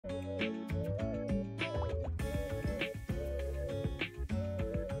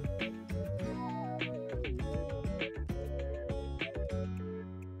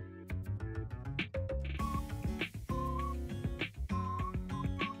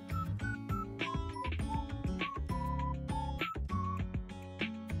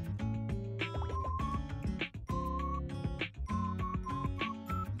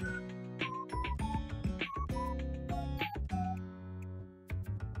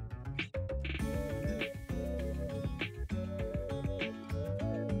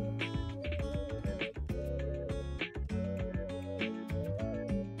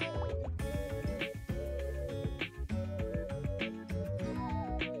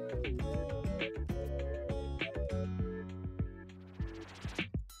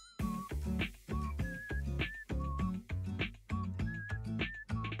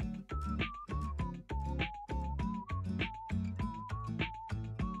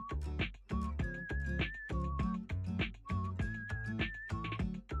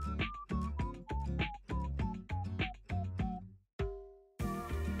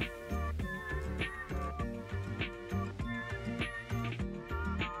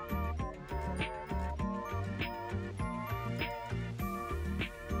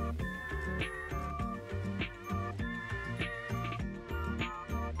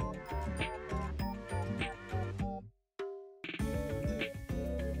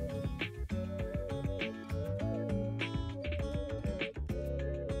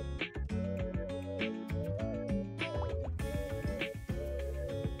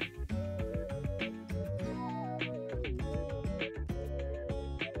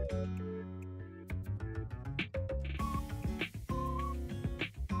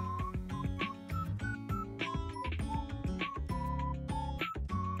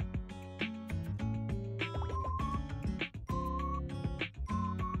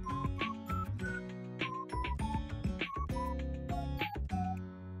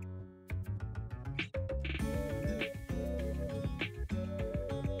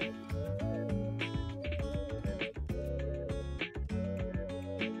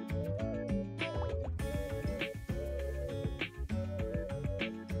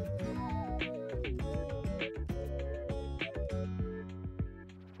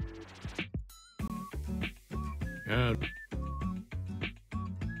Howdy.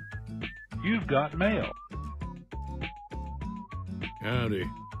 You've got mail. Howdy.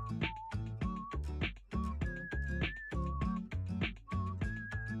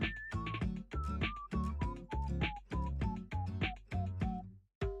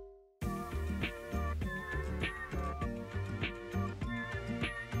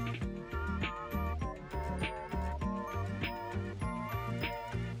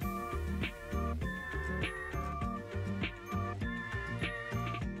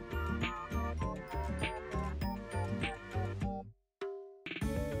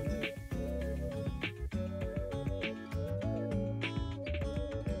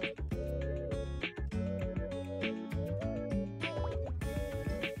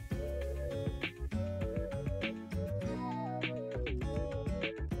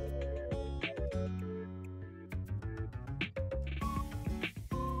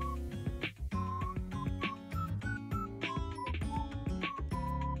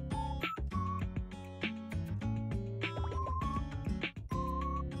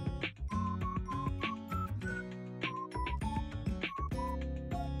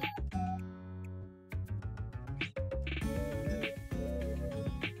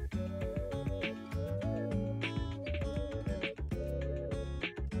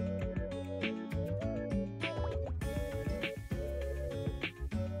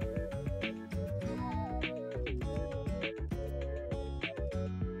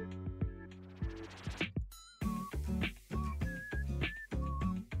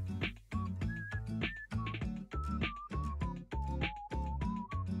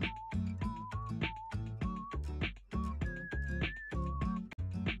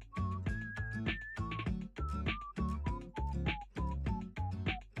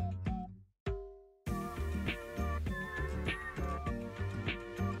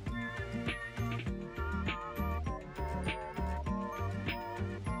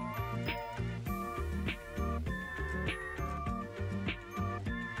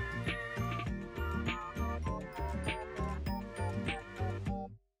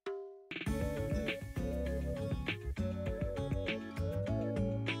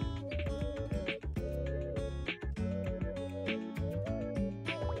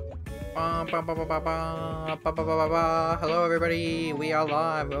 Hello everybody, we are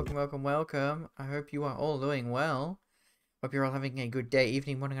live. Welcome. I hope you are all doing well. Hope you're all having a good day,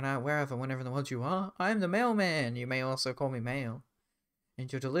 evening, morning, or night, wherever, whenever in the world you are. I am the mailman. You may also call me Mail.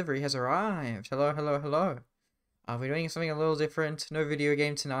 And your delivery has arrived. Hello. We're doing something a little different. No video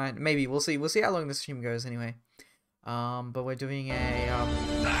game tonight. Maybe, we'll see. We'll see how long this stream goes anyway. But we're doing a,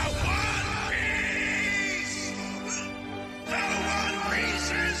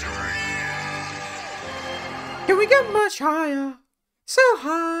 Can we get much higher? So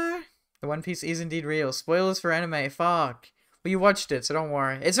high! The One Piece is indeed real. Spoilers for anime, fuck. Well, you watched it, so don't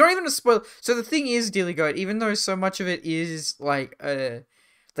worry. It's not even a spoiler. So the thing is, Dilly Goat, even though so much of it is, like,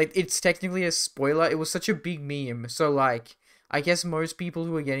 it's technically a spoiler, it was such a big meme. So, like, I guess most people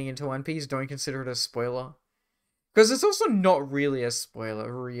who are getting into One Piece don't consider it a spoiler. Because it's also not really a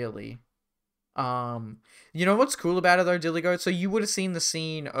spoiler, really. You know what's cool about it, though, Dilly Goat? So you would have seen the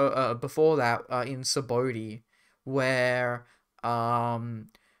scene, before that, in Sabaody, where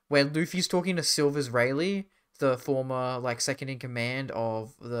Luffy's talking to Silvers Rayleigh, the former, like, second in command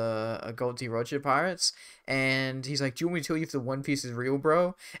of the Gold D. Roger pirates, and he's like, do you want me to tell you if the One Piece is real,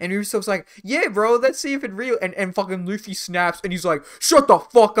 bro? And Usopp's like, yeah, bro, let's see if it's real, and fucking Luffy snaps, and he's like, shut the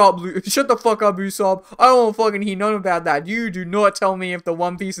fuck up, Usopp, I don't want to fucking hear none about that, you do not tell me if the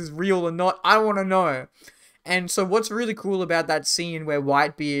One Piece is real or not, I want to know. And so what's really cool about that scene where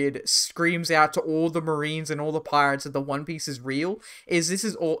Whitebeard screams out to all the Marines and all the pirates that the One Piece is real is this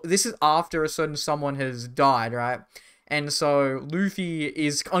is after a certain someone has died, right? And so Luffy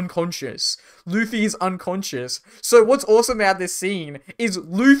is unconscious. So what's awesome about this scene is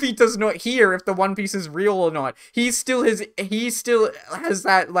Luffy does not hear if the One Piece is real or not. He still has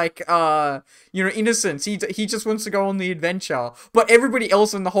that, like, you know, innocence. He just wants to go on the adventure. But everybody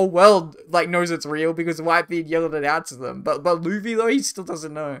else in the whole world, like, knows it's real because Whitebeard yelled it out to them. But Luffy, though, he still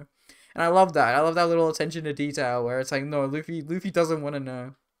doesn't know. And I love that. I love that little attention to detail where it's like, no, Luffy doesn't want to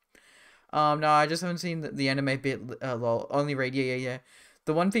know. No, I just haven't seen the anime bit, lol. Only read, yeah.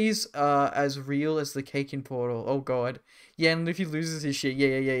 The One Piece, as real as the cake in Portal. Oh god. Yeah, and Luffy loses his shit. Yeah,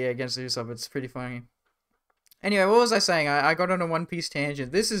 against Usopp. It's pretty funny. Anyway, what was I saying? I got on a One Piece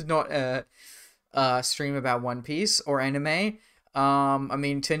tangent. This is not a stream about One Piece or anime. I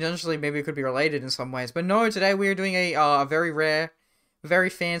mean, tangentially, maybe it could be related in some ways. But no, today we are doing a very rare, very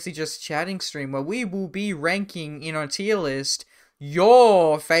fancy just chatting stream where we will be ranking in our tier list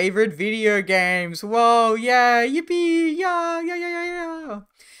your favorite video games. Whoa, yeah, yippee, yeah.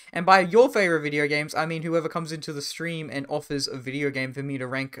 And by your favorite video games, I mean whoever comes into the stream and offers a video game for me to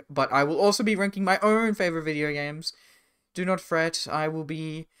rank, but I will also be ranking my own favorite video games. Do not fret, I will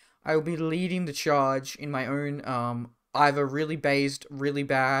be leading the charge in my own, either really based, really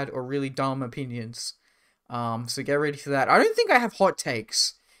bad, or really dumb opinions. So get ready for that. I don't think I have hot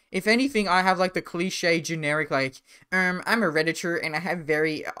takes. If anything, I have, like, the cliche generic, like, I'm a Redditor and I have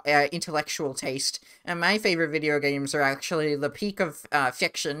very, intellectual taste. And my favorite video games are actually the peak of,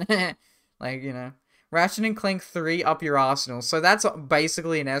 fiction. Like, you know. Ratchet and Clank 3, up your arsenal. So that's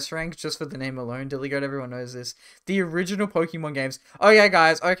basically an S rank, just for the name alone. Dillygoat, everyone knows this. The original Pokemon games. Oh yeah,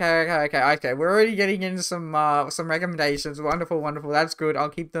 guys. Okay. We're already getting into some recommendations. Wonderful. That's good. I'll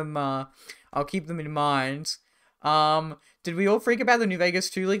keep them in mind. Did we all freak about the New Vegas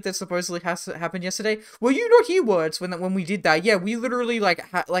 2 leak that supposedly happened yesterday? Were you not here, Words, when we did that? Yeah, we literally, like,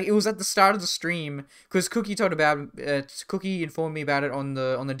 it was at the start of the stream, because Cookie Cookie informed me about it on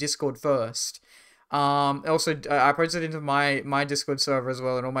the Discord first. Also, I posted it into my Discord server as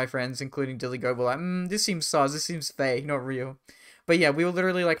well, and all my friends, including Dillygo, were like, this seems sus, this seems fake, not real. But yeah, we were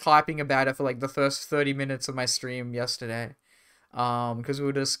literally, like, hyping about it for, like, the first 30 minutes of my stream yesterday. Because we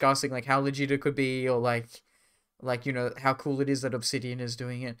were discussing, like, how legit it could be, or, like, you know, how cool it is that Obsidian is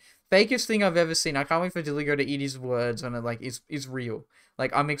doing it. Fakest thing I've ever seen. I can't wait for Dillygo to eat his words when it, like, is real.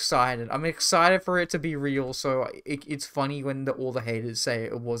 Like, I'm excited. I'm excited for it to be real, so it's funny when all the haters say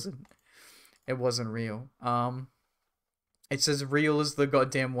it wasn't. It wasn't real. It's as real as the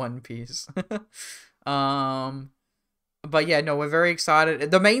goddamn One Piece. But yeah, no, we're very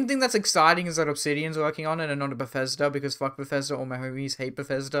excited. The main thing that's exciting is that Obsidian's working on it and not a Bethesda, because fuck Bethesda, all my homies hate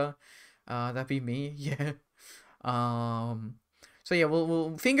Bethesda. That'd be me, yeah. So yeah,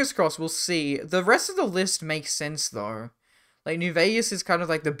 we'll fingers crossed, we'll see. The rest of the list makes sense though. Like, New Vegas is kind of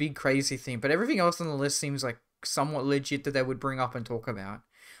like the big crazy thing, but everything else on the list seems like somewhat legit that they would bring up and talk about.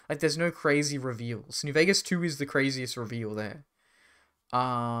 Like, there's no crazy reveals. New Vegas 2 is the craziest reveal there.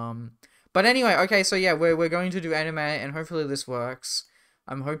 But anyway, okay, so yeah, we're going to do anime, and hopefully this works.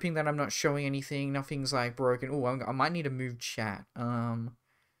 I'm hoping that I'm not showing anything, nothing's, like, broken. Oh, I might need to move chat.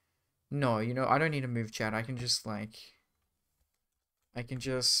 No, you know, I don't need to move chat. I can just, like,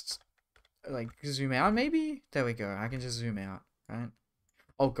 zoom out, maybe? There we go. I can just zoom out, right?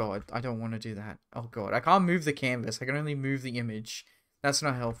 Oh, God, I don't want to do that. Oh, God, I can't move the canvas. I can only move the image. That's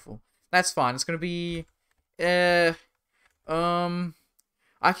not helpful. That's fine. It's gonna be, I can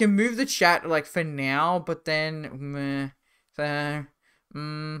move the chat, like, for now, but then,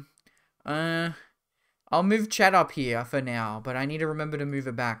 I'll move chat up here for now, but I need to remember to move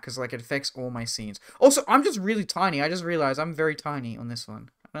it back, because, like, it affects all my scenes. Also, I'm just really tiny. I just realized I'm very tiny on this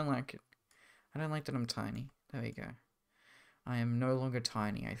one. I don't like it. I don't like that I'm tiny. There we go. I am no longer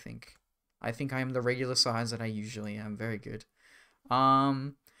tiny, I think. I think I am the regular size that I usually am. Very good.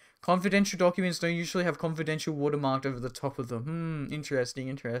 Confidential documents don't usually have confidential watermarked over the top of them. Interesting.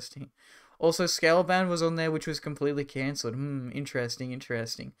 Also, Scalebound was on there, which was completely cancelled.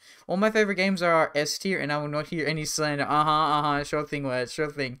 Interesting. All my favorite games are S tier, and I will not hear any slander. Sure thing, Words,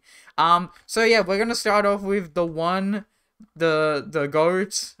 sure thing. So yeah, we're gonna start off with the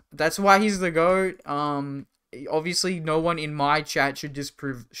GOAT. That's why he's the GOAT. Obviously, no one in my chat should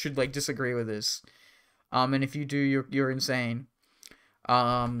disagree with this. And if you do, you're insane.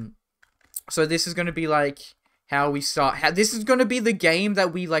 So this is going to be, like, how we start. This is going to be the game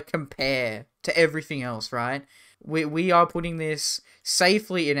that we, like, compare to everything else, right? We are putting this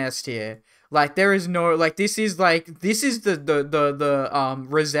safely in S tier. Like, there is no, like, this is the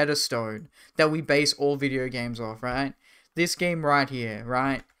Rosetta Stone that we base all video games off, right? This game right here,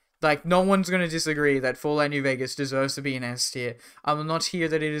 right? Like, no one's going to disagree that Fallout New Vegas deserves to be an S tier. I will not hear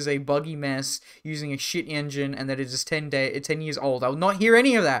that it is a buggy mess using a shit engine and that it is 10 years old. I will not hear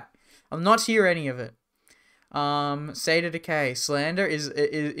any of that. I'll not hear any of it. State of Decay. Slander is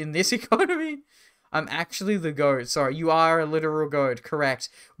in this economy. I'm actually the GOAT. Sorry, you are a literal GOAT. Correct.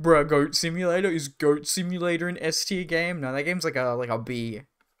 Bruh, Goat Simulator? Is Goat Simulator an S tier game? No, that game's like a B.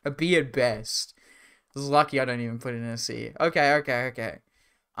 A B at best. It's lucky I don't even put it in a C. Okay.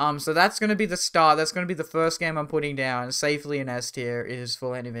 So that's going to be the start. That's going to be the first game I'm putting down safely in S tier is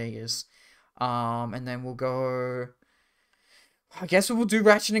Fallout New Vegas. And then we'll go... I guess we'll do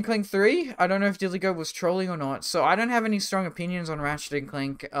Ratchet and Clank 3. I don't know if Dillygo was trolling or not. So I don't have any strong opinions on Ratchet and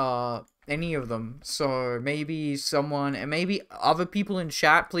Clank, any of them. So maybe someone, and maybe other people in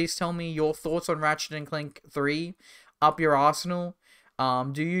chat, please tell me your thoughts on Ratchet and Clank 3. Up your arsenal.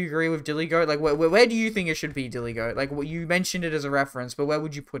 Do you agree with Dillygo? Like, where do you think it should be, Dillygo? Like, you mentioned it as a reference, but where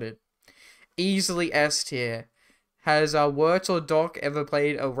would you put it? Easily S tier. Has Wirt or Doc ever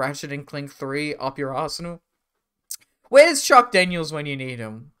played a Ratchet and Clank 3 up your arsenal? Where's Chuck Daniels when you need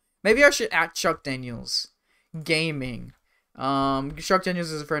him? Maybe I should at Chuck Daniels. Gaming. Chuck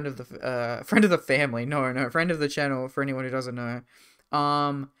Daniels is a friend of the family. No, friend of the channel. For anyone who doesn't know.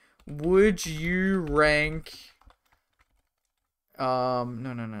 Would you rank?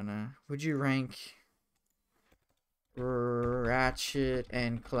 No. Would you rank Ratchet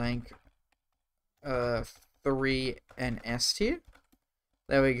and Clank 3 and S tier?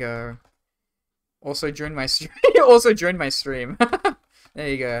 There we go. Also join my stream. There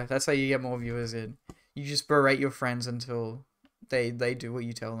you go. That's how you get more viewers in. You just berate your friends until they do what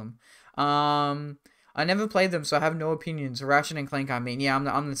you tell them. I never played them, so I have no opinions. Ratchet and Clank, I mean, yeah,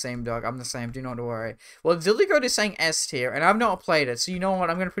 I'm the same, dog. I'm the same. Do not worry. Well, Zilligoat is saying S tier, and I've not played it, so you know what?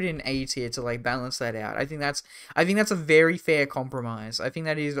 I'm gonna put it in A tier to like balance that out. I think that's a very fair compromise. I think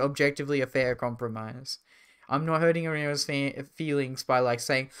that is objectively a fair compromise. I'm not hurting anyone's feelings by like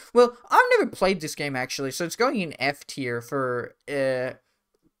saying, well, I've never played this game actually, so it's going in F tier for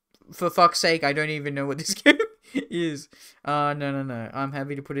fuck's sake, I don't even know what this game is. No. I'm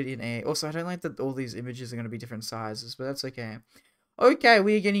happy to put it in A. Also, I don't like that all these images are going to be different sizes, but that's okay. Okay,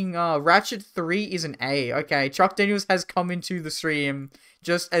 we are getting, Ratchet 3 is an A. Okay, Chuck Daniels has come into the stream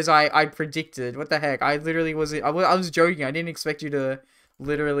just as I predicted. What the heck? I literally I was joking. I didn't expect you to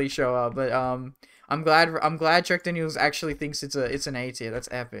literally show up, but, I'm glad Chuck Daniels actually thinks it's an A tier. That's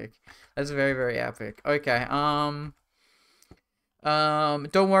epic. That's very, very epic. Okay,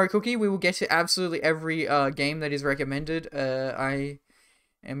 don't worry, Cookie. We will get to absolutely every game that is recommended. I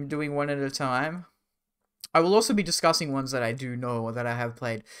am doing one at a time. I will also be discussing ones that I do know or that I have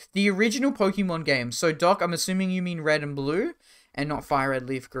played. The original Pokemon games. So, Doc, I'm assuming you mean Red and Blue, and not Fire Red,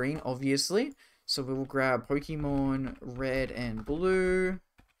 Leaf Green, obviously. So we will grab Pokemon Red and Blue.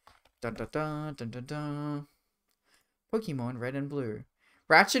 Dun dun dun dun dun dun. Pokemon Red and Blue.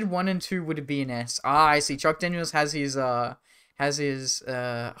 Ratchet 1 and 2 would be an S. Ah, I see. Chuck Daniels has his hopes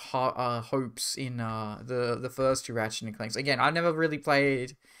in the first two Ratchet and Clanks. Again, I've never really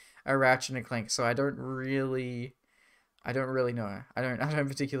played a Ratchet and Clank, so I don't really know. I don't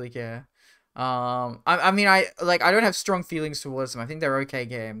particularly care. I mean, I don't have strong feelings towards them. I think they're okay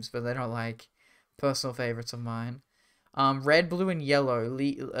games, but they're not like personal favorites of mine. Red, Blue, and Yellow,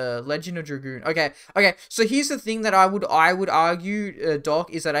 Legend of Dragoon. Okay. So here's the thing that I would argue, Doc,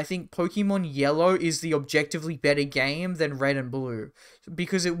 is that I think Pokemon Yellow is the objectively better game than Red and Blue,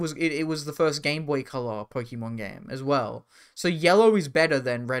 because it was the first Game Boy Color Pokemon game as well. So Yellow is better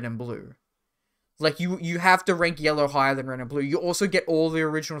than Red and Blue. Like you have to rank Yellow higher than Red and Blue. You also get all the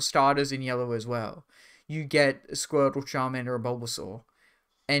original starters in Yellow as well. You get Squirtle, Charmander, and Bulbasaur,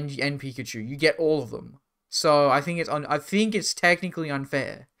 and Pikachu. You get all of them. So I think it's technically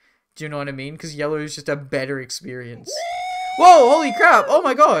unfair. Do you know what I mean? Because Yellow is just a better experience. Whoa! Holy crap! Oh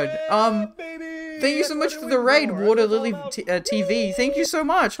my god! Thank you so much for the raid, Water Lily TV. Thank you so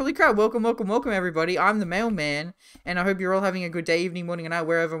much. Holy crap! Welcome, everybody. I'm the mailman, and I hope you're all having a good day, evening, morning, and night,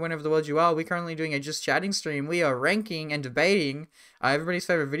 whenever the world you are. We're currently doing a just chatting stream. We are ranking and debating everybody's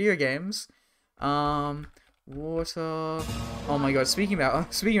favorite video games. Water. Oh my god! Speaking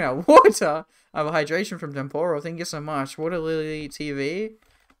about water. I have a hydration from Temporal. Thank you so much. Water Lily TV.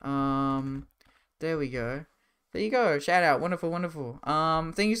 There we go. There you go. Shout out. Wonderful.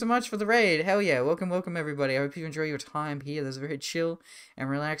 Thank you so much for the raid. Hell yeah. Welcome everybody. I hope you enjoy your time here. There's a very chill and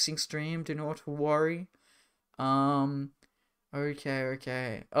relaxing stream. Do not worry.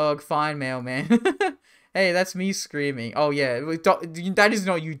 Okay. Oh, fine, mailman. Hey, that's me screaming. Oh yeah. That is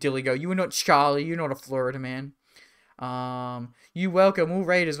not you, Dilligo. You are not Charlie. You're not a Florida man. You welcome all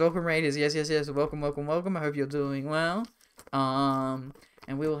raiders. Welcome raiders. Yes. Welcome. I hope you're doing well. And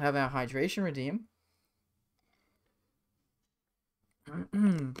we will have our hydration redeem.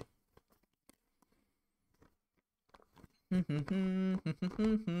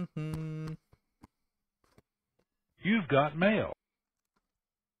 You've got mail.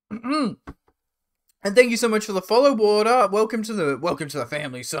 And thank you so much for the follow, Water. Welcome to the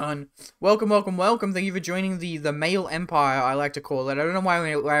family, son. Welcome. Thank you for joining the mail empire, I like to call it. I don't know why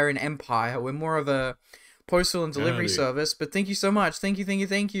we're an empire. We're more of a postal and delivery service. But thank you so much. Thank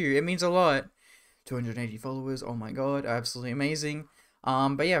you. It means a lot. 280 followers. Oh my god, absolutely amazing.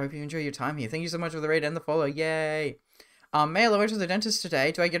 But yeah, I hope you enjoy your time here. Thank you so much for the raid and the follow. Yay. Mail, I went to the dentist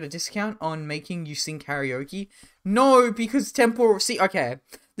today. Do I get a discount on making you sing karaoke? No, because Temporal... See, okay.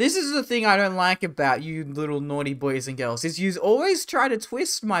 This is the thing I don't like about you little naughty boys and girls, is you always try to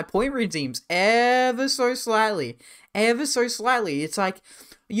twist my point redeems ever so slightly. Ever so slightly. It's like,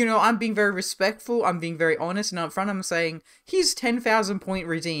 you know, I'm being very respectful, I'm being very honest and upfront. I'm saying, here's 10,000 point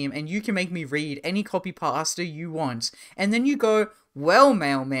redeem, and you can make me read any copy pasta you want. And then you go, well,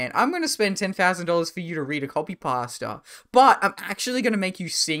 mailman, I'm going to spend $10,000 for you to read a copy pasta, but I'm actually going to make you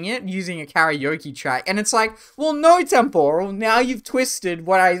sing it using a karaoke track. And it's like, well, no, Temporal, now you've twisted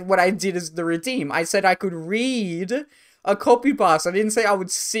what I did as the redeem. I said I could read a copy pasta. I didn't say I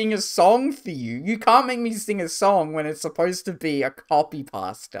would sing a song for you. You can't make me sing a song when it's supposed to be a copy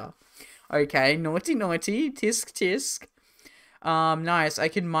pasta. Okay, naughty, naughty, tisk, tisk. Nice. I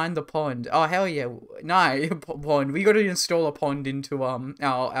can mine the pond. Oh, hell yeah. Nice. Pond. We gotta install a pond into,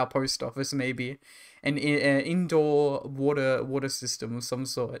 our post office, maybe. An indoor water system of some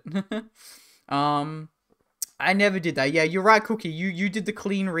sort. I never did that. Yeah, you're right, Cookie. You did the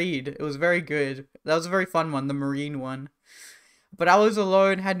clean read. It was very good. That was a very fun one, the marine one. But I was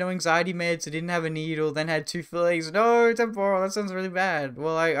alone, had no anxiety meds, I didn't have a needle, then had 2 fillings. No, Temporal, that sounds really bad.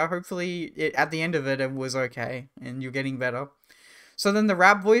 Well, I hopefully, at the end of it, it was okay, and you're getting better. So then the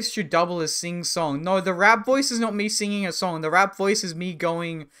rap voice should double as sing-song. No, the rap voice is not me singing a song. The rap voice is me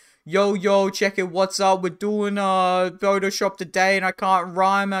going, yo, yo, check it, what's up? We're doing Photoshop today, and I can't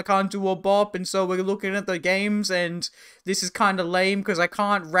rhyme, I can't do a bop, and so we're looking at the games, and this is kind of lame, because I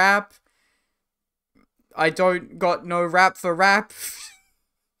can't rap. I don't got no rap for rap.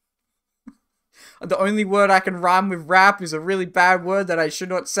 The only word I can rhyme with rap is a really bad word that I should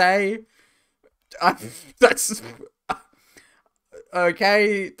not say. That's...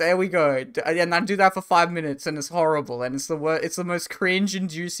 Okay, there we go. And I do that for 5 minutes, and it's horrible, and it's the most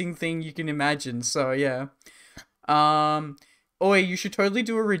cringe-inducing thing you can imagine. So yeah. Oh, you should totally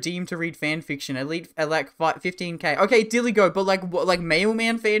do a redeem to read fanfiction. At like 15k. Okay, Dillygo, but like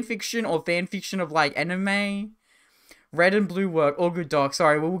mailman fanfiction or fanfiction of like anime. Red and blue work. All good, doc.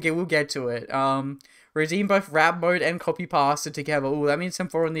 Sorry, we'll get to it. Redeem both rap mode and copy pasta together. Oh, that means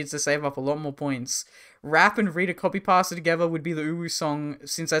Temporal needs to save up a lot more points. Rap and read a copy pasta together would be the Uwu song,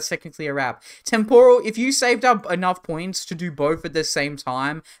 since that's technically a rap. Temporal, if you saved up enough points to do both at the same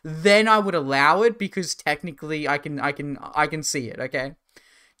time, then I would allow it, because technically I can see it, okay?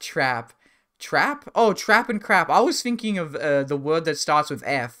 Trap. Trap? Oh, trap and crap. I was thinking of the word that starts with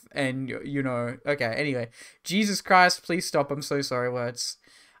F, and, you know, okay, anyway. Jesus Christ, please stop, I'm so sorry, words.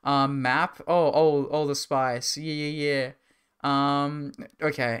 Map? Oh, the spice. Yeah.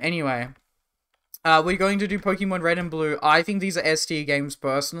 Okay, anyway. We're going to do Pokemon Red and Blue. I think these are S tier games,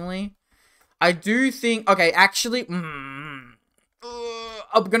 personally. I do think... Okay, actually... I'm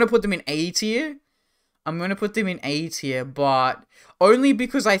gonna put them in A tier. But only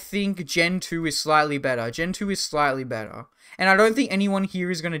because I think Gen 2 is slightly better. And I don't think anyone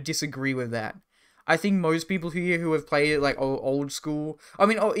here is gonna disagree with that. I think most people here who have played it, like, old school... I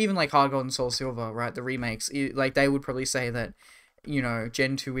mean, even, like, Heart Gold and Soul Silver, right? The remakes. Like, they would probably say that, you know,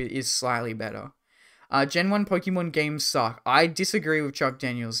 Gen 2 is slightly better. Gen 1 Pokemon games suck. I disagree with Chuck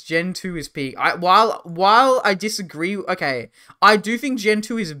Daniels. Gen 2 is peak. While I disagree... Okay, I do think Gen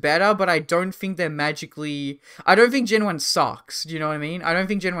 2 is better, but I don't think they're magically... I don't think Gen 1 sucks. Do you know what I mean? I don't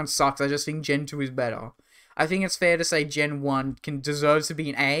think Gen 1 sucks. I just think Gen 2 is better. I think it's fair to say Gen 1 deserves to be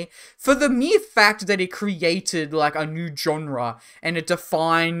an A for the mere fact that it created, like, a new genre, and it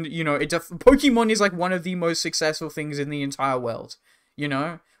defined, you know, Pokemon is, like, one of the most successful things in the entire world, you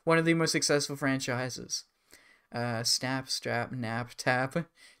know? One of the most successful franchises. Snap, strap, nap, tap.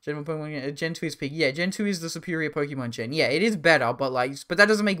 Gen 1 Pokemon, Gen 2 is peak. Yeah, Gen 2 is the superior Pokemon gen. Yeah, it is better, but, like, but that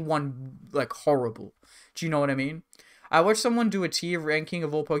doesn't make one, like, horrible. Do you know what I mean? I watched someone do a tier ranking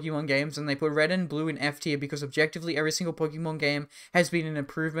of all Pokemon games, and they put Red and Blue in F tier because objectively every single Pokemon game has been an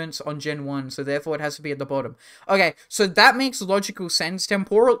improvement on Gen 1, so therefore it has to be at the bottom. Okay, so that makes logical sense,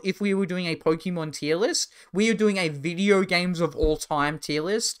 Temporal. If we were doing a Pokemon tier list, we are doing a video games of all time tier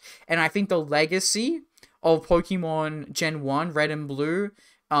list, and I think the legacy of Pokemon Gen 1, Red and Blue,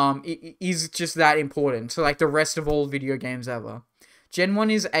 is just that important to, like, the rest of all video games ever. Gen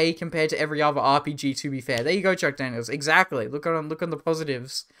 1 is A compared to every other RPG, to be fair. There you go, Chuck Daniels. Exactly. Look on the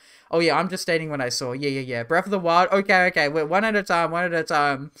positives. Oh, yeah, I'm just stating what I saw. Yeah. Breath of the Wild. Okay. We're one at a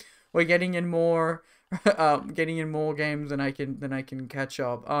time. We're getting in more games than I can catch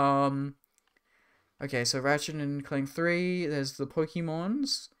up. Okay, so Ratchet and Clank 3. There's the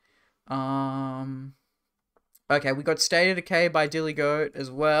Pokemons. Okay, we got State of Decay by Dillygoat as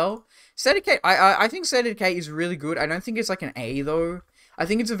well. State of Decay, I think State of Decay is really good. I don't think it's like an A though. I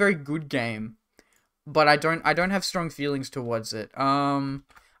think it's a very good game, but I don't have strong feelings towards it. I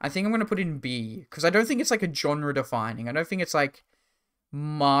think I'm gonna put it in B because I don't think it's like a genre defining. I don't think it's like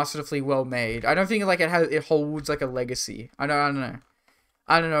masterfully well made. I don't think like it holds like a legacy. I don't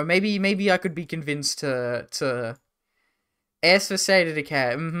know. Maybe I could be convinced to S for State of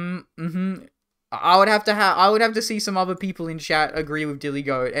Decay. I would have to see some other people in chat agree with Dilly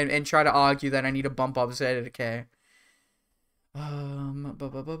Goat and try to argue that I need to bump up State of Decay.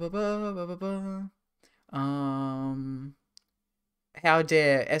 How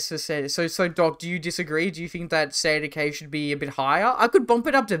dare S for State? So Doc, do you disagree? Do you think that State of Decay should be a bit higher? I could bump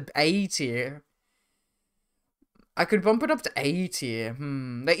it up to A tier. I could bump it up to A tier.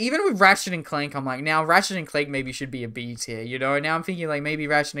 Like, even with Ratchet and Clank, I'm like, now Ratchet and Clank maybe should be a B tier, you know? Now I'm thinking, like, maybe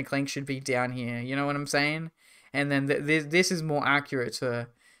Ratchet and Clank should be down here, you know what I'm saying? And then this is more accurate to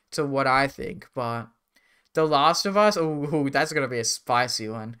what I think, but The Last of Us, oh, that's gonna be a spicy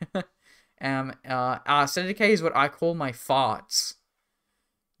one. State of Decay is what I call my farts.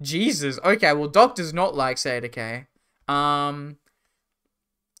 Jesus, okay, well, Doc does not like State of Decay. I'm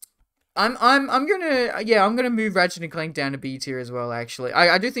gonna move Ratchet and Clank down to B tier as well, actually.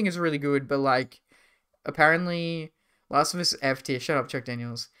 I do think it's really good, but like apparently Last of Us F tier. Shut up, Chuck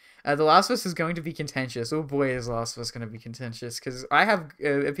Daniels. The Last of Us is going to be contentious. Oh boy, is Last of Us going to be contentious, because I have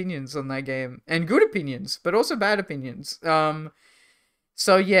opinions on that game, and good opinions, but also bad opinions.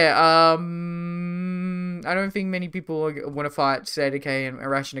 So yeah, I don't think many people want to fight State of Decay and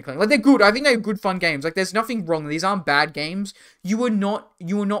Ratchet and Clank. Like, they're good. I think they're good, fun games. Like, there's nothing wrong. These aren't bad games. You are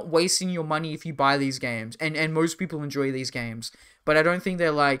not wasting your money if you buy these games, and most people enjoy these games. But I don't think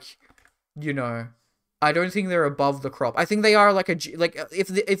they're like, you know, I don't think they're above the crop. I think they are like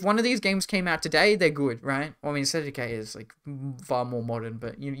if one of these games came out today, they're good, right? Well, I mean, State of Decay is like far more modern,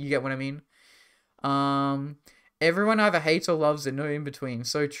 but you get what I mean. Everyone either hates or loves it, no in between.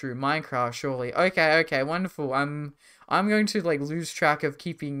 So true. Minecraft, surely. Okay, wonderful. I'm going to like lose track of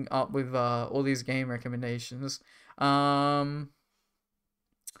keeping up with all these game recommendations.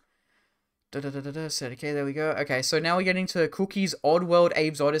 Okay, there we go. Okay, so now we're getting to Cookie's Oddworld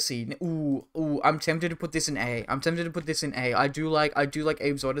Abe's Odyssey. Ooh, I'm tempted to put this in A. I do like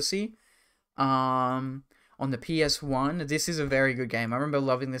Abe's Odyssey. On the PS1, this is a very good game. I remember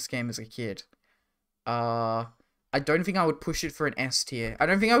loving this game as a kid. I don't think I would push it for an S tier. But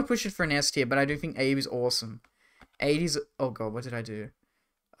I do think Abe is awesome. 80s. Oh god, what did I do?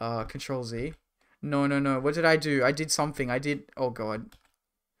 Control Z. No. What did I do? I did something. Oh god,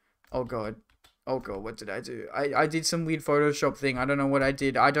 what did I do? I did some weird Photoshop thing. I don't know what I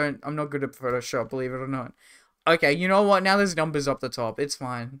did. I'm not good at Photoshop, believe it or not. Okay, you know what? Now there's numbers up the top. It's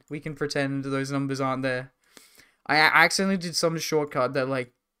fine. We can pretend those numbers aren't there. I accidentally did some shortcut that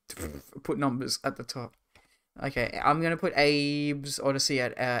like put numbers at the top. Okay, I'm gonna put Abe's Odyssey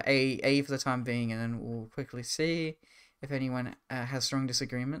at A for the time being, and then we'll quickly see if anyone has strong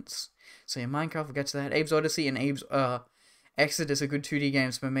disagreements. So yeah, Minecraft, we'll get to that. Abe's Odyssey and Abe's Exodus are good 2D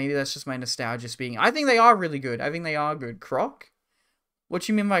games, but maybe that's just my nostalgia speaking. I think they are really good. Croc? What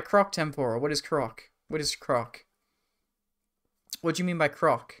do you mean by Croc, Tempora? What is Croc? What do you mean by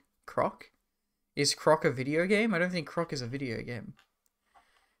Croc? Croc? Is Croc a video game? I don't think Croc is a video game.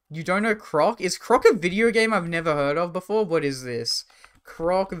 You don't know Croc? Is Croc a video game I've never heard of before? What is this?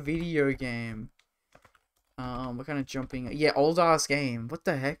 Croc video game. What kind of jumping? Yeah, old ass game. What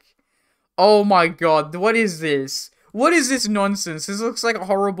the heck? Oh my god, what is this? What is this nonsense? This looks like a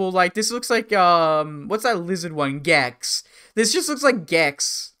horrible, like, this looks like, what's that lizard one? Gex. This just looks like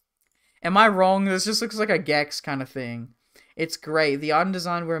Gex. Am I wrong? This just looks like a Gex kind of thing. It's great. The art and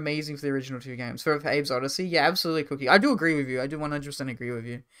design were amazing for the original two games. For Abe's Odyssey, yeah, absolutely, Cookie. I do agree with you. I do 100% agree with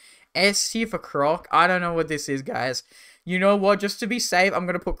you. S tier for Croc. I don't know what this is, guys. You know what? Just to be safe, I'm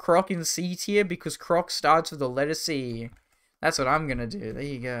going to put Croc in C tier because Croc starts with the letter C. That's what I'm going to do. There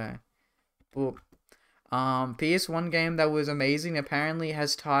you go. Boop. PS1 game that was amazing apparently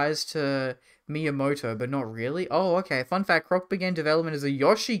has ties to Miyamoto, but not really. Oh, okay. Fun fact, Croc began development as a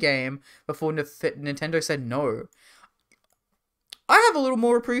Yoshi game before Nintendo said no. I have a little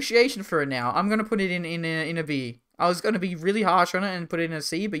more appreciation for it now. I'm gonna put it in a B. I was gonna be really harsh on it and put it in a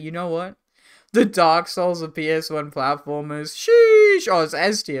C, but you know what? The Dark Souls of PS1 platformers. Sheesh! Oh, it's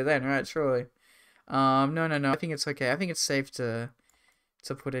S tier then, right? Surely. No. I think it's okay. I think it's safe to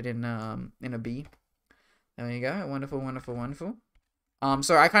put it in a B. There you go. Wonderful.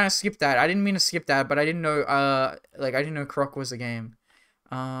 So I kind of skipped that. I didn't mean to skip that, but I didn't know I didn't know Croc was a game.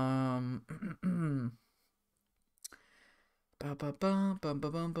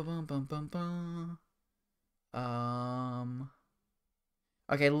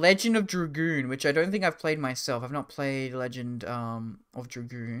 Okay, Legend of Dragoon, which I don't think I've played myself. I've not played Legend of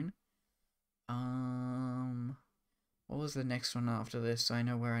Dragoon. What was the next one after this? So I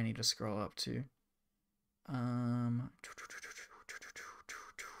know where I need to scroll up to.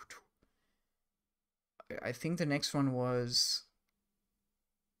 I think the next one was.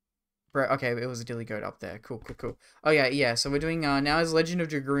 Bro, okay, it was a Dilly Goat up there. Cool, cool, cool. Oh yeah, yeah. So we're doing now is Legend of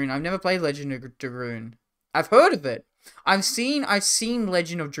Dragoon. I've never played Legend of Dragoon. I've heard of it. I've seen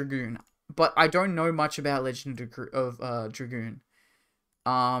Legend of Dragoon, but I don't know much about Legend of Dragoon.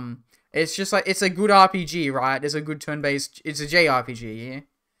 It's just like it's a good RPG, right? It's a good turn-based. It's a JRPG,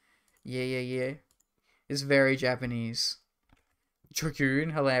 yeah. Yeah. It's very Japanese.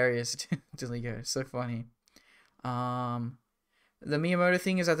 Dragoon, hilarious. Dilly Goat, so funny. The Miyamoto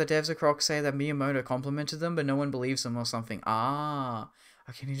thing is that the devs of Croc say that Miyamoto complimented them, but no one believes them or something.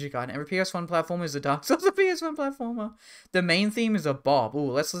 Okay, Ninja Gaiden. Every PS1 platformer is a Dark Souls of PS1 platformer. The main theme is a bob.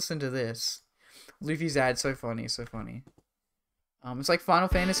 Ooh, let's listen to this. Luffy's ad, so funny, so funny. It's like Final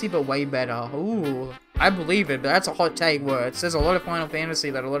Fantasy, but way better. Ooh, I believe it, but that's a hot take word. It says a lot of Final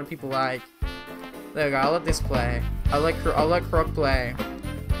Fantasy that a lot of people like. There we go, I'll let this play. I'll let Croc play.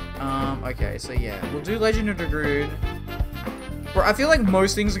 Okay, so yeah. We'll do Legend of Dragoon. Bro, I feel like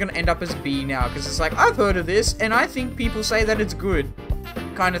most things are gonna end up as B now, because it's like, I've heard of this, and I think people say that it's good.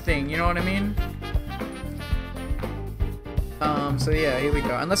 Kind of thing, you know what I mean? So yeah, here we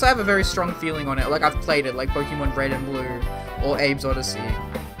go. Unless I have a very strong feeling on it, like I've played it, like Pokemon Red and Blue, or Abe's Odyssey.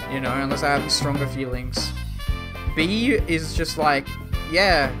 You know, unless I have stronger feelings. B is just like,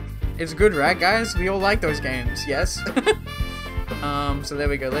 yeah, it's good, right, guys? We all like those games, yes? So there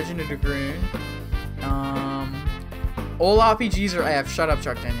we go, Legend of Dragoon. All RPGs are F. Shut up,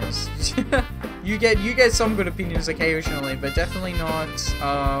 Chuck Daniels. you get some good opinions occasionally, but definitely not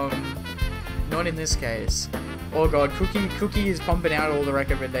in this case. Oh god, Cookie is pumping out all the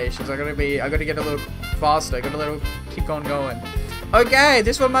recommendations. I gotta get a little faster. Keep on going. Okay,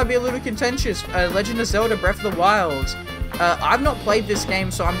 this one might be a little contentious. Legend of Zelda: Breath of the Wild. I've not played this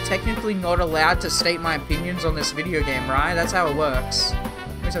game, so I'm technically not allowed to state my opinions on this video game, right? That's how it works.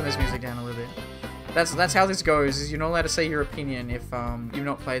 Let me turn this music down a little bit. That's how this goes, is you're not allowed to say your opinion if you've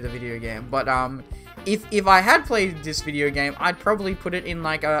not played the video game. But if I had played this video game, I'd probably put it in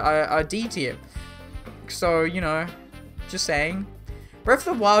like a D tier. So, you know, just saying. Breath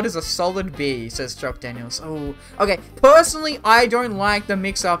of the Wild is a solid B, says Chuck Daniels. Oh, okay. Personally, I don't like the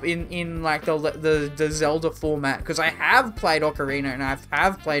mix-up in like the Zelda format, because I have played Ocarina and I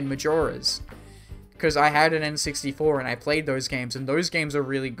have played Majora's, because I had an N64 and I played those games, and those games are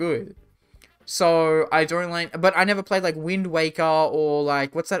really good. So I don't like, but I never played like Wind Waker or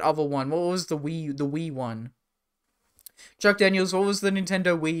like what's that other one? What was the Wii one? Chuck Daniels, what was the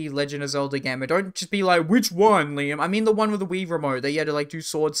Nintendo Wii Legend of Zelda game? And don't just be like, which one, Liam? I mean the one with the Wii remote that you had to like do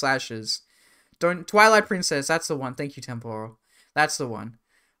sword slashes. Twilight Princess, that's the one. Thank you, Temporal. That's the one.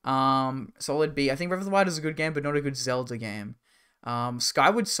 Solid B. I think Breath of the Wild is a good game, but not a good Zelda game.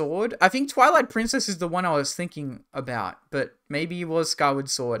 Skyward Sword. I think Twilight Princess is the one I was thinking about, but maybe it was Skyward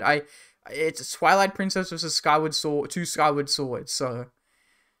Sword. It's Twilight Princess versus Skyward Sword, two Skyward Swords, so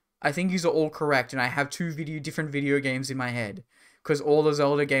I think these are all correct, and I have two different video games in my head, because all the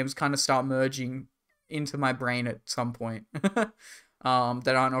Zelda games kind of start merging into my brain at some point, that aren't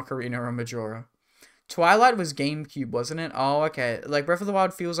Ocarina or Majora. Twilight was GameCube, wasn't it? Oh, okay. Like, Breath of the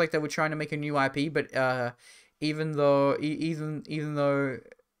Wild feels like they were trying to make a new IP, but,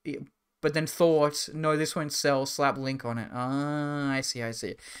 but then thought, no, this won't sell, slap Link on it. Ah, I see.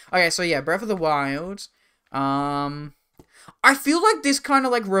 Okay, so yeah, Breath of the Wild. I feel like this kind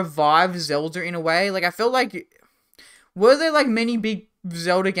of like revived Zelda in a way. Like, I feel like, were there like many big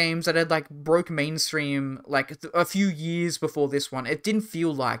Zelda games that had like broke mainstream like a few years before this one? It didn't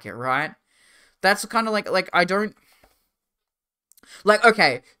feel like it, right? That's kind of like I don't, like,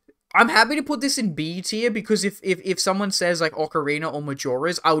 okay, I'm happy to put this in B tier, because if someone says like Ocarina or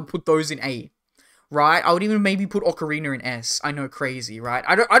Majora's, I would put those in A, right? I would even maybe put Ocarina in S. I know, crazy, right?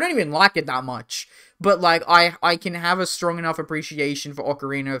 I don't even like it that much, but like I can have a strong enough appreciation for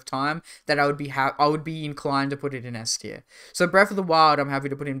Ocarina of Time that I would be inclined to put it in S tier. So Breath of the Wild, I'm happy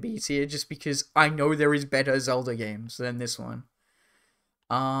to put in B tier, just because I know there is better Zelda games than this one.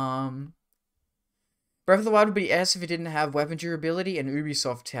 Breath of the Wild would be S if it didn't have weapon durability and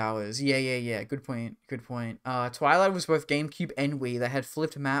Ubisoft towers. Yeah. Good point. Twilight was both GameCube and Wii. They had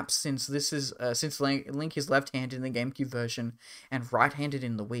flipped maps since Link is left-handed in the GameCube version and right-handed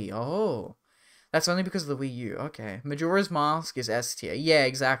in the Wii. Oh, that's only because of the Wii U. Okay. Majora's Mask is S tier. Yeah,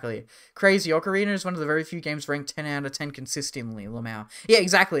 exactly. Crazy. Ocarina is one of the very few games ranked 10 out of 10 consistently. Lamau. Yeah,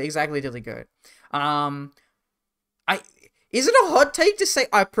 exactly. Dilly Goat. Is it a hot take to say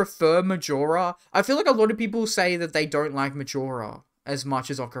I prefer Majora? I feel like a lot of people say that they don't like Majora as much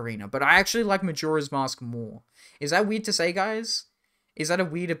as Ocarina, but I actually like Majora's Mask more. Is that weird to say, guys? Is that a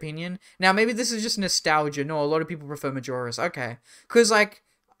weird opinion? Now, maybe this is just nostalgia. No, a lot of people prefer Majora's. Okay. Because, like,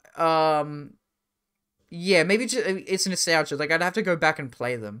 Yeah, maybe it's nostalgia. Like, I'd have to go back and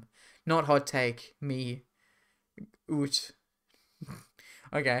play them. Not hot take. Me. Oot.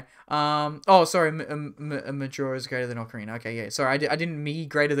 Okay. Oh, sorry. Majora is greater than Ocarina. Okay, yeah. Sorry, I didn't me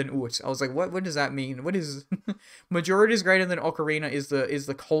greater than Oot. I was like, what does that mean? What is Majora is greater than Ocarina is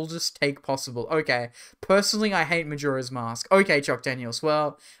the coldest take possible. Okay. Personally, I hate Majora's Mask. Okay, Chuck Daniels.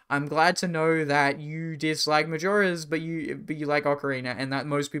 Well, I'm glad to know that you dislike Majora's, but you like Ocarina, and that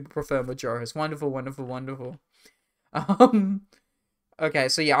most people prefer Majora's. Wonderful, wonderful, wonderful. Um. Okay,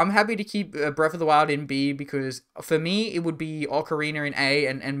 so yeah, I'm happy to keep Breath of the Wild in B because for me it would be Ocarina in A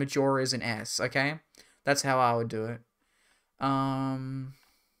and Majora's in S. Okay, that's how I would do it. Um.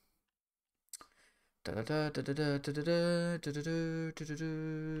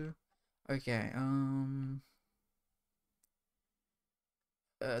 Okay.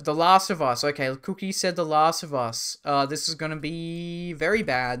 The Last of Us. Okay, Cookie said The Last of Us. This is gonna be very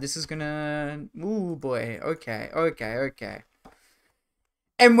bad. This is gonna. Ooh boy. Okay. Okay. Okay.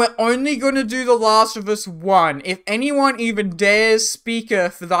 And we're only gonna do The Last of Us 1. If anyone even dares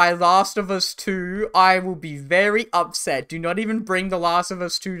speaketh thy Last of Us 2, I will be very upset. Do not even bring The Last of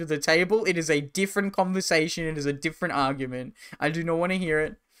Us 2 to the table. It is a different conversation. It is a different argument. I do not want to hear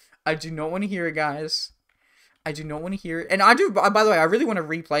it. I do not want to hear it, guys. I do not want to hear it. And I do, by the way, I really want to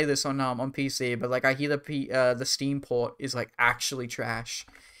replay this on PC, but like I hear the Steam port is like actually trash.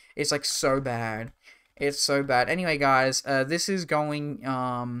 It's like so bad. It's so bad. Anyway, guys, this is going,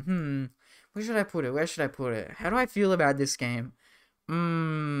 where should I put it? Where should I put it? How do I feel about this game? I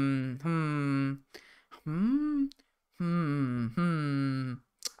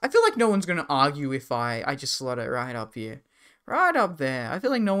feel like no one's gonna argue if I just slot it right up here. Right up there. I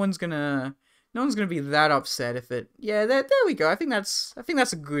feel like no one's gonna be that upset if it, yeah, there we go. I think that's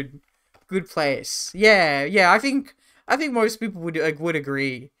a good place. Yeah, I think most people would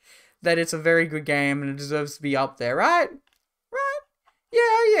agree that it's a very good game and it deserves to be up there, right? Right? Yeah.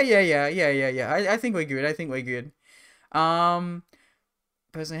 I think we're good.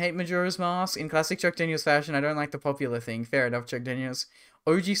 Personally hate Majora's Mask. In classic Chuck Daniels fashion, I don't like the popular thing. Fair enough, Chuck Daniels.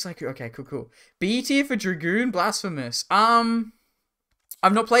 OG Psycho. Okay, cool. B tier for Dragoon, Blasphemous. I've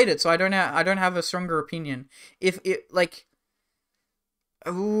not played it, so I don't have a stronger opinion. If it like,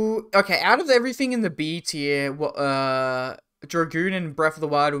 ooh, okay, out of everything in the B tier, Dragoon and Breath of the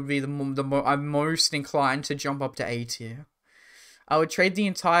Wild would be I'm most inclined to jump up to A tier. I would trade the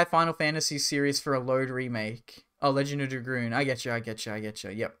entire Final Fantasy series for a load remake. Oh, Legend of Dragoon. I get you.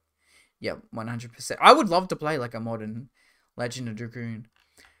 Yep, 100%. I would love to play like a modern Legend of Dragoon.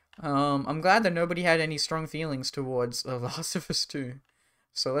 I'm glad that nobody had any strong feelings towards The Last of Us 2.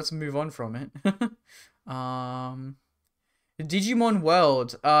 So let's move on from it. Digimon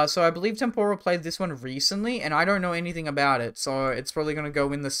World. So I believe Temporal played this one recently, and I don't know anything about it, so it's probably gonna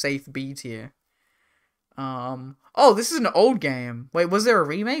go in the safe B tier. Oh, this is an old game. Wait, was there a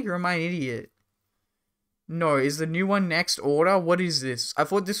remake, or am I an idiot? No, is the new one Next Order? What is this? I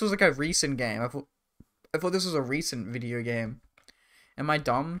thought this was like a recent game. I thought this was a recent video game. Am I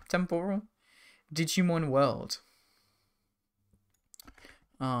dumb, Temporal? Digimon World.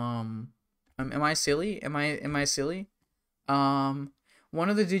 Am I silly? Am I silly? One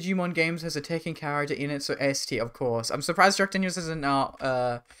of the Digimon games has a Tekken character in it, so S tier, of course. I'm surprised Chuck Daniels hasn't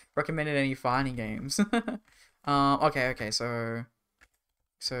recommended any fighting games. Okay, so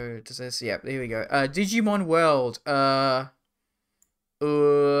does this? Yeah, there we go. Digimon World. I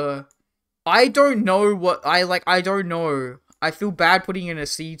don't know what I don't know. I feel bad putting in a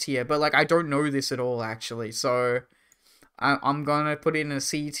C tier, but like I don't know this at all actually. So I'm gonna put it in a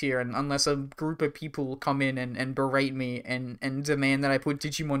C tier, and unless a group of people come in and berate me and demand that I put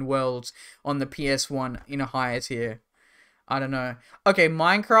Digimon World on the PS1 in a higher tier. I don't know. Okay,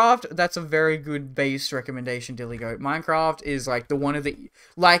 Minecraft, that's a very good base recommendation, Dillygoat. Minecraft is like the one of the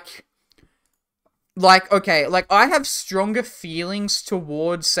okay, like I have stronger feelings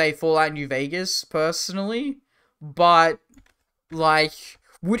towards say Fallout New Vegas personally, but like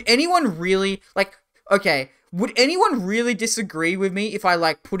would anyone really would anyone really disagree with me if I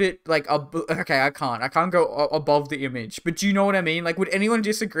like put it like okay, I can't go above the image, but do you know what I mean? Like would anyone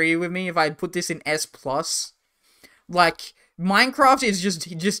disagree with me if I put this in S+? Like Minecraft is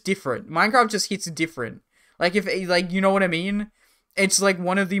just different. Minecraft just hits different. Like if like you know what I mean? It's like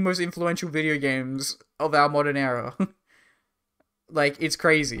one of the most influential video games of our modern era. Like it's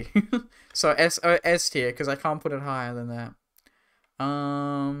crazy. So S tier because I can't put it higher than that.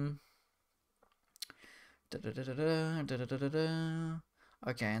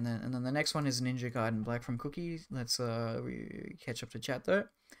 Okay, and then the next one is Ninja Gaiden Black from Cookie. Let's we catch up to chat though.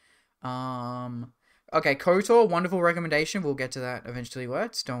 Okay, KOTOR, wonderful recommendation. We'll get to that eventually.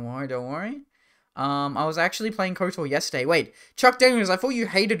 Words, don't worry. I was actually playing KOTOR yesterday. Wait, Chuck Daniels, I thought you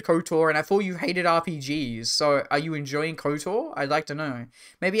hated KOTOR and I thought you hated RPGs. So are you enjoying KOTOR? I'd like to know.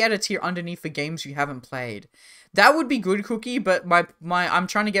 Maybe add a tier underneath for games you haven't played. That would be good, Cookie, but I'm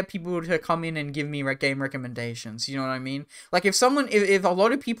trying to get people to come in and give me game recommendations. You know what I mean? Like if a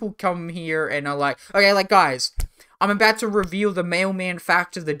lot of people come here and are like, okay, like guys, I'm about to reveal the mailman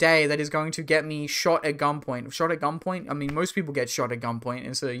fact of the day that is going to get me shot at gunpoint. Shot at gunpoint? I mean, most people get shot at gunpoint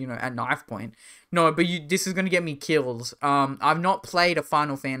instead of, you know, at knife point. No, but this is going to get me kills. I've not played a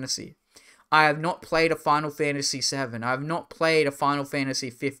Final Fantasy. I have not played a Final Fantasy 7. I have not played a Final Fantasy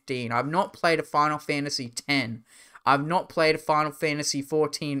 15. I've not played a Final Fantasy 10. I've not played a Final Fantasy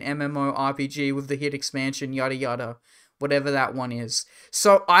 14 MMORPG with the hit expansion, yada yada. Whatever that one is.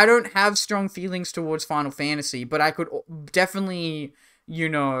 So I don't have strong feelings towards Final Fantasy, but I could definitely, you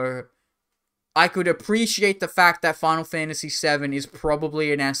know, I could appreciate the fact that Final Fantasy 7 is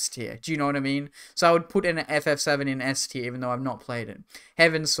probably an S tier. Do you know what I mean? So I would put in an FF7 in S tier, even though I've not played it.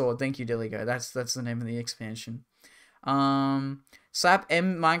 Heaven's Sword, thank you, Dilligo. That's the name of the expansion. Slap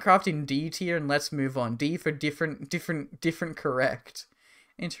Minecraft in D tier and let's move on. D for different correct.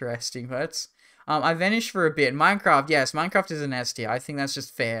 Interesting, but I vanished for a bit. Minecraft, yes, Minecraft is an S tier. I think that's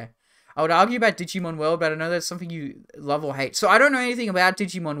just fair. I would argue about Digimon World, but I know that's something you love or hate. So I don't know anything about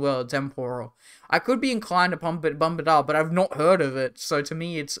Digimon World Temporal. I could be inclined to bump it up, but I've not heard of it. So to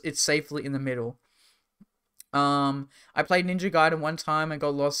me, it's safely in the middle. I played Ninja Gaiden one time and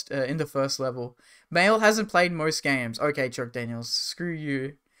got lost in the first level. Male hasn't played most games. Okay, Chuck Daniels, screw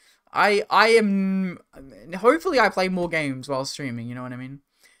you. I am. Hopefully, I play more games while streaming. You know what I mean?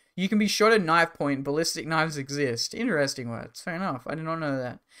 You can be shot at knife point. Ballistic knives exist. Interesting words. Fair enough. I did not know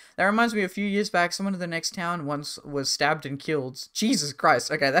that. That reminds me, a few years back, someone in the next town once was stabbed and killed. Jesus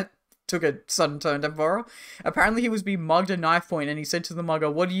Christ. Okay, that took a sudden turn temporal. Apparently, he was being mugged at knife point, and he said to the mugger,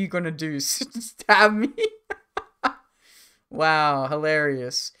 "What are you gonna do? Stab me?" Wow,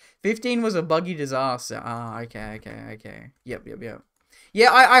 hilarious. 15 was a buggy disaster. Ah, okay. Yep.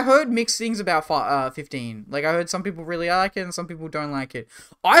 Yeah, I heard mixed things about 15. Like, I heard some people really like it and some people don't like it.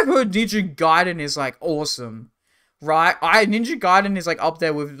 I've heard Ninja Gaiden is, like, awesome. Right? Ninja Gaiden is, like, up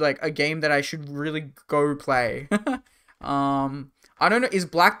there with, like, a game that I should really go play. I don't know. Is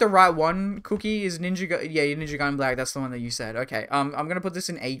Black the right one, Cookie? Is Ninja Gaiden Black. That's the one that you said. Okay, I'm gonna put this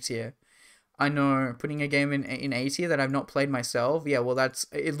in A tier. I know, putting a game in A tier that I've not played myself. Yeah, well,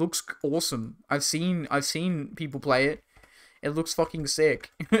 it looks awesome. I've seen people play it. It looks fucking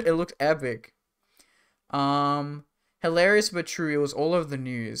sick. It looks epic. Hilarious but true. It was all over the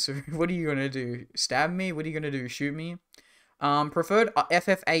news. What are you gonna do? Stab me? What are you gonna do? Shoot me? Preferred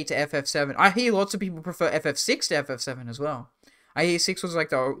FF8 to FF7. I hear lots of people prefer FF6 to FF7 as well. I hear 6 was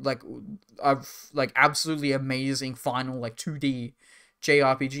like absolutely amazing final 2D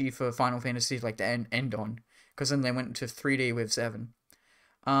JRPG for Final Fantasy to end on, because then they went to 3D with 7.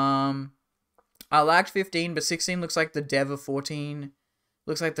 I liked 15, but 16 looks like the dev of 14.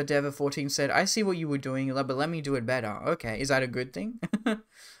 Looks like the dev of 14 said, "I see what you were doing, but let me do it better." Okay, is that a good thing?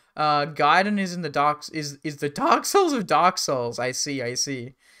 Gaiden is in the the Dark Souls of Dark Souls. I see.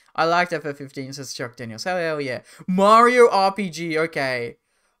 I liked FF15, says Chuck Daniels. Hell yeah. Mario RPG, okay.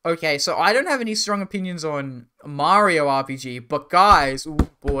 Okay, so I don't have any strong opinions on Mario RPG, but guys, ooh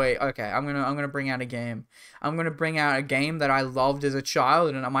boy, okay, I'm gonna bring out a game. I'm gonna bring out a game that I loved as a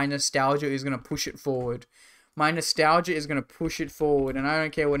child, and my nostalgia is gonna push it forward. My nostalgia is gonna push it forward, and I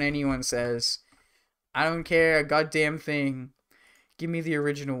don't care what anyone says. I don't care a goddamn thing. Give me the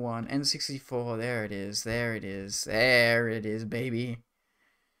original one, N64. There it is, baby.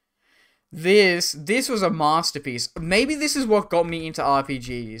 This was a masterpiece. Maybe this is what got me into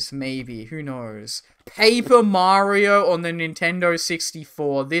RPGs. Maybe. Who knows? Paper Mario on the Nintendo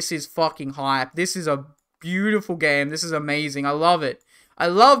 64. This is fucking hype. This is a beautiful game. This is amazing. I love it. I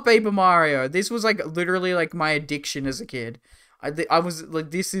love Paper Mario. This was literally my addiction as a kid. I was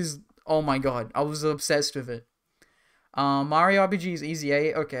this is, oh my god. I was obsessed with it. Mario RPG is easy,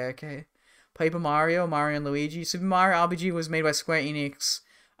 eh? Okay. Paper Mario and Luigi. Super Mario RPG was made by Square Enix.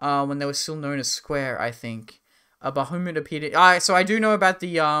 When they were still known as Square, I think. Bahamut appeared. So I do know about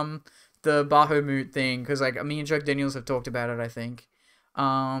the Bahamut thing, because me and Chuck Daniels have talked about it, I think.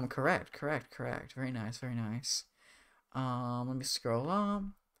 Correct. Very nice. Let me scroll up.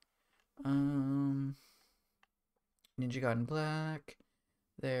 Ninja Gaiden Black.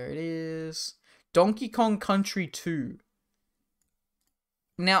 There it is. Donkey Kong Country 2.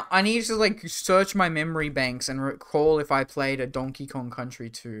 Now, I need to, search my memory banks and recall if I played a Donkey Kong Country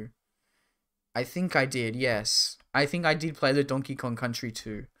 2. I think I did, yes. I think I did play the Donkey Kong Country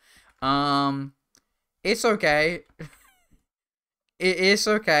 2. It's okay. It's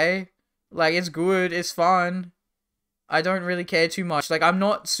okay. Like, it's good, it's fun. I don't really care too much. Like, I'm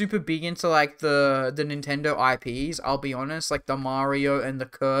not super big into, like, the Nintendo IPs, I'll be honest. Like, the Mario and the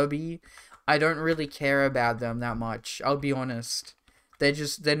Kirby. I don't really care about them that much, I'll be honest.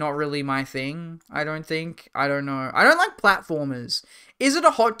 They're not really my thing, I don't think. I don't know. I don't like platformers. Is it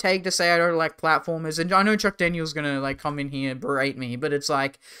a hot take to say I don't like platformers? And I know Chuck Daniels gonna, like, come in here and berate me, but it's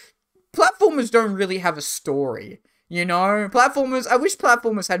like, platformers don't really have a story. You know, platformers, I wish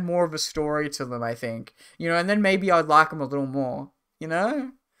platformers had more of a story to them, I think. You know, and then maybe I'd like them a little more. You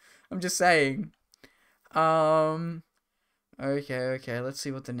know? I'm just saying. Okay, let's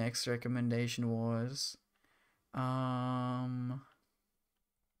see what the next recommendation was.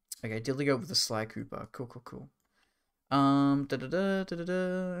 Okay, Dilly go with the Sly Cooper. Cool.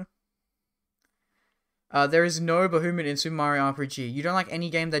 There is no Bahamut in Super Mario RPG. You don't like any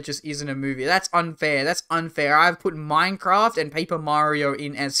game that just isn't a movie. That's unfair. I've put Minecraft and Paper Mario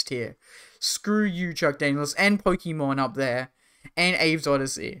in S tier. Screw you, Chuck Daniels, and Pokemon up there. And Abe's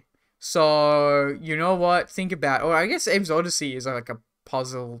Odyssey. So, you know what? Think about... Or I guess Abe's Odyssey is like a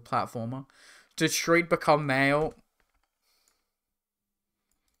puzzle platformer. Detroit Become Male.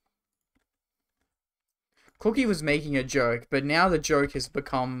 Cookie was making a joke, but now the joke has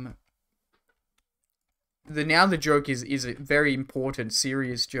become... Now the joke is a very important,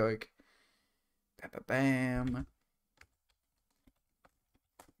 serious joke. Bam.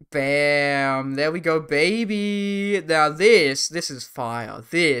 Bam. There we go, baby. Now this is fire.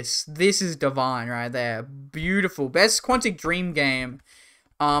 This is divine right there. Beautiful. Best Quantic Dream game.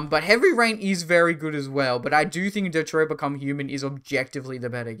 But Heavy Rain is very good as well. But I do think Detroit Become Human is objectively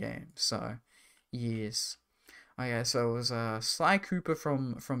the better game. So, yes. Okay, so it was Sly Cooper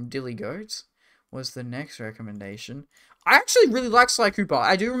from Dilly Goat was the next recommendation. I actually really like Sly Cooper.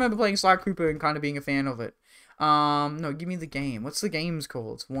 I do remember playing Sly Cooper and kind of being a fan of it. No, give me the game. What's the game's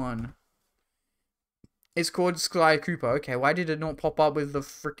called? One. It's called Sly Cooper. Okay, why did it not pop up with the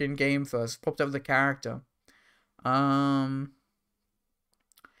freaking game first? It popped up with the character. And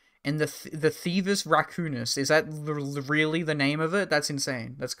the Thievis Raccoonus. Is that really the name of it? That's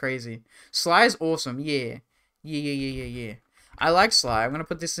insane. That's crazy. Sly's awesome. Yeah. Yeah. I like Sly. I'm gonna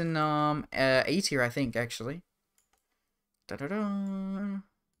put this in A tier, I think, actually. There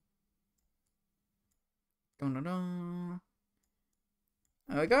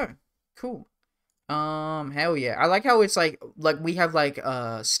we go. Cool. Hell yeah. I like how it's like we have like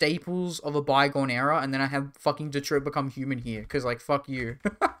staples of a bygone era, and then I have fucking Detroit Become Human here, cause like fuck you.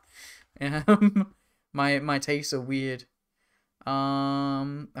 My tastes are weird.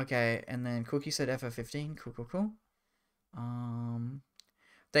 Okay, and then Cookie said FF15. Cool.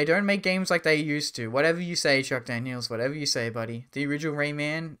 They don't make games like they used to. Whatever you say, Chuck Daniels. Whatever you say, buddy. The original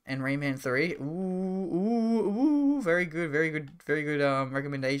Rayman and Rayman 3. Ooh. Very good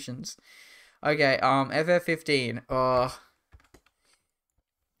recommendations. Okay, FF15.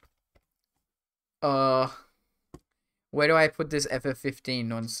 Where do I put this FF15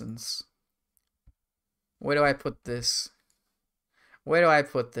 nonsense? Where do I put this?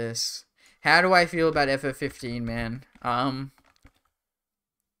 How do I feel about FF15, man? How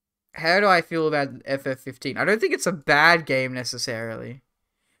do I feel about FF15? I don't think it's a bad game, necessarily.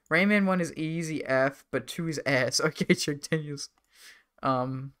 Rayman 1 is easy F, but 2 is S. Okay, Chuck Daniels. I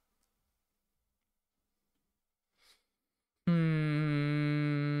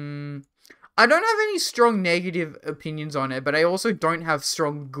don't have any strong negative opinions on it, but I also don't have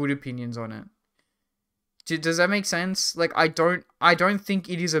strong good opinions on it. Does that make sense? Like, I don't think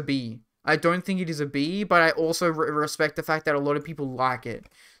it is a B. I don't think it is a B, but I also respect the fact that a lot of people like it.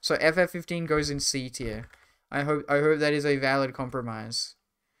 So FF15 goes in C tier. I hope that is a valid compromise.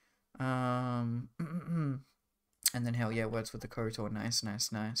 And then hell yeah, words with the KOTOR. Nice.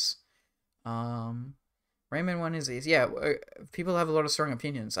 Rayman 1 is easy. Yeah, people have a lot of strong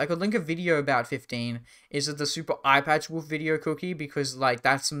opinions. I could link a video about 15. Is it the Super Eye Patch Wolf video, Cookie? Because, like,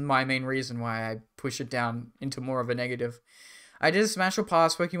 that's my main reason why I push it down into more of a negative. I did a Smash or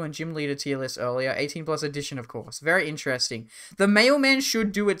Pass Pokemon Gym Leader tier list earlier. 18 plus edition, of course. Very interesting. The Mailman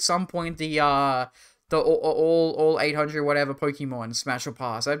should do at some point the all 800 whatever Pokemon Smash or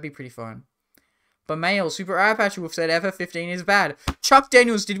Pass. That'd be pretty fun. But Mail, Super Eye Patch Wolf said FF15 is bad. Chuck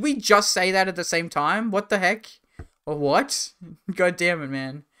Daniels, did we just say that at the same time? What the heck? Or what? God damn it,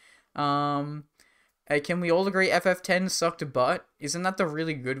 man. Can we all agree FF10 sucked a butt? Isn't that the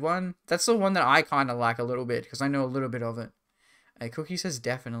really good one? That's the one that I kind of like a little bit, because I know a little bit of it. Cookie says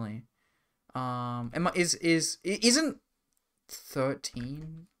definitely. Isn't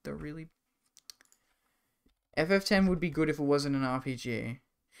 13 the really... FF10 would be good if it wasn't an RPG.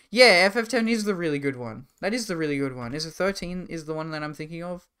 Yeah, FF10 is the really good one. That is the really good one. Is it 13 is the one that I'm thinking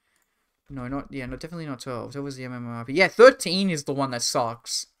of? No, definitely not 12. 12 was the MMORPG. Yeah, 13 is the one that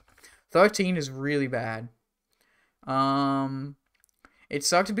sucks. 13 is really bad. It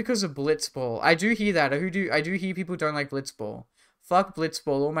sucked because of Blitzball. I do hear that. I do hear people don't like Blitzball. Fuck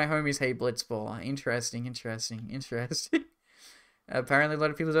Blitzball. All my homies hate Blitzball. Interesting. Apparently a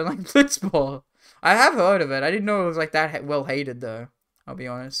lot of people don't like Blitzball. I have heard of it. I didn't know it was like that well hated though. I'll be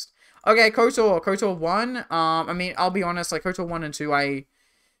honest. Okay, KOTOR 1. I mean, I'll be honest, like KOTOR 1 and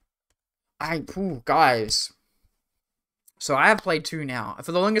 2, guys. So I have played 2 now.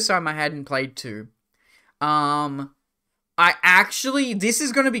 For the longest time I hadn't played 2. This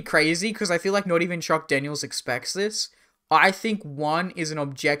is gonna be crazy because I feel like not even Chuck Daniels expects this. I think 1 is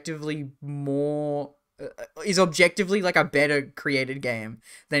objectively like a better created game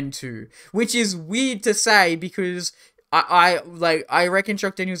than 2, which is weird to say because I reckon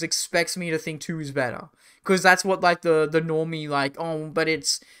Chuck Daniels expects me to think 2 is better because that's what like the normie like, oh, but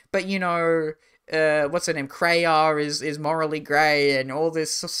you know, what's her name, Krayar is morally grey and all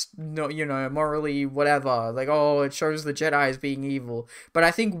this, you know, morally whatever, like, oh, it shows the Jedi as being evil. But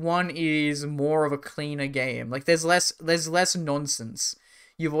I think 1 is more of a cleaner game. Like there's less nonsense.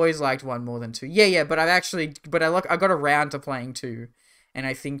 You've always liked 1 more than 2. Yeah, but I got around to playing 2, and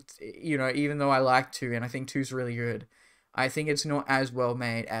I think, you know, even though I like 2 and I think 2's really good, I think it's not as well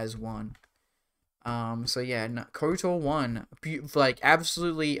made as 1. So yeah, no, KOTOR 1, like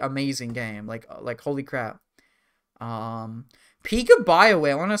absolutely amazing game. Like holy crap. Peak of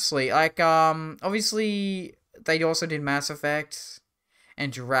BioWare, honestly. Like obviously they also did Mass Effect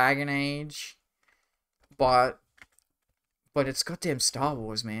and Dragon Age, but it's goddamn Star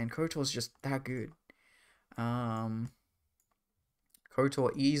Wars, man. KOTOR's just that good. KOTOR,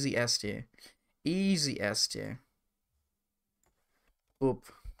 easy S tier. Easy S tier.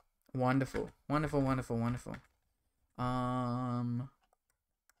 Oop. Wonderful.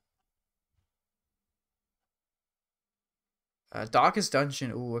 Darkest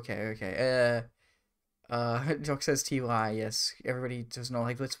Dungeon. Ooh, okay. Doc says TY, yes. Everybody does not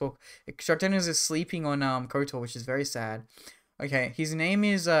like Blitzball. Chuck Daniels is sleeping on KOTOR, which is very sad. Okay, his name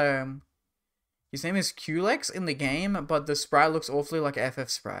is Culex in the game, but the sprite looks awfully like a FF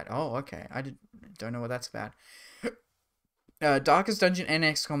sprite. Oh, okay. Don't know what that's about. Darkest Dungeon and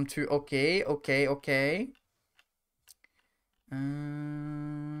XCOM 2. Okay.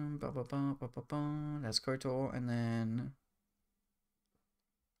 That's KOTOR, and then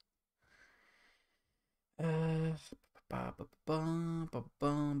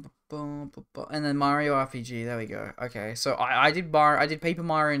and then Mario RPG. There we go. Okay, so I did Paper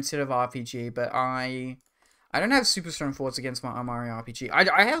Mario instead of RPG, but I don't have super strong thoughts against my Mario RPG.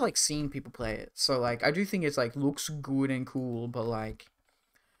 I have like seen people play it, so like I do think it's like looks good and cool, but like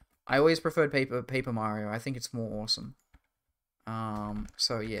I always preferred Paper Mario. I think it's more awesome.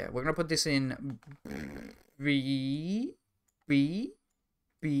 So yeah, we're gonna put this in B.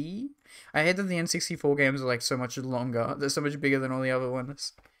 I hate that the N64 games are like so much longer. They're so much bigger than all the other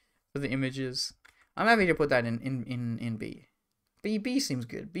ones for the images. I'm happy to put that in B. B seems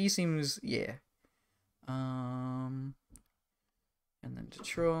good. B seems, yeah. And then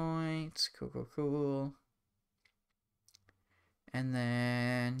Detroit. Cool. And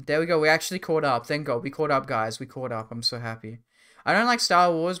then there we go. We actually caught up. Thank God. We caught up, guys. We caught up. I'm so happy. I don't like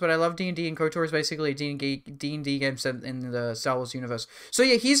Star Wars, but I love D&D, and KOTOR is basically a D&D game set in the Star Wars universe. So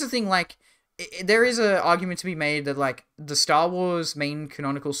yeah, here's the thing, like, there is an argument to be made that, like, the Star Wars main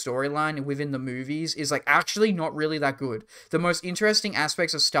canonical storyline within the movies is, like, actually not really that good. The most interesting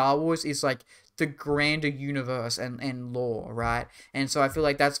aspects of Star Wars is, like, the grander universe and lore, right? And so I feel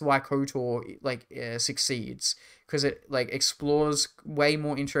like that's why KOTOR, like, succeeds. Because it, like, explores way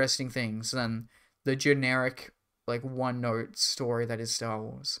more interesting things than the generic, like, one-note story that is Star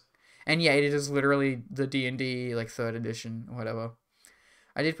Wars. And yeah, it is literally the D&D, like, 3rd edition, or whatever.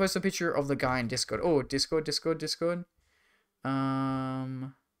 I did post a picture of the guy in Discord. Oh, Discord. Pictures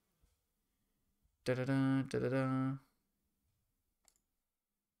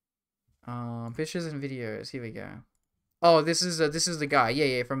and videos. Here we go. Oh, this is the guy.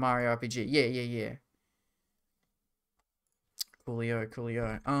 Yeah, from Mario RPG. Yeah.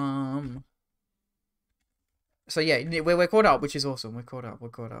 Coolio. So yeah, we're caught up, which is awesome. We're caught up.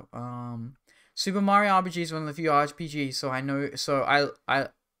 Super Mario RPG is one of the few RPGs, so I know, so I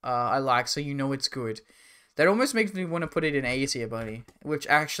like, so you know it's good. That almost makes me want to put it in A tier, buddy. Which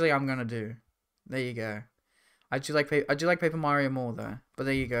actually I'm gonna do. There you go. I do like Paper Mario more though, but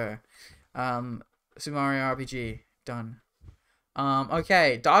there you go. Super Mario RPG done.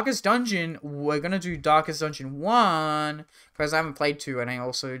 Okay, Darkest Dungeon. We're gonna do Darkest Dungeon 1 because I haven't played 2, and I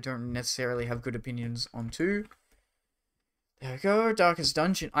also don't necessarily have good opinions on 2. There we go, Darkest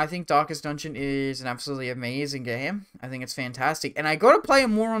Dungeon. I think Darkest Dungeon is an absolutely amazing game. I think it's fantastic. And I gotta play it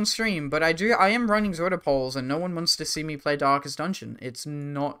more on stream, but I am running Zota polls and no one wants to see me play Darkest Dungeon. It's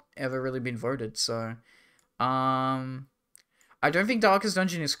not ever really been voted, so I don't think Darkest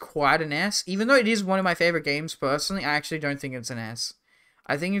Dungeon is quite an S. Even though it is one of my favorite games personally, I actually don't think it's an S.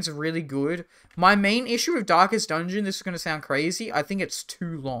 I think it's really good. My main issue with Darkest Dungeon, this is gonna sound crazy, I think it's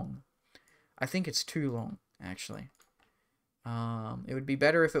too long. I think it's too long, actually. It would be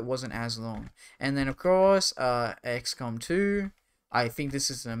better if it wasn't as long. And then, of course, XCOM 2. I think this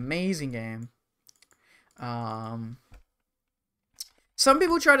is an amazing game. Some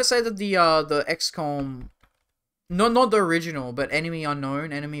people try to say that the XCOM, not the original, but Enemy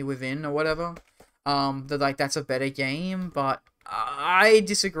Unknown, Enemy Within, or whatever, that, like, that's a better game, but I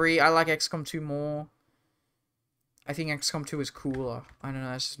disagree. I like XCOM 2 more. I think XCOM 2 is cooler. I don't know,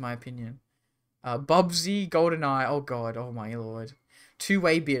 that's just my opinion. Bubsy, GoldenEye, oh god, oh my lord.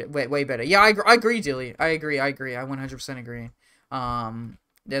 Way better. Yeah, I agree, Dilly. I agree, I 100% agree.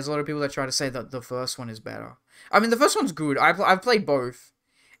 There's a lot of people that try to say that the first one is better. I mean, the first one's good. I've played both,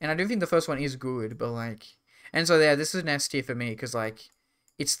 and I do think the first one is good, but, like... And so, yeah, this is an S tier for me, because, like,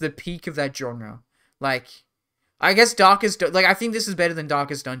 it's the peak of that genre. Like, I guess like, I think this is better than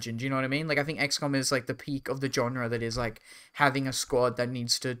Darkest Dungeon, do you know what I mean? Like, I think XCOM is, like, the peak of the genre that is, like, having a squad that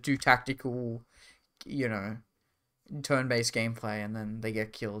needs to do tactical... you know, turn-based gameplay, and then they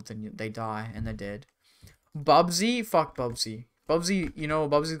get killed, and they die, and they're dead. Bubsy? Fuck Bubsy. Bubsy, you know,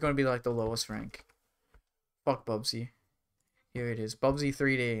 Bubsy's gonna be, like, the lowest rank. Fuck Bubsy. Here it is. Bubsy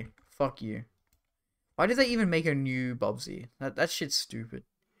 3D. Fuck you. Why did they even make a new Bubsy? That shit's stupid.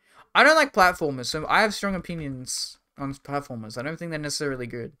 I don't like platformers, so I have strong opinions on platformers. I don't think they're necessarily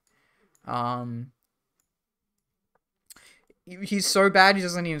good. He's so bad he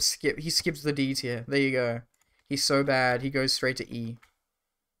doesn't even skip. He skips the D tier. There you go. He's so bad he goes straight to E.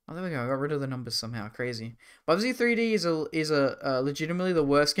 Oh, there we go. I got rid of the numbers somehow. Crazy. Bubsy 3D is a legitimately the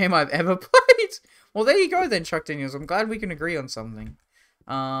worst game I've ever played. Well, there you go then, Chuck Daniels. I'm glad we can agree on something.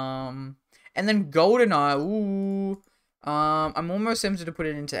 And then GoldenEye. Ooh. I'm almost tempted to put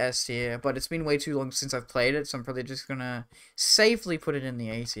it into S tier, but it's been way too long since I've played it, so I'm probably just gonna safely put it in the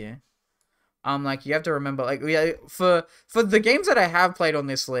A tier. Like, you have to remember, like, yeah, for the games that I have played on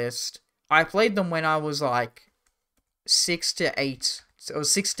this list, I played them when I was, like, 6 to 8, or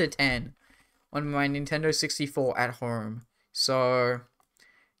 6 to 10, on my Nintendo 64 at home. So,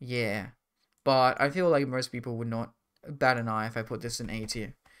 yeah. But I feel like most people would not bat an eye if I put this in A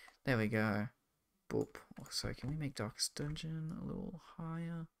tier. There we go. Boop. So, can we make Darkest Dungeon a little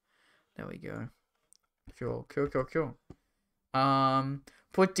higher? There we go. Cool.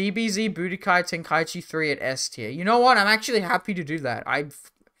 Put DBZ Budokai Tenkaichi 3 at S tier. You know what? I'm actually happy to do that.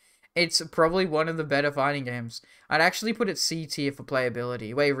 It's probably one of the better fighting games. I'd actually put it C tier for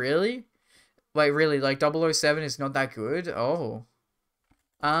playability. Wait, really? Wait, really? Like, 007 is not that good? Oh.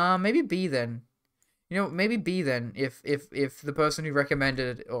 Maybe B then. You know, maybe B then, if the person who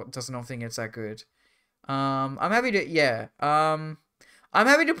recommended it does not think it's that good. I'm happy to, yeah. I'm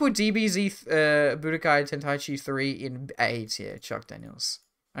happy to put DBZ Budokai Tenkaichi 3 in A tier, Chuck Daniels.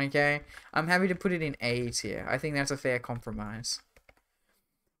 Okay? I'm happy to put it in A tier. I think that's a fair compromise.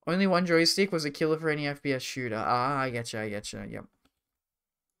 Only one joystick was a killer for any FPS shooter. Ah, I getcha, yep.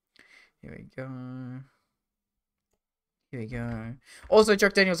 Here we go. Also,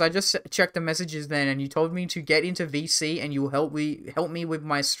 Chuck Daniels, I just checked the messages then, and you told me to get into VC, and you'll help me with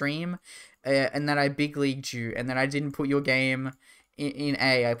my stream, and that I big leagued you, and that I didn't put your game in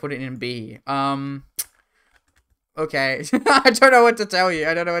A. I put it in B. Okay. I don't know what to tell you.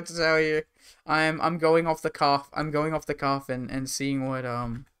 I'm going off the cuff. And seeing what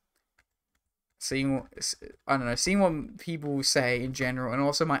seeing what people say in general, and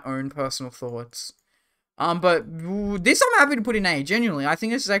also my own personal thoughts. But this I'm happy to put in A. Genuinely, I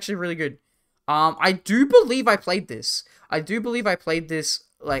think this is actually really good. I do believe I played this.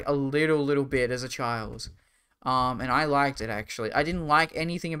 Like a little bit as a child. And I liked it, actually. I didn't like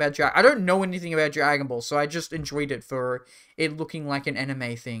anything about I don't know anything about Dragon Ball, so I just enjoyed it for it looking like an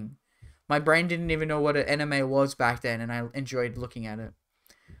anime thing. My brain didn't even know what an anime was back then, and I enjoyed looking at it.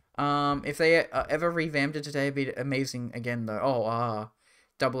 If they ever revamped it today, it'd be amazing again, though. Oh,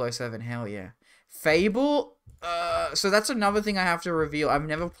 007, hell yeah. Fable? So that's another thing I have to reveal. I've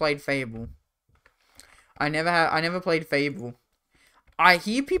never played Fable. I never played Fable. I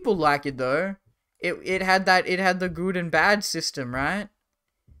hear people like it, though. It had the good and bad system, right?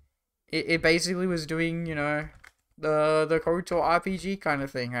 It basically was doing, you know, the KOTOR RPG kind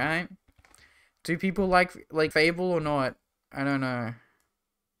of thing, right? Do people like Fable or not? I don't know.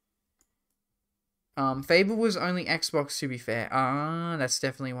 Fable was only Xbox, to be fair. That's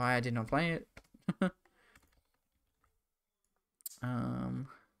definitely why I did not play it.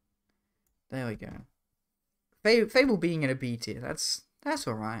 There we go. Fable being in a B tier, that's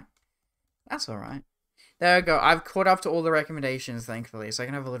alright. That's alright. There we go. I've caught up to all the recommendations, thankfully, so I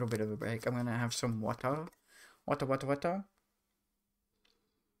can have a little bit of a break. I'm gonna have some water. Water.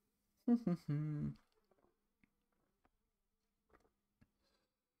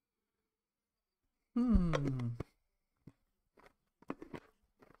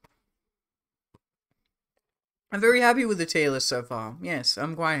 I'm very happy with the tier list so far. Yes,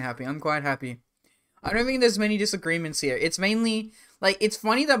 I'm quite happy. I don't think there's many disagreements here. It's mainly like it's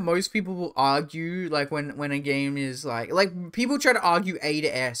funny that most people will argue like when a game is like people try to argue A to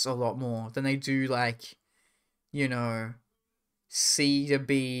S a lot more than they do like, you know, C to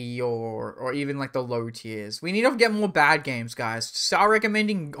B or even like the low tiers. We need to get more bad games, guys. Start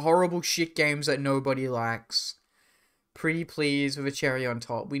recommending horrible shit games that nobody likes. Pretty please with a cherry on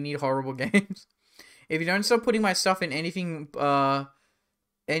top. We need horrible games. If you don't stop putting my stuff in anything but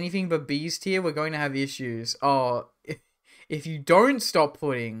B's tier, we're going to have issues. Oh, if you don't stop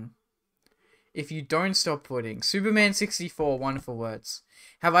putting Superman 64, wonderful words.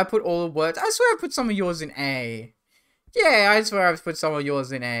 Have I put all the words? I swear I put some of yours in A. Yeah, I swear I've put some of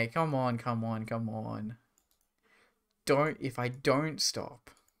yours in A. Come on. If I don't stop.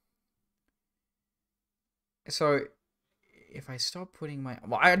 So, if I stop putting my...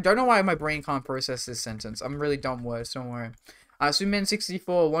 Well, I don't know why my brain can't process this sentence. I'm really dumb words, don't worry. Superman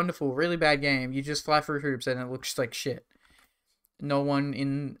 64, wonderful, really bad game. You just fly through hoops and it looks like shit. No one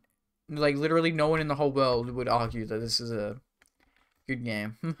in... Like, literally no one in the whole world would argue that this is a good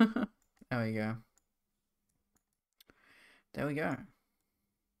game. There we go. There we go.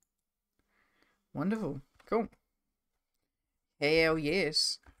 Wonderful. Cool. Hell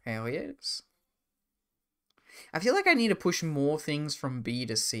yes. Hell yes. I feel like I need to push more things from B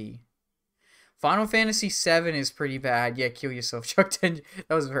to C. Final Fantasy VII is pretty bad. Yeah, kill yourself, Chuck 10.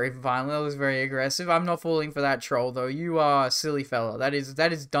 That was very violent. That was very aggressive. I'm not falling for that troll, though. You are a silly fella. That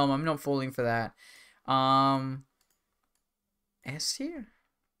is dumb. I'm not falling for that. S tier?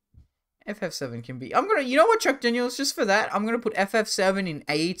 FF7 can be... You know what, Chuck Daniels? Just for that, I'm gonna put FF7 in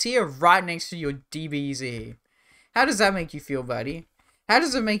A tier right next to your DBZ. How does that make you feel, buddy? How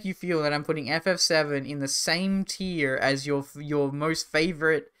does it make you feel that I'm putting FF7 in the same tier as your most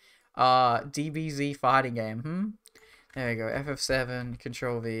favorite DBZ fighting game? There we go. FF7,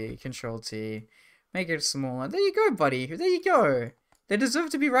 Control V, Control T. Make it smaller. There you go, buddy. There you go. They deserve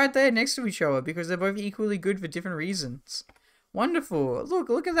to be right there next to each other because they're both equally good for different reasons. Wonderful.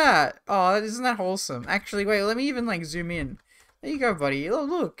 Look at that. Oh, isn't that wholesome? Actually, wait, let me even like zoom in. There you go, buddy. Oh,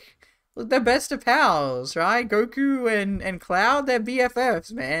 look, they're best of pals, right? Goku and Cloud, they're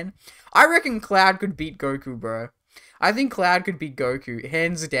BFFs, man. I reckon Cloud could beat Goku, bro. I think Cloud could beat Goku,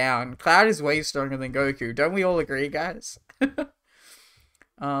 hands down. Cloud is way stronger than Goku. Don't we all agree, guys?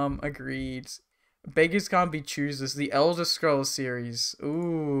 Agreed. Beggars can't be choosers. The Elder Scrolls series.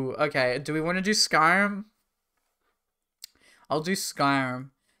 Ooh, okay. Do we want to do Skyrim? I'll do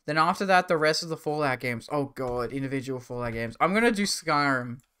Skyrim. Then after that, the rest of the Fallout games. Oh god, individual Fallout games. I'm gonna do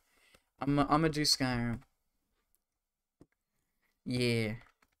Skyrim. I'm gonna do Skyrim. Yeah.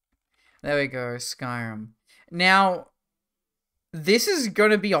 There we go, Skyrim. Now, this is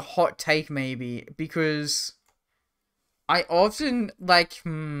gonna be a hot take maybe, because I often, like,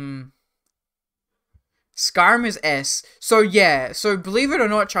 Skyrim is S. So yeah, so believe it or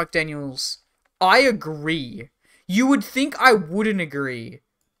not, Chuck Daniels, I agree. You would think I wouldn't agree,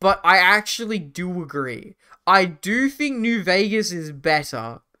 but I actually do agree. I do think New Vegas is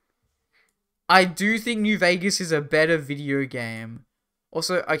better. I do think New Vegas is a better video game.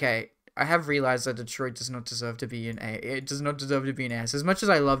 Also, okay, I have realized that Detroit does not deserve to be an A. It does not deserve to be an S. As much as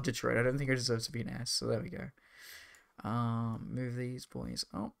I love Detroit, I don't think it deserves to be an S. So there we go. Move these boys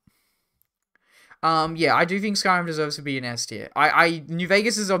up. Yeah, I do think Skyrim deserves to be an S tier. New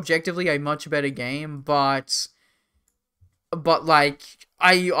Vegas is objectively a much better game, but like,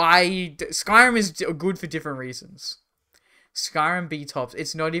 Skyrim is good for different reasons. Skyrim B-tops.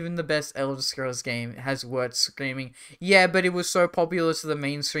 It's not even the best Elder Scrolls game. It has words screaming. Yeah, but it was so popular to the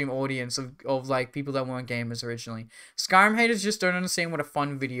mainstream audience of like, people that weren't gamers originally. Skyrim haters just don't understand what a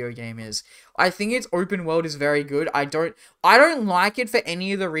fun video game is. I think its open world is very good. I don't like it for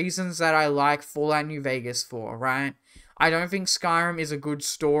any of the reasons that I like Fallout New Vegas for, right? I don't think Skyrim is a good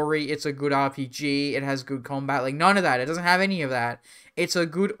story. It's a good RPG. It has good combat. Like, none of that. It doesn't have any of that. It's a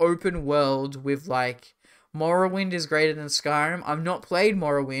good open world with, like... Morrowind is greater than Skyrim. I've not played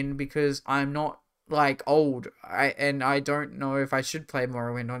Morrowind because I'm not, like, old. And I don't know if I should play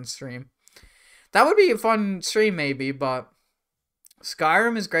Morrowind on stream. That would be a fun stream, maybe, but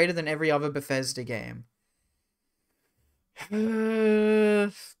Skyrim is greater than every other Bethesda game.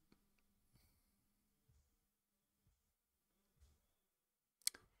 I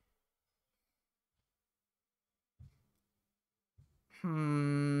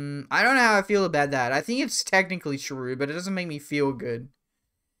don't know how I feel about that. I think it's technically true, but it doesn't make me feel good.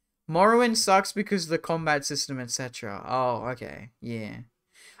 Morrowind sucks because of the combat system, etc. Oh, okay. Yeah.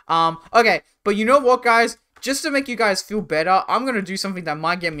 Okay, but you know what, guys? Just to make you guys feel better, I'm gonna do something that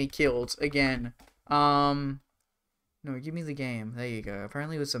might get me killed again. No, give me the game. There you go.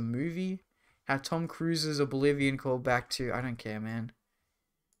 Apparently it was a movie. How Tom Cruise's Oblivion called back to... I don't care, man.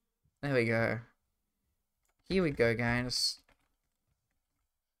 There we go. Here we go, guys.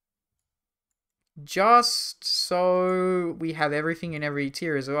 Just so we have everything in every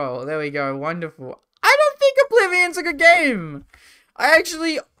tier as well. There we go. Wonderful. I don't think Oblivion's a good game. I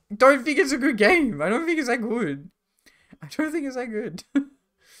actually don't think it's a good game. I don't think it's that good. I don't think it's that good.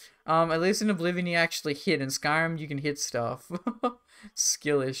 At least in Oblivion you actually hit. In Skyrim you can hit stuff.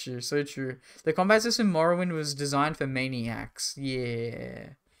 Skill issue. So true. The combat system in Morrowind was designed for maniacs.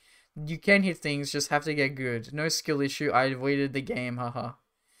 Yeah. You can hit things, just have to get good. No skill issue. I avoided the game. Haha.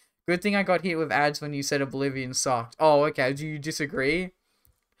 Good thing I got hit with ads when you said Oblivion sucked. Oh, okay. Do you disagree?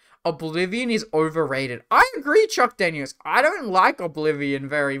 Oblivion is overrated. I agree, Chuck Daniels. I don't like Oblivion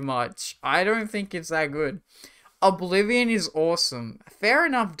very much. I don't think it's that good. Oblivion is awesome. Fair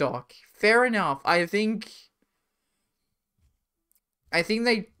enough, Doc. Fair enough. I think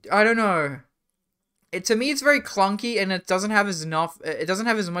they... I don't know. To me, it's very clunky, and it doesn't have as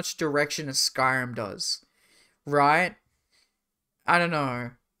much direction as Skyrim does. Right? I don't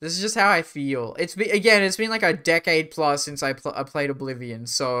know. This is just how I feel. It's been like a decade plus since I played Oblivion,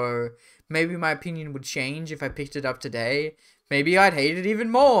 so maybe my opinion would change if I picked it up today. Maybe I'd hate it even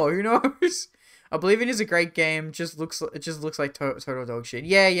more. Who knows? Oblivion is a great game. It just looks like total dog shit.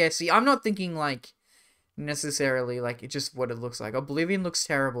 Yeah. See, I'm not thinking like necessarily like it's just what it looks like. Oblivion looks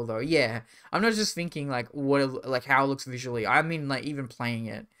terrible though. Yeah, I'm not just thinking like how it looks visually. I mean like even playing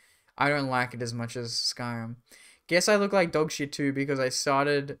it, I don't like it as much as Skyrim. Guess I look like dog shit too because I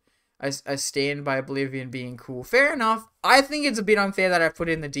stand by Oblivion being cool. Fair enough. I think it's a bit unfair that I put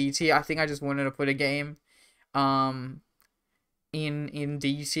it in the D tier. I think I just wanted to put a game in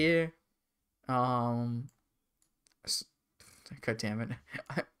D tier. God damn it.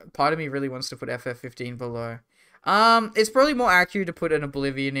 Part of me really wants to put FF15 below. It's probably more accurate to put an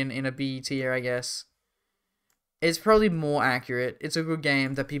Oblivion in a B tier, I guess. It's probably more accurate. It's a good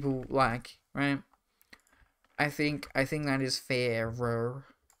game that people like, right? I think that is fair. I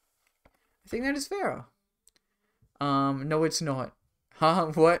think that is fair. No, it's not. Huh?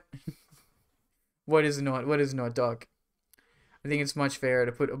 What? What is not? What is not, dog? I think it's much fairer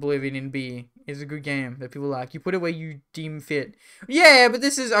to put Oblivion in B. It's a good game that people like. You put it where you deem fit. Yeah, but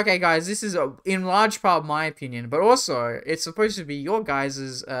this is... Okay, guys, this is in large part my opinion. But also, it's supposed to be your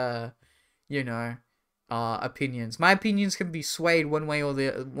guys' opinions. My opinions can be swayed one way or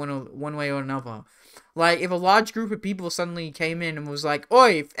another. Like, if a large group of people suddenly came in and was like,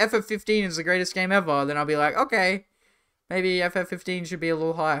 oi, FF15 is the greatest game ever, then I'll be like, okay, maybe FF15 should be a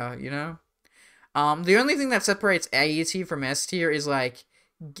little higher, you know? The only thing that separates A tier from S tier is like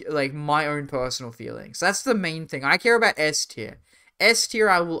my own personal feelings. That's the main thing. I care about S tier. S tier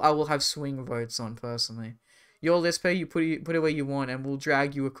I will have swing votes on personally. Your list pay, you put it where you want and we'll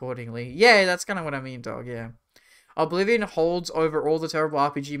drag you accordingly. Yeah, that's kind of what I mean, dog, yeah. Oblivion holds over all the terrible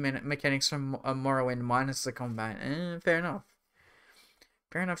RPG mechanics from Morrowind minus the combat. Fair enough.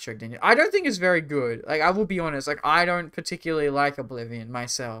 Fair enough, Chuck Daniel. I don't think it's very good. Like, I will be honest. Like, I don't particularly like Oblivion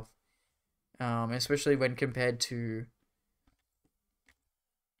myself. Especially when compared to...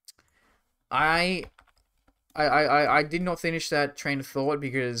 I did not finish that train of thought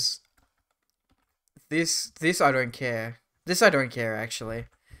because... This I don't care. This I don't care, actually.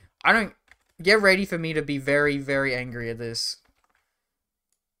 I don't... Get ready for me to be very, very angry at this.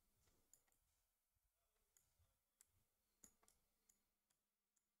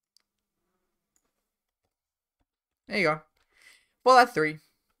 There you go. Fallout 3.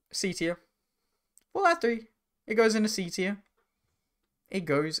 C tier. Fallout 3. It goes into C tier. It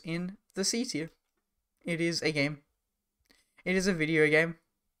goes in the C tier. It is a game. It is a video game.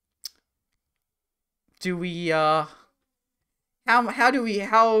 Do we, how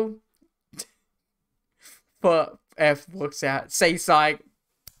but F looks out. Say psych.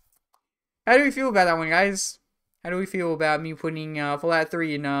 How do we feel about that one, guys? How do we feel about me putting Fallout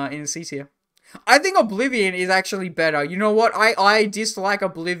 3 in C tier? I think Oblivion is actually better. You know what? I dislike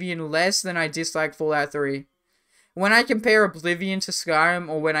Oblivion less than I dislike Fallout 3. when I compare Oblivion to Skyrim,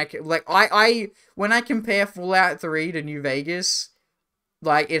 or when when I compare Fallout 3 to New Vegas,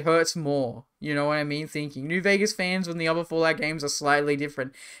 like, it hurts more. You know what I mean? Thinking New Vegas fans when the other Fallout games are slightly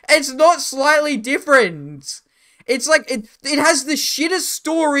different. It's not slightly different. It's like, it has the shittest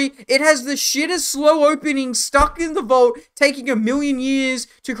story, it has the shittest slow opening, stuck in the vault, taking 1,000,000 years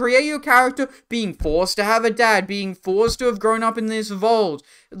to create your character, being forced to have a dad, being forced to have grown up in this vault,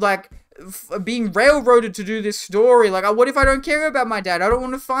 like, being railroaded to do this story. Like, what if I don't care about my dad? I don't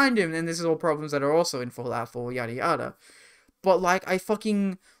want to find him. And this is all problems that are also in Fallout 4, yada yada. But, like,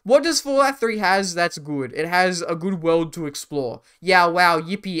 what does Fallout 3 has that's good? It has a good world to explore. Yeah, wow,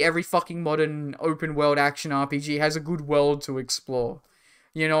 yippee, every fucking modern open world action RPG has a good world to explore.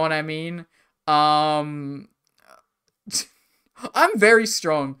 You know what I mean? I'm very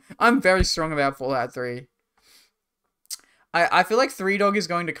strong. I'm very strong about Fallout 3. I feel like Three Dog is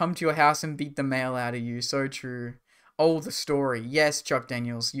going to come to your house and beat the mail out of you. So true. Oh, the story. Yes, Chuck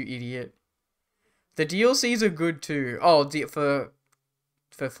Daniels, you idiot. The DLCs are good too. Oh, for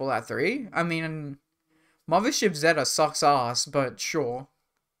Fallout 3? I mean, Mothership Zeta sucks ass, but sure.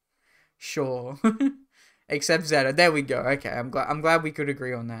 Sure. Except Zeta. There we go. Okay, I'm glad we could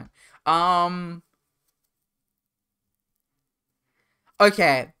agree on that.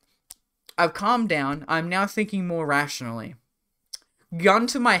 Okay. I've calmed down. I'm now thinking more rationally. Gun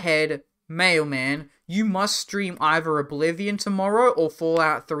to my head, mailman, you must stream either Oblivion tomorrow or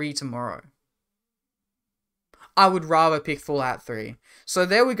Fallout 3 tomorrow. I would rather pick Fallout 3. So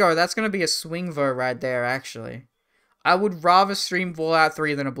there we go. That's going to be a swing vote right there, actually. I would rather stream Fallout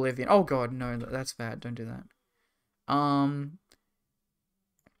 3 than Oblivion. Oh god, no, that's bad. Don't do that.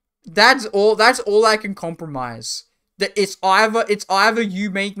 That's all I can compromise. That it's either you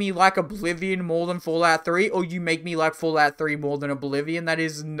make me like Oblivion more than Fallout 3, or you make me like Fallout 3 more than Oblivion. That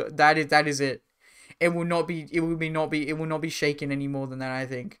is it. It will not be shaken any more than that, I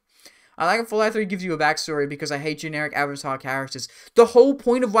think. I like Fallout 3 gives you a backstory because I hate generic avatar characters. The whole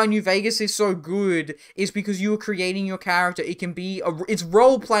point of why New Vegas is so good is because you are creating your character. It can be it's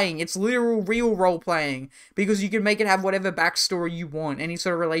role playing. It's literal real role playing because you can make it have whatever backstory you want, any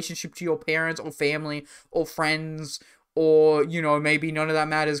sort of relationship to your parents or family or friends. Or, you know, maybe none of that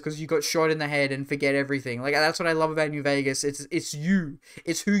matters because you got shot in the head and forget everything. Like, that's what I love about New Vegas. It's you.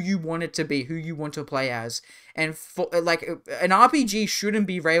 It's who you want it to be, who you want to play as. And, like, an RPG shouldn't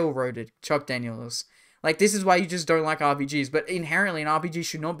be railroaded, Chuck Daniels. Like, this is why you just don't like RPGs. But inherently, an RPG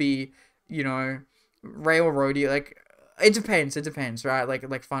should not be, you know, railroady. Like, it depends, right?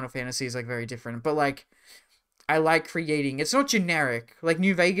 Like Final Fantasy is, like, very different. But, like, I like creating. It's not generic. Like,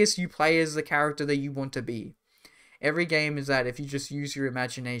 New Vegas, you play as the character that you want to be. Every game is that if you just use your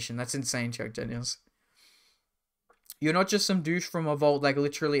imagination. That's insane, Chuck Daniels. You're not just some douche from a vault, like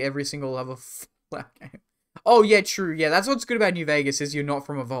literally every single other game. Oh, yeah, true. Yeah, that's what's good about New Vegas is you're not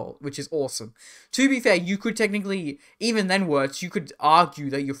from a vault, which is awesome. To be fair, you could technically, even then worse, you could argue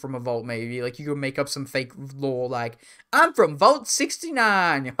that you're from a vault, maybe. Like, you could make up some fake lore, like, I'm from Vault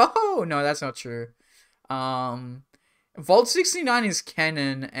 69. Oh, no, that's not true. Vault 69 is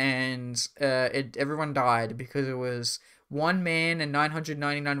canon, and everyone died because it was one man and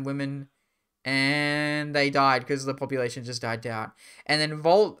 999 women, and they died because the population just died out. And then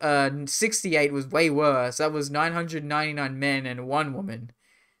Vault 68 was way worse. That was 999 men and one woman.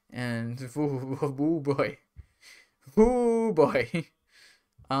 And ooh boy. Ooh boy.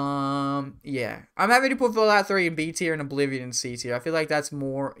 Yeah. I'm happy to put Fallout 3 in B tier and Oblivion in C tier. I feel like that's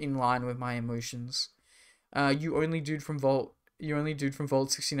more in line with my emotions. You only dude from Vault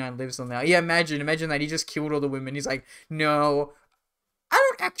 69 lives on now. Yeah, imagine that he just killed all the women. He's like, no, I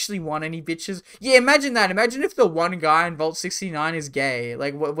don't actually want any bitches. Yeah, imagine that. Imagine if the one guy in Vault 69 is gay.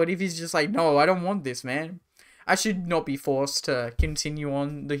 Like, what if he's just like, no, I don't want this, man. I should not be forced to continue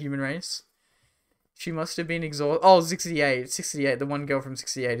on the human race. She must have been exhausted. Oh, 68. The one girl from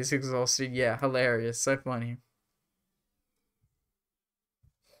 68 is exhausted. Yeah, hilarious. So funny.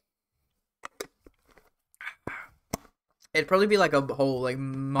 It'd probably be like a whole, like,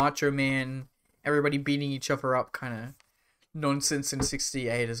 Macho Man, everybody beating each other up kind of nonsense in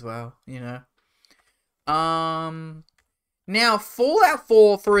 68 as well, you know? Now, Fallout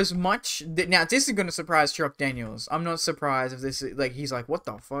 4, for as much... Now, this is going to surprise Chuck Daniels. I'm not surprised if this is, like, he's like, what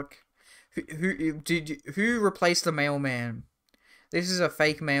the fuck? Who replaced the mailman? This is a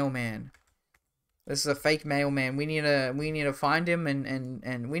fake mailman. This is a fake mailman. We need to find him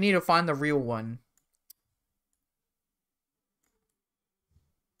and we need to find the real one.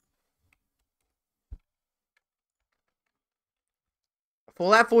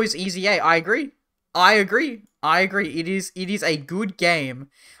 Fallout 4 is easy A. I agree. I agree. It is a good game.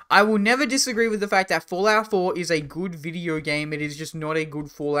 I will never disagree with the fact that Fallout 4 is a good video game. It is just not a good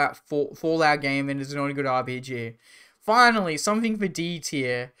Fallout game, and it's not a good RPG. Finally, something for D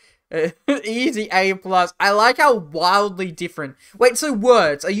tier. Easy A plus. I like how wildly different. Wait, so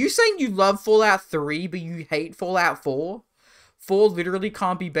words. Are you saying you love Fallout 3, but you hate Fallout 4? 4 literally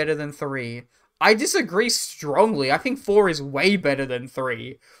can't be better than 3. I disagree strongly. I think 4 is way better than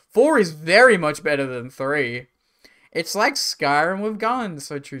 3. 4 is very much better than 3. It's like Skyrim with guns.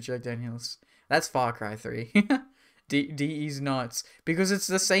 So true, Jack Daniels. That's Far Cry 3. DE's nuts. Because it's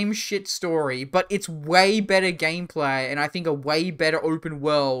the same shit story, but it's way better gameplay, and I think a way better open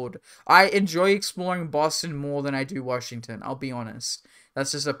world. I enjoy exploring Boston more than I do Washington, I'll be honest.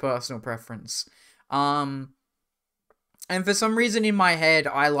 That's just a personal preference. And for some reason in my head,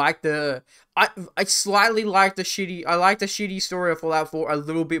 I slightly like the shitty story of Fallout 4 a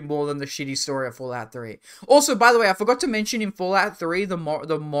little bit more than the shitty story of Fallout 3. Also, by the way, I forgot to mention in Fallout 3, the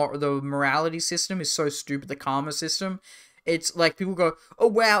morality system is so stupid, the karma system. It's like people go, "Oh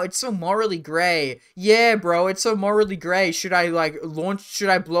wow, it's so morally gray." Yeah, bro, it's so morally gray. Should I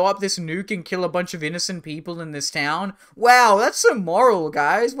blow up this nuke and kill a bunch of innocent people in this town? Wow, that's so moral,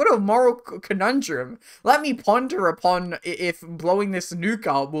 guys. What a moral conundrum. Let me ponder upon if blowing this nuke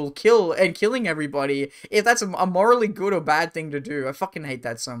up will killing everybody, if that's a morally good or bad thing to do. I fucking hate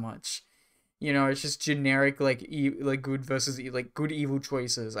that so much. You know, it's just generic like good versus good evil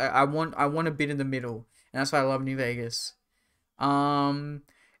choices. I want a bit in the middle, and that's why I love New Vegas.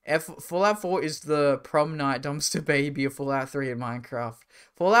 Fallout 4 is the prom night dumpster baby of Fallout 3 in Minecraft.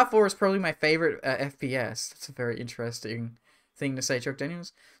 Fallout 4 is probably my favorite FPS. That's a very interesting thing to say, Chuck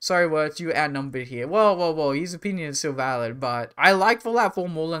Daniels. Sorry, words, you outnumbered here. Well, his opinion is still valid, but I like Fallout 4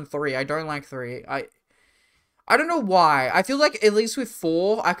 more than 3. I don't like 3. I don't know why. I feel like at least with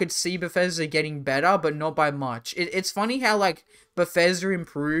 4, I could see Bethesda getting better, but not by much. It's funny how like Bethesda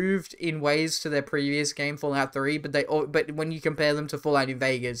improved in ways to their previous game, Fallout 3, but when you compare them to Fallout New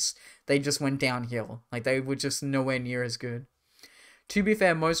Vegas, they just went downhill. Like they were just nowhere near as good. To be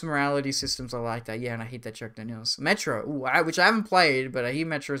fair, most morality systems are like that. Yeah, and I hate that Chuck Daniels. Metro, which I haven't played, but I hear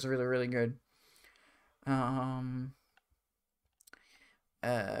Metro is really, really good.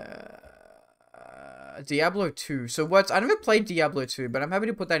 Diablo 2. So I never played Diablo 2, but I'm happy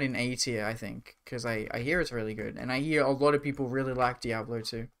to put that in A tier, I think. Because I hear it's really good. And I hear a lot of people really like Diablo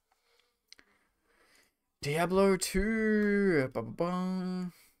 2. Diablo 2.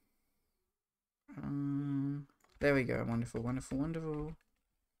 There we go. Wonderful, wonderful, wonderful.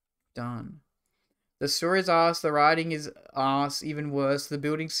 Done. The story is ass. The writing is ass. Even worse. The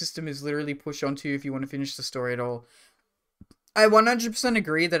building system is literally pushed onto you if you want to finish the story at all. I 100%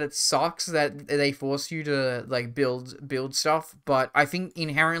 agree that it sucks that they force you to like build stuff, but I think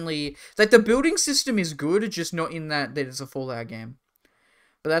inherently like the building system is good, just not in that it's a Fallout game.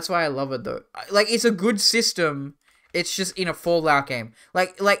 But that's why I love it though. Like it's a good system, it's just in a Fallout game.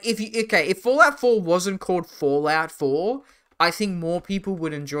 Like if Fallout 4 wasn't called Fallout 4, I think more people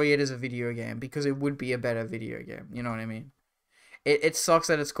would enjoy it as a video game because it would be a better video game. You know what I mean? It sucks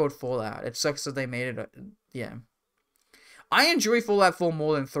that it's called Fallout. It sucks that they made it. Yeah. I enjoy Fallout 4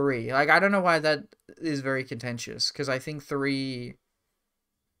 more than 3. Like, I don't know why that is very contentious. Because I think 3...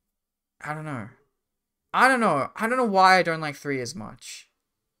 I don't know. I don't know why I don't like 3 as much.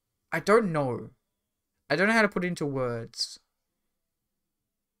 I don't know. I don't know how to put it into words.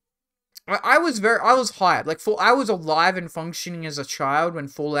 I was hyped. Like, I was alive and functioning as a child when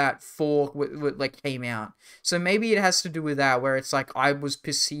Fallout 4 like came out. So maybe it has to do with that, where it's like I was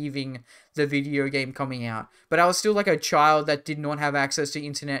perceiving the video game coming out, but I was still like a child that did not have access to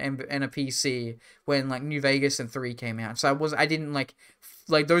internet and a PC when like New Vegas and 3 came out. So I didn't like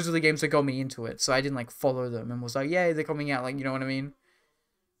those were the games that got me into it. So I didn't like follow them and was like, yeah, they're coming out. Like, you know what I mean?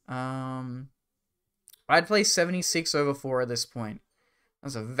 I'd play 76 over 4 at this point.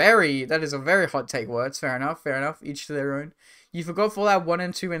 That is a very hot take, words. Fair enough. Each to their own. You forgot Fallout 1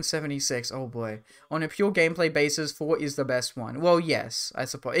 and 2 and 76. Oh boy. On a pure gameplay basis, 4 is the best one. Well, yes, I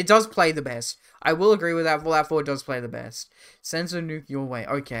suppose. It does play the best. I will agree with that. Fallout 4 does play the best. Sends a nuke your way.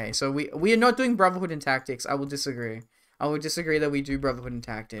 Okay, so we are not doing Brotherhood and Tactics. I will disagree. I will disagree that we do Brotherhood and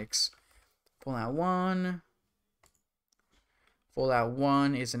Tactics. Fallout 1. Fallout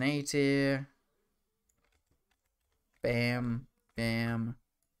 1 is an A tier. Bam. Bam.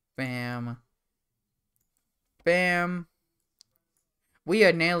 Bam. Bam. We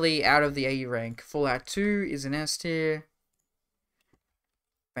are nearly out of the A rank. Fallout 2 is an S tier.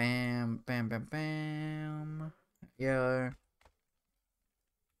 Bam. Bam, bam, bam. Yo.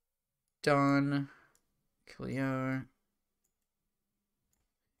 Done. Cleo.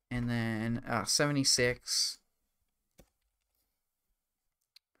 And then 76.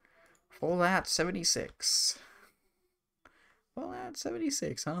 Fallout 76. Fallout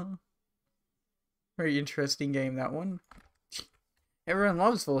 76, huh? Very interesting game, that one. Everyone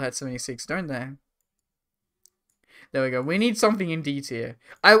loves Fallout 76, don't they? There we go. We need something in D tier.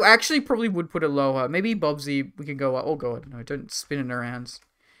 I actually probably would put it lower. Maybe Bubsy, we can go up. Oh god, no, don't spin it around.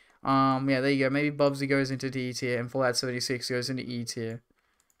 Yeah, there you go. Maybe Bubsy goes into D tier and Fallout 76 goes into E tier.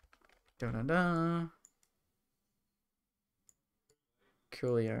 Da-da-da.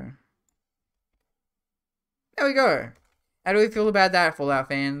 Coolio. There we go. How do we feel about that, Fallout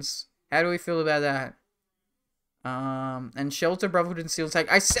fans? How do we feel about that? And Shelter, Brotherhood, and Steel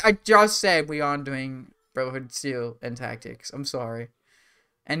Tactics. I just said we aren't doing Brotherhood, Steel, and Tactics. I'm sorry.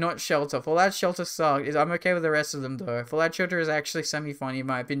 And not Shelter. Fallout Shelter sucked. I'm okay with the rest of them, though. Fallout Shelter is actually semi-funny, in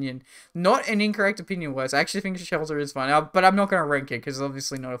my opinion. Not an incorrect opinion, was. I actually think Shelter is fun. But I'm not going to rank it, because it's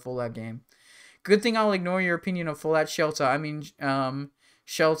obviously not a Fallout game. Good thing I'll ignore your opinion of Fallout Shelter. I mean,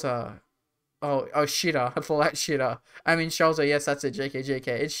 Shelter. Oh, shitter. Fallout shitter. I mean, Shelter. Yes, that's it. JK.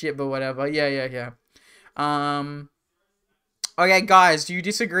 It's shit, but whatever. Yeah. Okay, guys, do you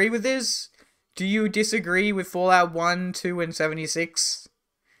disagree with this? Do you disagree with Fallout 1, 2, and 76?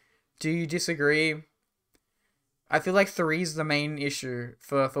 Do you disagree? I feel like 3 is the main issue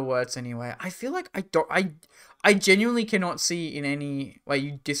for words anyway. I feel like I genuinely cannot see in any way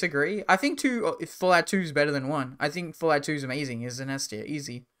you disagree. I think Fallout 2 is better than 1. I think Fallout 2 is amazing. It's an S tier.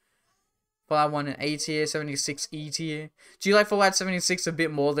 Easy. Fallout 1 an A tier, 76 E tier. Do you like Fallout 76 a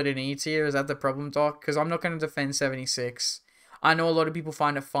bit more than an E tier? Is that the problem, Doc? Because I'm not going to defend 76. I know a lot of people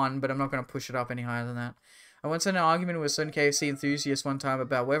find it fun, but I'm not going to push it up any higher than that. I once had an argument with certain KFC enthusiasts one time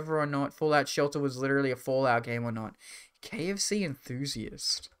about whether or not Fallout Shelter was literally a Fallout game or not. KFC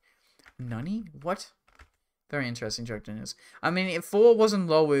enthusiast? Nunny? What? Very interesting joke, Dennis. I mean, if 4 wasn't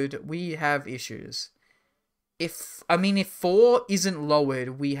lowered, we have issues. If 4 isn't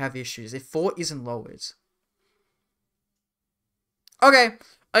lowered, we have issues. If 4 isn't lowered. Okay.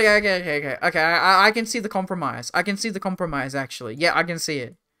 I can see the compromise. I can see the compromise, actually. Yeah, I can see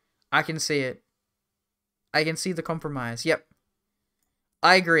it. I can see the compromise. Yep.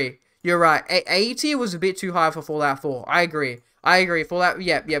 I agree. You're right. A tier was a bit too high for Fallout 4. I agree. Fallout,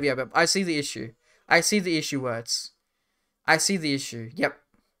 yep. I see the issue. Words. I see the issue. Yep.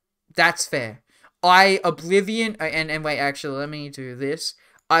 That's fair. Oblivion, and wait, actually, let me do this.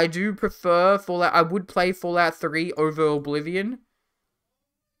 I do prefer Fallout, I would play Fallout 3 over Oblivion.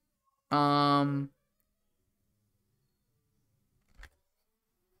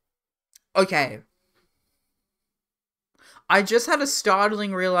 Okay. I just had a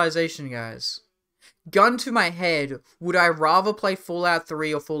startling realization, guys. Gun to my head, would I rather play Fallout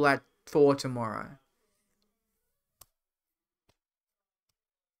 3 or Fallout 4 tomorrow?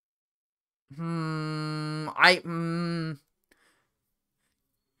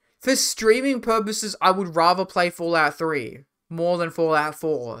 For streaming purposes, I would rather play Fallout 3 more than Fallout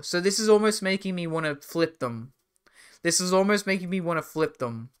 4. So this is almost making me want to flip them. I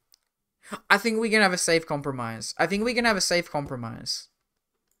think we can have a safe compromise.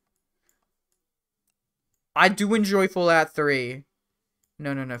 I do enjoy Fallout 3.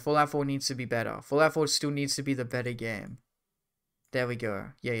 No. Fallout 4 needs to be better. Fallout 4 still needs to be the better game. There we go.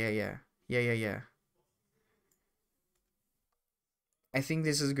 Yeah. I think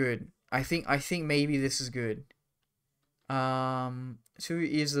this is good. I think maybe this is good. 2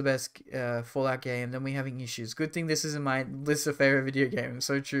 is the best Fallout game. Then we're having issues. Good thing this is in my list of favorite video games.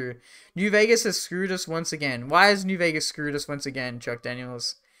 So true. New Vegas has screwed us once again. Why has New Vegas screwed us once again, Chuck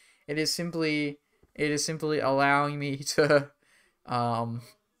Daniels? It is simply allowing me to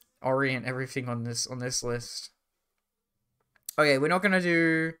orient everything on this list. Okay, we're not gonna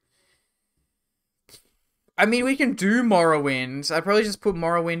do. I mean, we can do Morrowind. I'd probably just put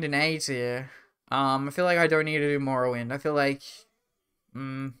Morrowind in A tier. I feel like I don't need to do Morrowind. I feel like...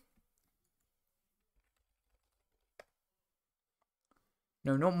 No,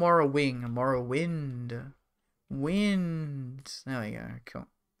 not Morrowind. Morrowind. Wind. There we go. Cool.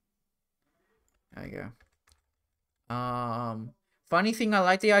 There we go. Funny thing, I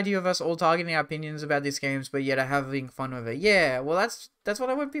like the idea of us all targeting our opinions about these games, but yet having fun with it. Yeah, well, that's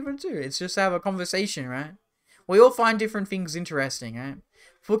what I want people to do. It's just to have a conversation, right? We all find different things interesting, right?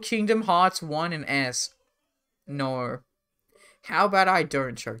 Put Kingdom Hearts 1 and S. No. How about I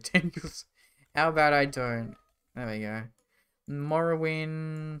don't, Chuck Daniels? How about I don't? There we go.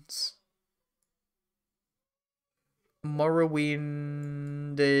 Morrowind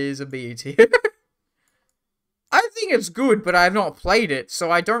is a B tier. I think it's good, but I have not played it, so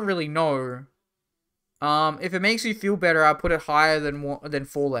I don't really know. If it makes you feel better, I'll put it higher than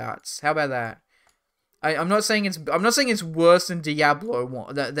Fallout's. How about that? I'm not saying it's worse than Diablo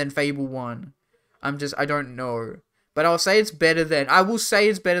 1, than Fable 1. I don't know. But I'll say it's better than, I will say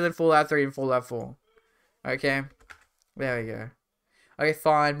it's better than Fallout 3 and Fallout 4. Okay? There we go. Okay,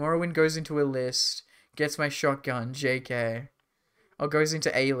 fine. Morrowind goes into a list. Gets my shotgun. JK. Oh, goes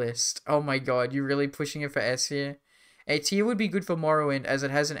into A list. Oh my god, you're really pushing it for S here? A tier would be good for Morrowind as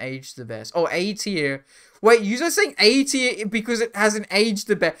it hasn't aged the best. Oh, A tier. Wait, you're saying A tier because it hasn't aged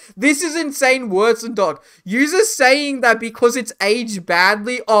the best. This is insane words and dog. You're saying that because it's aged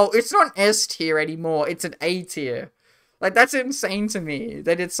badly. Oh, it's not S tier anymore. It's an A tier. Like, that's insane to me.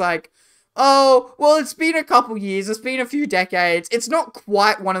 That it's like, oh, well, it's been a couple years. It's been a few decades. It's not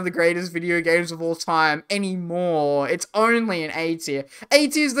quite one of the greatest video games of all time anymore. It's only an A tier. A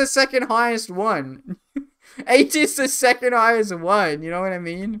tier is the second highest one. 8 is the second highest one, you know what I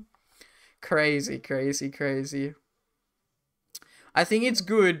mean? Crazy, crazy, crazy. I think it's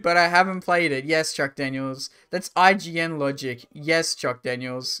good, but I haven't played it. Yes, Chuck Daniels. That's IGN logic. Yes, Chuck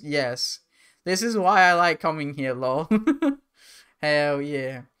Daniels. Yes. This is why I like coming here, lol. Hell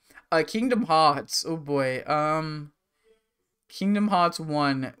yeah. Kingdom Hearts. Oh boy. Kingdom Hearts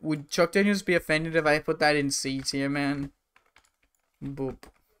 1. Would Chuck Daniels be offended if I put that in C tier, man? Boop.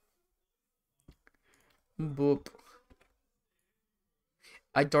 Boop.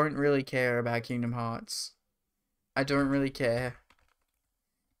 I don't really care about Kingdom Hearts. I don't really care.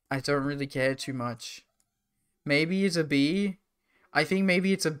 I don't really care too much. Maybe it's a B? I think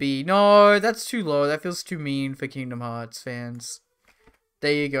maybe it's a B. No, that's too low. That feels too mean for Kingdom Hearts fans.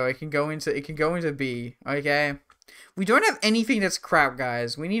 There you go. It can go into B. Okay. We don't have anything that's crap,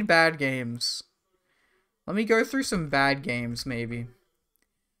 guys. We need bad games. Let me go through some bad games, maybe.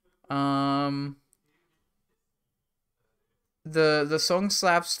 The song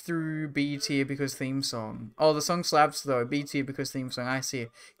slaps through B tier because theme song. Oh, the song slaps though. B tier because theme song. I see.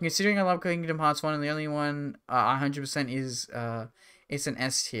 Considering I love Kingdom Hearts 1 and the only one 100% is it's an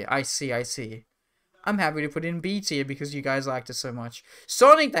S tier. I see. I'm happy to put in B tier because you guys liked it so much.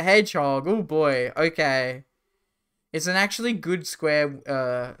 Sonic the Hedgehog. Oh boy. Okay. It's an actually good Square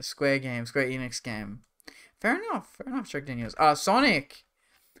Enix game. Fair enough, Chuck Daniels. Sonic.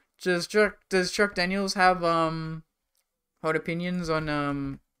 Does Chuck Daniels have hot opinions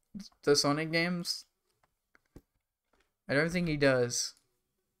on the Sonic games? I don't think he does.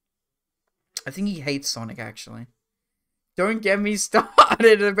 I think he hates Sonic, actually. Don't get me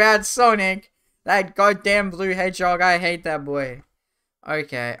started about Sonic. That goddamn blue hedgehog, I hate that boy.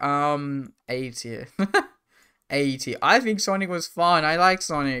 Okay, A tier. A tier. I think Sonic was fun. I like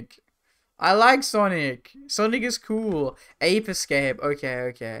Sonic. Sonic is cool. Ape Escape.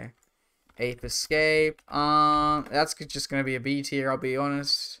 Okay. Ape Escape. That's just gonna be a B tier, I'll be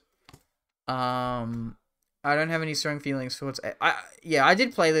honest. I don't have any strong feelings towards it. Yeah, I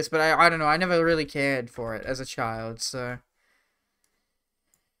did play this, but I don't know. I never really cared for it as a child, so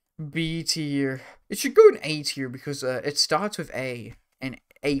B tier. It should go in A tier because it starts with A and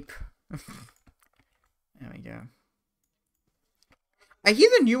ape. There we go. I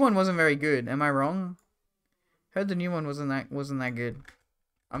hear the new one wasn't very good. Am I wrong? Heard the new one wasn't that good.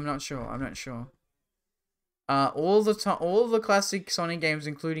 I'm not sure. All the classic Sonic games,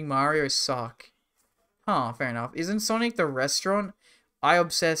 including Mario, suck. Huh, fair enough. Isn't Sonic the restaurant? I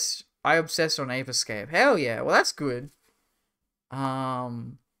obsessed on Ape Escape. Hell yeah. Well, that's good.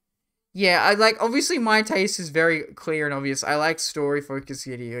 Yeah, I like, obviously my taste is very clear and obvious. I like story-focused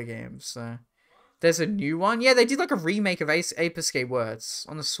video games, so. There's a new one? Yeah, they did like a remake of Ape Escape Words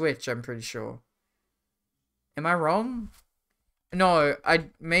on the Switch, I'm pretty sure. Am I wrong? No,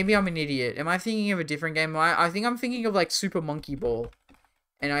 maybe I'm an idiot. Am I thinking of a different game? I think I'm thinking of like Super Monkey Ball.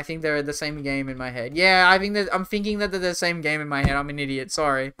 And I think they're the same game in my head. Yeah, I'm thinking that they're the same game in my head. I'm an idiot,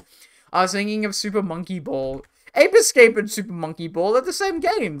 sorry. I was thinking of Super Monkey Ball. Ape Escape and Super Monkey Ball, they're the same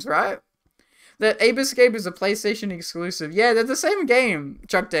games, right? That Ape Escape is a PlayStation exclusive. Yeah, they're the same game,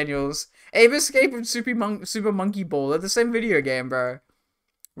 Chuck Daniels. Ape Escape and Super Monkey Ball, they're the same video game, bro.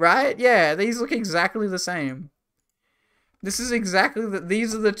 Right? Yeah, these look exactly the same. This is exactly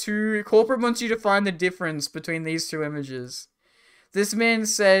these are the two. Corporate wants you to find the difference between these two images. This man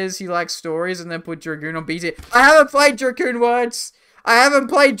says he likes stories and then put Dragoon on BT. I haven't played Dragoon once. I haven't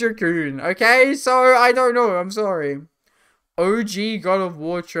played Dragoon, okay? So I don't know. I'm sorry. OG God of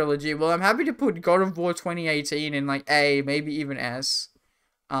War trilogy. Well, I'm happy to put God of War 2018 in like A, maybe even S.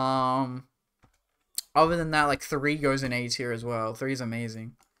 Other than that, like 3 goes in A tier as well. 3 is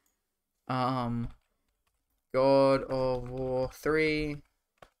amazing. God of War 3.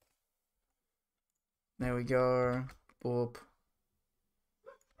 There we go. Boop.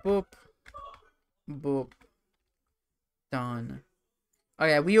 Boop. Boop. Done.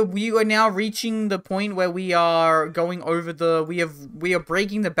 Okay, we are now reaching the point where we are going over the we are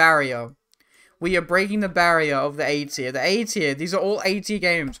breaking the barrier. We are breaking the barrier of the A tier. The A tier, these are all A tier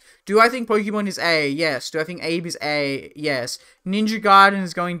games. Do I think Pokemon is A? Yes. Do I think Abe is A? Yes. Ninja Gaiden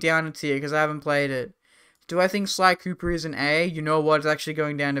is going down a tier because I haven't played it. Do I think Sly Cooper is an A? You know what? It's actually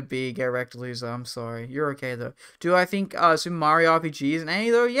going down to B. Get wrecked, loser. I'm sorry. You're okay, though. Do I think Super Mario RPG is an A,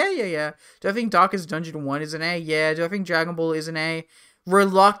 though? Yeah. Do I think Darkest Dungeon 1 is an A? Yeah. Do I think Dragon Ball is an A?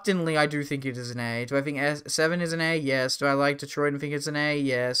 Reluctantly, I do think it is an A. Do I think S7 is an A? Yes. Do I like Detroit and think it's an A?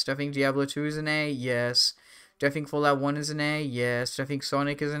 Yes. Do I think Diablo 2 is an A? Yes. Do I think Fallout 1 is an A? Yes. Do I think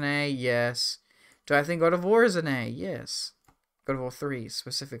Sonic is an A? Yes. Do I think God of War is an A? Yes. God of War 3,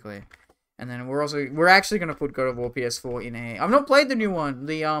 specifically. And then we're actually going to put God of War PS4 in A. I've not played the new one,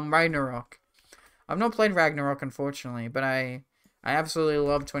 the Ragnarok. I've not played Ragnarok, unfortunately, but I absolutely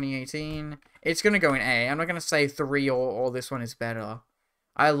love 2018. It's going to go in A. I'm not going to say 3 or this one is better.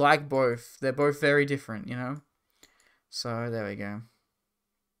 I like both. They're both very different, you know? So, there we go.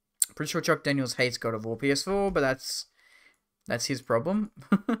 Pretty sure Chuck Daniels hates God of War PS4, but that's his problem.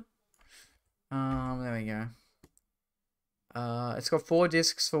 There we go. It's got 4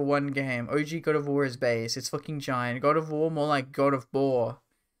 discs for 1 game. OG God of War is base. It's fucking giant. God of War more like God of War.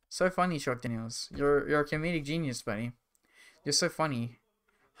 So funny, Chuck Daniels. You're a comedic genius, buddy. You're so funny.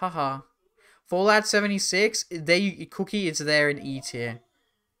 Haha. Fallout 76, Cookie is there in E tier.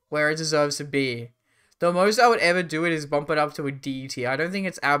 Where it deserves to be. The most I would ever do it is bump it up to a D tier. I don't think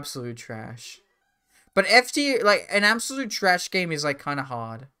it's absolute trash. But F tier, like, an absolute trash game is, like, kind of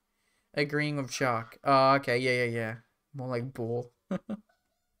hard. Agreeing with Chuck. Oh, okay, yeah. More like Ball.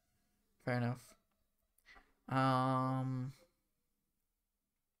 Fair enough.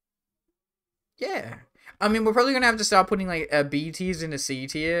 Yeah. I mean, we're probably gonna have to start putting, like, B tiers into C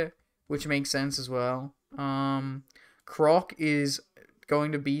tier, which makes sense as well. Croc is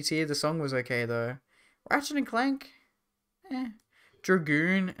going to B tier. The song was okay, though. Ratchet and Clank?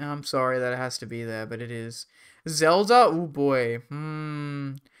 Dragoon? I'm sorry that it has to be there, but it is. Zelda? Oh, boy.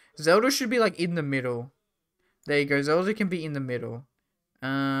 Zelda should be, like, in the middle. There you go. Zelda can be in the middle.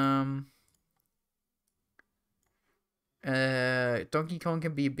 Donkey Kong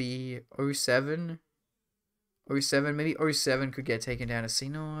can be B. 07. 07. Maybe 07 could get taken down to C.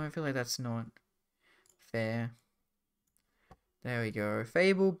 No, I feel like that's not fair. There we go.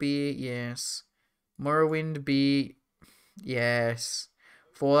 Fable B. Yes. Morrowind B. Yes.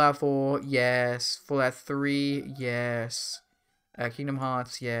 Fallout 4. Yes. Fallout 3. Yes. Kingdom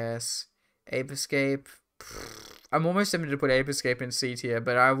Hearts. Yes. Ape Escape. I'm almost tempted to put Ape Escape in C tier,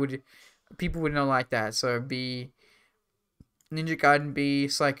 but people would not like that. So B, Ninja Gaiden B,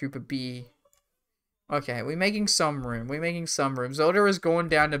 Sly Cooper B. Okay, we're making some room. Zelda has gone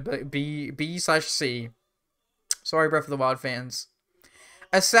down to B/C. Sorry, Breath of the Wild fans.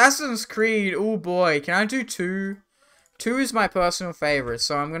 Assassin's Creed. Oh boy, can I do 2? 2 is my personal favorite,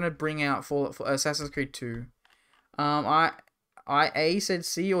 so I'm gonna bring out for Assassin's Creed 2. A said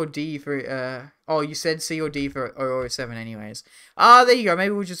C or D for, oh, you said C or D for 007 anyways. There you go.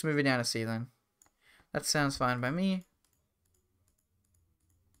 Maybe we'll just move it down to C then. That sounds fine by me.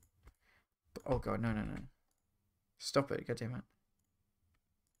 Oh god, no. Stop it, goddammit.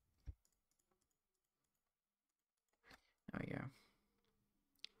 There we go.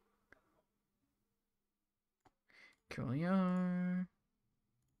 Coolio.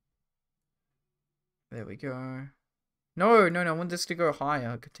 There we go. No, I want this to go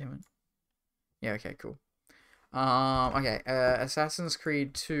higher. God damn it. Yeah, okay, cool. Okay, Assassin's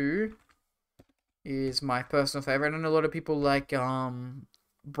Creed 2 is my personal favorite, and a lot of people like,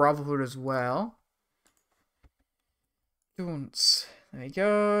 Brotherhood as well. There you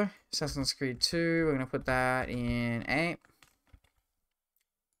go. Assassin's Creed 2, we're gonna put that in A.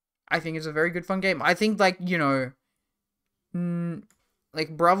 I think it's a very good fun game. I think, like, you know,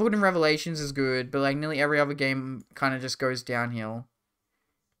 like, Brotherhood and Revelations is good, but, like, nearly every other game kind of just goes downhill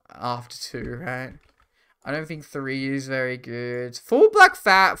after 2, right? I don't think 3 is very good. Full Black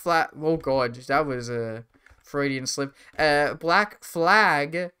Flat. Oh, God. That was a Freudian slip. Black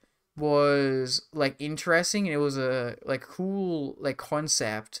Flag was, like, interesting, and it was a, like, cool, like,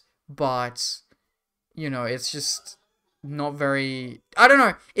 concept, but, you know, it's just not very... I don't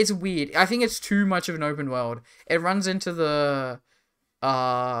know. It's weird. I think it's too much of an open world. It runs into the...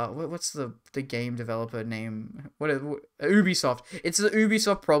 what's the game developer name? Ubisoft. It's the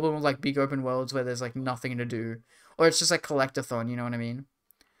Ubisoft problem of, like, big open worlds where there's, like, nothing to do, or it's just like collectathon. You know what I mean?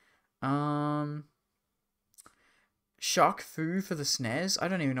 Shark Fu for the SNES? I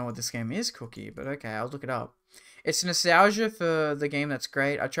don't even know what this game is, Cookie, but okay, I'll look it up. It's nostalgia for the game that's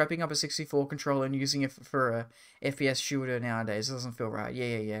great. I tried picking up a 64 controller and using it for a FPS shooter nowadays. It doesn't feel right.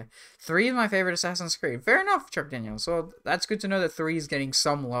 Yeah. 3 is my favorite Assassin's Creed. Fair enough, Chuck Daniels. So that's good to know that 3 is getting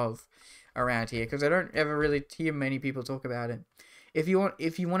some love around here, because I don't ever really hear many people talk about it. If you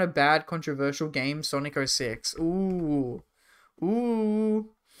want a bad controversial game, Sonic 06. Ooh.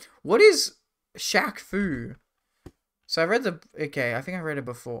 What is Shaq Fu? So I read the... Okay, I think I read it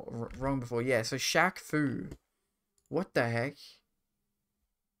before. Wrong before. Yeah, so Shaq Fu. What the heck?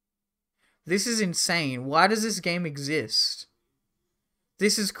 This is insane. Why does this game exist?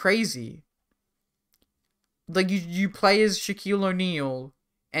 This is crazy. Like, you play as Shaquille O'Neal,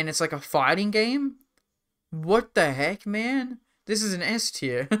 and it's like a fighting game? What the heck, man? This is an S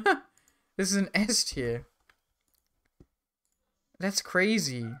tier. This is an S tier. That's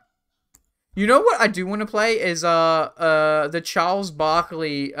crazy. You know what I do want to play is the Charles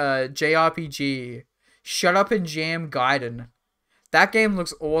Barkley JRPG. Shut Up and Jam Gaiden. That game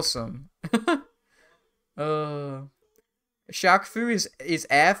looks awesome. Shaq Fu is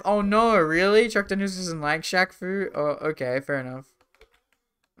F. Oh no, really? Chuck Daniels doesn't like Shaq Fu? Oh, okay, fair enough.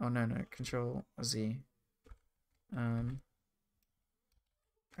 Oh no, Control Z.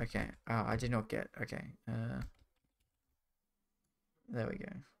 Okay. I did not get. Okay. There we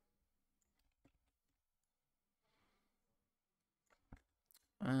go.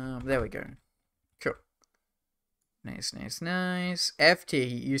 There we go. Cool. Nice.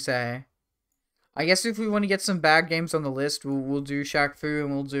 FT, you say? I guess if we want to get some bad games on the list, we'll do Shaq Fu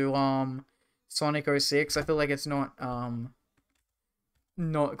and we'll do Sonic 06. I feel like it's not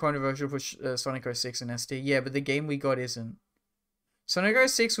controversial for Sonic 06 and ST. Yeah, but the game we got isn't. Sonic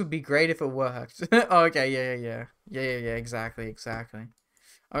 06 would be great if it worked. Oh, okay, yeah. Exactly.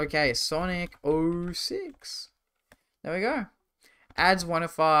 Okay, Sonic 06. There we go. Adds 1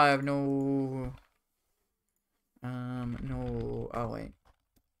 of 5. No. No. Oh, wait.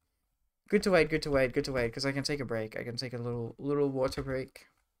 Good to wait, because I can take a break. I can take a little water break.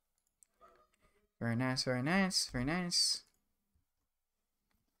 Very nice.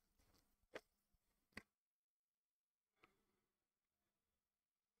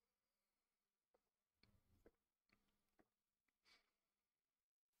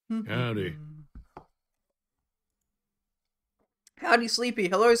 Howdy. Howdy, Sleepy.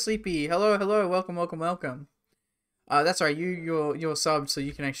 Hello, Sleepy. Hello. Welcome. That's right. You're subbed, so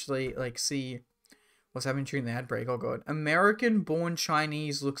you can actually like see what's happening during the ad break. Oh god. American-born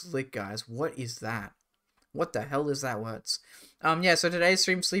Chinese looks lit, guys. What is that? What the hell is that, words? Yeah. So today's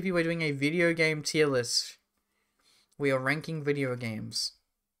stream, Sleepy, we're doing a video game tier list. We are ranking video games.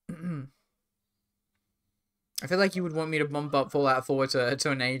 I feel like you would want me to bump up Fallout 4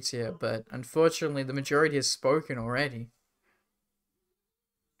 to an A tier, but unfortunately, the majority has spoken already.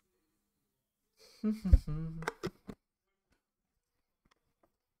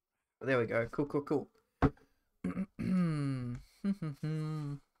 There we go. Cool.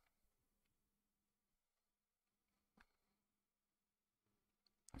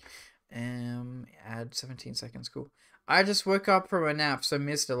 Add 17 seconds. Cool. I just woke up from a nap, so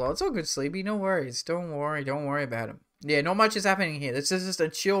missed a lot. It's all good, Sleepy. No worries. Don't worry about it. Yeah, not much is happening here. This is just a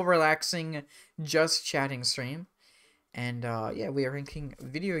chill, relaxing, just chatting stream. And, yeah, we are ranking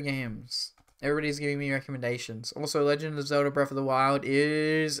video games. Everybody's giving me recommendations. Also, Legend of Zelda Breath of the Wild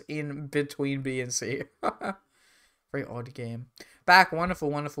is in between B and C. Very odd game. Back,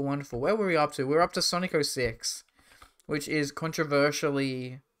 wonderful. Where were we up to? We're up to Sonic 06, which is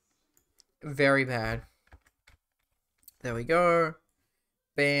controversially very bad. There we go.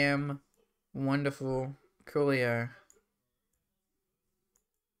 Bam. Wonderful. Coolio.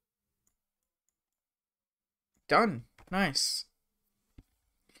 Done. Nice.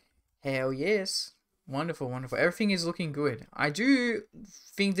 Hell yes. Wonderful. Everything is looking good. I do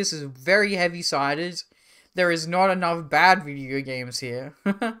think this is very heavy-sided. There is not enough bad video games here.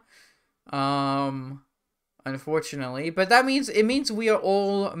 Unfortunately. But that means, it means we are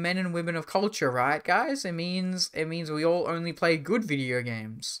all men and women of culture, right, guys? It means we all only play good video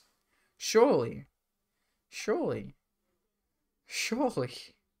games. Surely.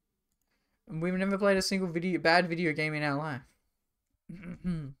 We've never played a single bad video game in our life.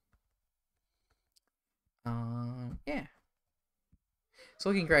 Yeah. It's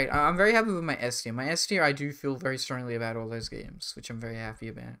looking great. I'm very happy with my S tier. My S tier, I do feel very strongly about all those games, which I'm very happy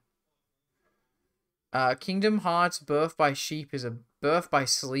about. Kingdom Hearts Birth by Sleep is a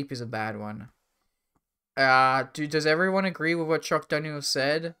bad one. Does everyone agree with what Chuck Daniels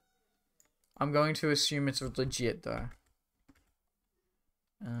said? I'm going to assume it's legit though.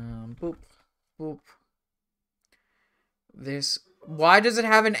 Boop. This. Why does it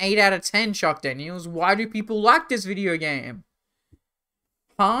have an 8 out of 10, Chuck Daniels? Why do people like this video game?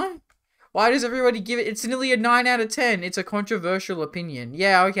 Huh? Why does everybody give it? It's nearly a 9 out of 10. It's a controversial opinion.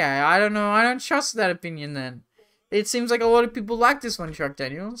 Yeah, okay. I don't know. I don't trust that opinion then. It seems like a lot of people like this one, Chuck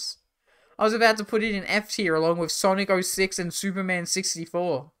Daniels. I was about to put it in F tier along with Sonic 06 and Superman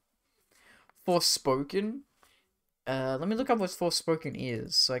 64. Forspoken? Let me look up what Forspoken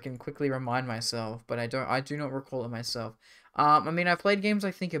is so I can quickly remind myself, but I do not recall it myself. I mean, I've played games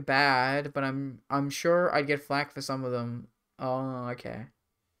I think are bad, but I'm sure I'd get flack for some of them. Oh, okay.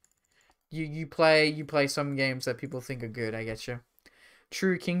 You play some games that people think are good, I get you.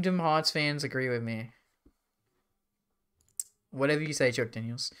 True Kingdom Hearts fans agree with me. Whatever you say, Chuck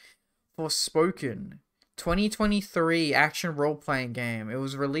Daniels. Forspoken. 2023 action role-playing game. It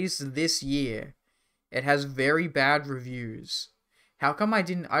was released this year. It has very bad reviews. How come I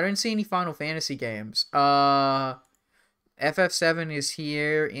don't see any Final Fantasy games? FF7 is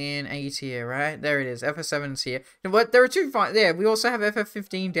here in A tier, right? There it is. FF7 is here. But there are two yeah, we also have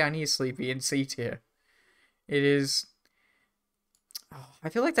FF15 down here, Sleepy, in C tier. It is... Oh, I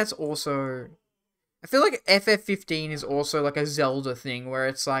feel like that's also... I feel like FF15 is also like a Zelda thing, where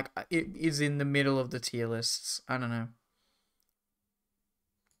it's like, it is in the middle of the tier lists. I don't know.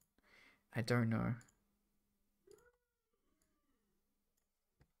 I don't know.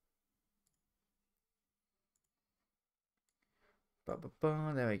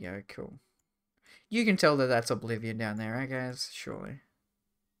 There we go, cool. You can tell that that's Oblivion down there, right, guys? Surely.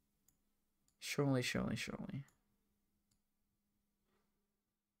 Surely.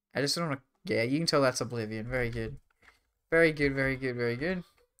 I just don't want to... Yeah, you can tell that's Oblivion. Very good. Very good.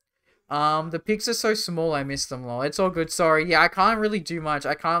 The pics are so small, I missed them, lol. It's all good, sorry. Yeah, I can't really do much.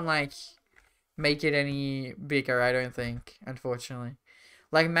 I can't, like, make it any bigger, I don't think, unfortunately.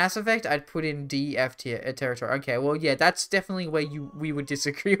 Like, Mass Effect, I'd put in D, F tier territory. Okay, well, yeah, that's definitely where we would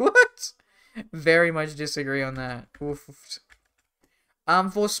disagree. What? Very much disagree on that. Oof.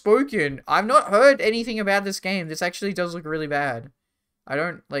 Forspoken. I've not heard anything about this game. This actually does look really bad. I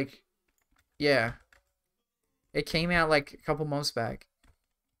don't, like... Yeah. It came out, like, a couple months back.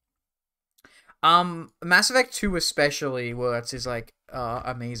 Mass Effect 2 especially, Words, is, like,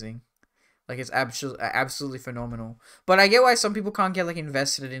 amazing. Like, it's absolutely phenomenal. But I get why some people can't get, like,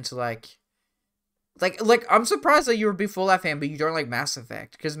 invested into, like, I'm surprised that you're a big Fallout fan, but you don't like Mass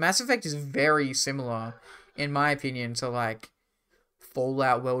Effect. Because Mass Effect is very similar, in my opinion, to, like,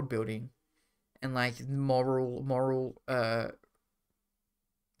 Fallout world building. And, like, moral,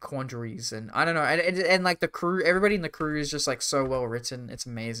 quandaries. And, I don't know. And like, the crew, everybody in the crew is just, like, so well written. It's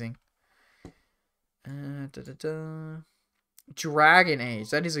amazing. Dragon Age.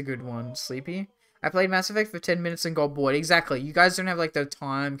 That is a good one, Sleepy. I played Mass Effect for 10 minutes and got bored. Exactly. You guys don't have, like, the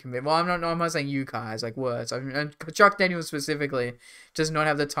time commitment. Well, I'm not saying you guys, like, Words. I mean, Chuck Daniels specifically does not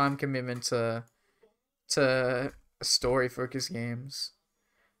have the time commitment to story-focused games.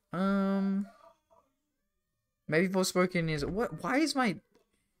 Maybe Forspoken is... What? Why is my...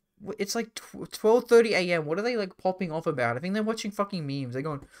 It's like 12:30 a.m. What are they, like, popping off about? I think they're watching fucking memes. They're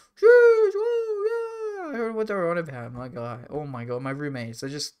going... I heard what they were on about. My god. Oh my god. My roommates. They're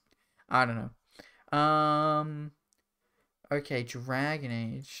just... I don't know. Okay, Dragon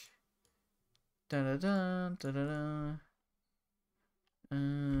Age. Dragon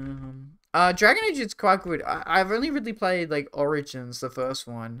Age is quite good. I've only really played, like, Origins, the first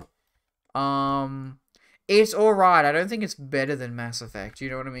one. It's alright. I don't think it's better than Mass Effect. You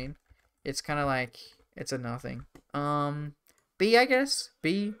know what I mean? It's kind of like... It's a nothing. B, I guess?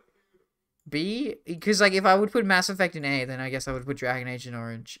 B? Because, like, if I would put Mass Effect in A, then I guess I would put Dragon Age in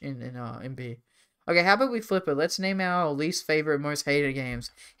Orange in B. Okay, how about we flip it? Let's name our least favorite, most hated games.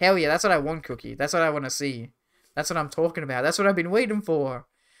 Hell yeah, that's what I want, Cookie. That's what I want to see. That's what I'm talking about. That's what I've been waiting for.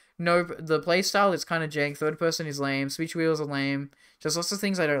 No, the playstyle is kind of jank. Third person is lame. Switch wheels are lame. Just lots of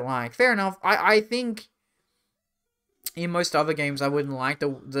things I don't like. Fair enough. I think in most other games I wouldn't like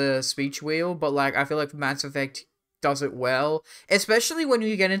the speech wheel, but, like, I feel like Mass Effect does it well, especially when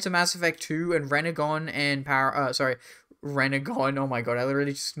you get into Mass Effect 2 and Renegon and Renegon, oh my god, I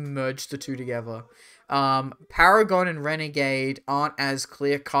literally just merged the two together. Paragon and Renegade aren't as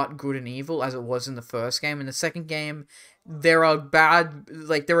clear-cut good and evil as it was in the first game. In the second game, there are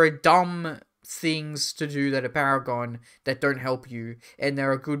dumb things to do that are Paragon that don't help you, and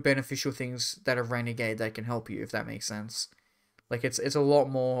there are good beneficial things that are Renegade that can help you, if that makes sense. Like, it's a lot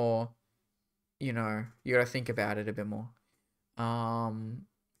more... You know, you gotta think about it a bit more. I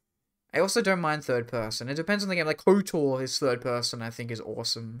also don't mind third person. It depends on the game. Like, KOTOR is third person, I think is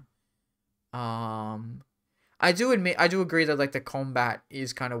awesome. I do agree that, like, the combat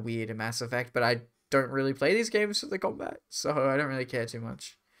is kind of weird in Mass Effect, but don't really play these games for the combat, so I don't really care too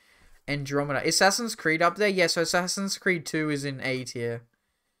much. Andromeda. Is Assassin's Creed up there? Yes, so Assassin's Creed 2 is in A tier.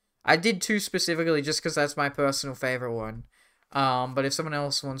 I did 2 specifically just because that's my personal favorite one. But if someone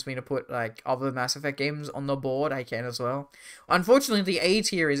else wants me to put, like, other Mass Effect games on the board, I can as well. Unfortunately, the A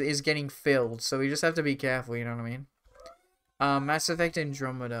tier is getting filled, so we just have to be careful, you know what I mean? Mass Effect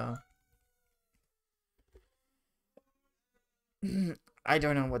Andromeda. I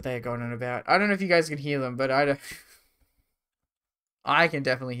don't know what they're going on about. I don't know if you guys can hear them, but I don't... I can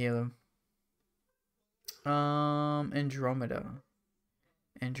definitely hear them. Andromeda.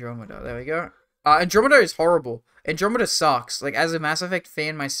 Andromeda, there we go. Andromeda is horrible. Andromeda sucks. Like, as a Mass Effect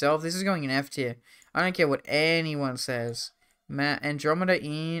fan myself, this is going in F tier. I don't care what anyone says. Andromeda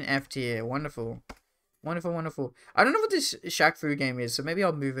in F tier. Wonderful. Wonderful, wonderful. I don't know what this Shaq Fu game is, so maybe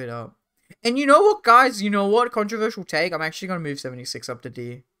I'll move it up. And you know what, guys? You know what? Controversial take. I'm actually going to move 76 up to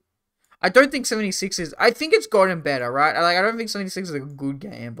D. I don't think 76 is... I think it's gotten better, right? Like, I don't think 76 is a good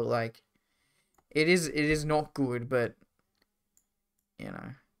game, but, like... It is not good, but... You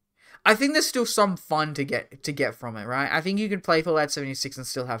know... I think there's still some fun to get from it, right? I think you can play Fallout 76 and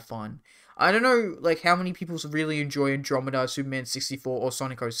still have fun. I don't know, like, how many people really enjoy Andromeda, Superman 64, or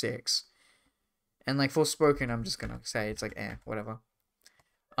Sonic 06. And, like, Forspoken, I'm just gonna say, it's like, whatever.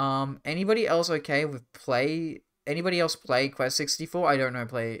 Anybody else okay with anybody else play Quest 64? I don't know,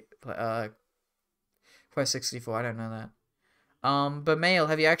 Quest 64, I don't know that. But Mail,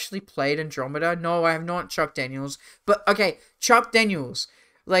 have you actually played Andromeda? No, I have not, Chuck Daniels. But, okay, Chuck Daniels,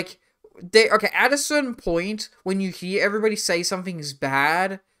 like... Okay, at a certain point, when you hear everybody say something is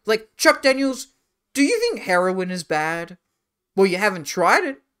bad, like, Chuck Daniels, do you think heroin is bad? Well, you haven't tried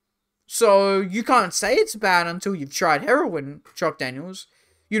it. So, you can't say it's bad until you've tried heroin, Chuck Daniels.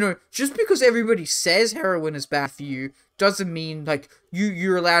 You know, just because everybody says heroin is bad for you, doesn't mean, like,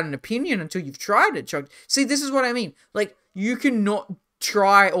 you're allowed an opinion until you've tried it, Chuck. See, this is what I mean. Like, you cannot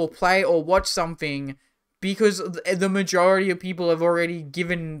try or play or watch something... because the majority of people have already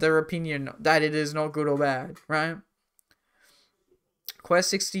given their opinion that it is not good or bad, right? Quest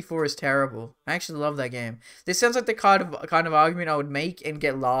 64 is terrible. I actually love that game. This sounds like the kind of argument I would make and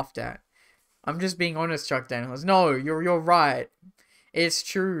get laughed at. I'm just being honest, Chuck Daniels. No, you're right. It's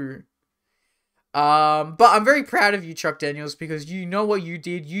true. But I'm very proud of you, Chuck Daniels, because you know what you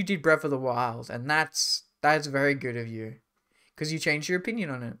did. You did Breath of the Wild, and that's very good of you, because you changed your opinion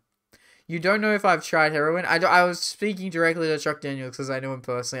on it. You don't know if I've tried heroin. I was speaking directly to Chuck Daniels because I know him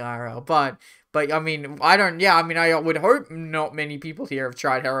personally IRL. But I mean, I don't... Yeah, I mean, I would hope not many people here have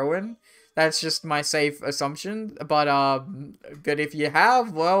tried heroin. That's just my safe assumption. But if you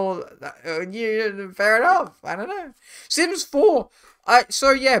have, well, fair enough. I don't know. Sims 4.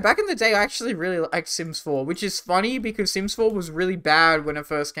 So, yeah, back in the day, I actually really liked Sims 4. Which is funny because Sims 4 was really bad when it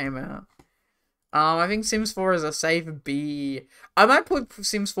first came out. I think Sims 4 is a safe B. I might put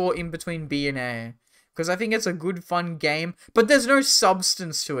Sims 4 in between B and A. Because I think it's a good, fun game. But there's no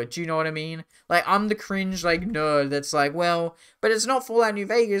substance to it. Do you know what I mean? Like, I'm the cringe, like, nerd that's like, well, but it's not Fallout New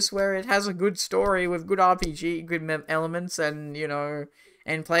Vegas where it has a good story with good RPG, good elements, and, you know,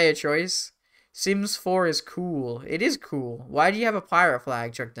 and player choice. Sims 4 is cool. It is cool. Why do you have a pirate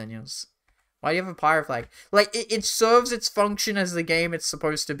flag, Chuck Daniels? Why do you have a pirate flag? Like, it serves its function as the game it's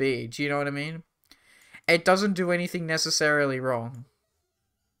supposed to be. Do you know what I mean? It doesn't do anything necessarily wrong.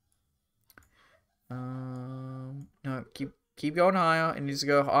 No, keep going higher. It needs to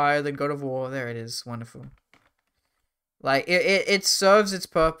go higher than God of War. There it is. Wonderful. Like, it serves its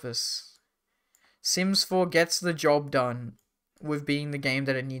purpose. Sims 4 gets the job done with being the game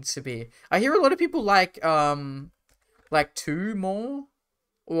that it needs to be. I hear a lot of people like 2 more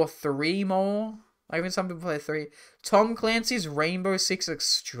or 3 more. Like, even some people play 3. Tom Clancy's Rainbow Six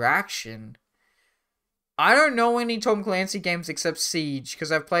Extraction. I don't know any Tom Clancy games except Siege,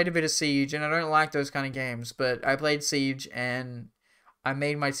 because I've played a bit of Siege, and I don't like those kind of games, but I played Siege, and I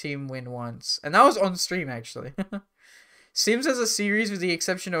made my team win once. And that was on stream, actually. Sims as a series, with the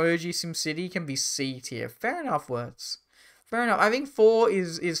exception of OG SimCity, can be C tier. Fair enough, words. Fair enough. I think 4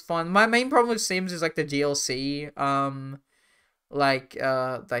 is fun. My main problem with Sims is, like, the DLC, like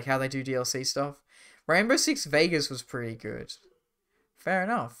how they do DLC stuff. Rainbow Six Vegas was pretty good. Fair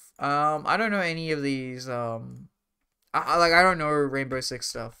enough. I don't know any of these, I don't know Rainbow Six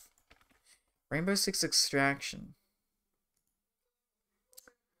stuff. Rainbow Six Extraction.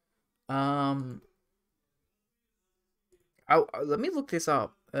 Let me look this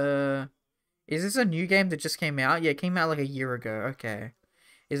up. Is this a new game that just came out? Yeah, it came out like a year ago. Okay.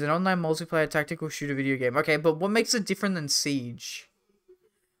 Is an online multiplayer tactical shooter video game. Okay, but what makes it different than Siege?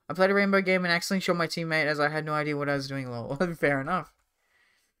 I played a Rainbow game and accidentally shot my teammate as I had no idea what I was doing. Lol. Fair enough.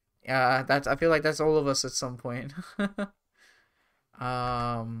 I feel like that's all of us at some point.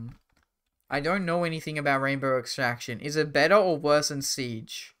 I don't know anything about Rainbow Extraction. Is it better or worse than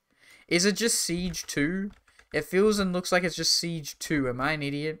Siege? Is it just Siege 2? It feels and looks like it's just Siege 2. Am I an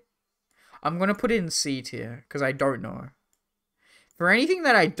idiot? I'm gonna put it in C tier, because I don't know. For anything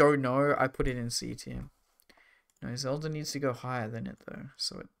that I don't know, I put it in C tier. No, Zelda needs to go higher than it, though,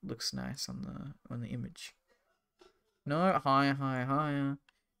 so it looks nice on the image. No, higher, higher, higher.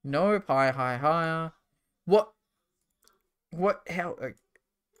 Nope, higher, higher, higher. What? What? How?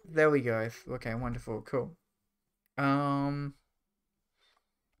 There we go. Okay, wonderful, cool.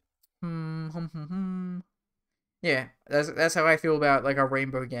 Yeah, that's how I feel about like a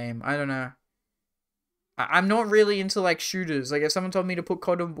rainbow game. I don't know. I'm not really into like shooters. Like if someone told me to put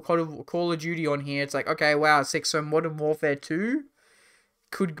Call of Duty on here, it's like okay, wow, sick. So Modern Warfare 2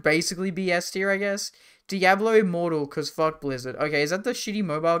 could basically be S tier, I guess. Diablo Immortal, cause fuck Blizzard. Okay, is that the shitty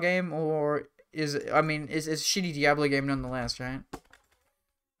mobile game or is I mean is a shitty Diablo game nonetheless, right?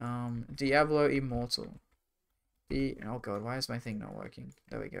 Diablo Immortal. Oh god, why is my thing not working?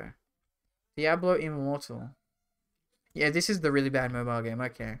 There we go. Diablo Immortal. Yeah, this is the really bad mobile game.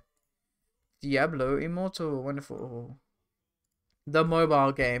 Okay. Diablo Immortal. Wonderful. The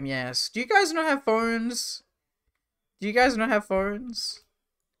mobile game, yes. Do you guys not have phones? Do you guys not have phones?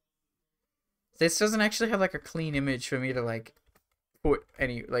 This doesn't actually have like a clean image for me to like put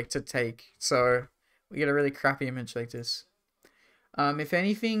any like to take. So we get a really crappy image like this. If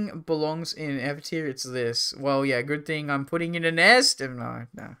anything belongs in F tier, it's this. Well, yeah, good thing I'm putting in a nest. No.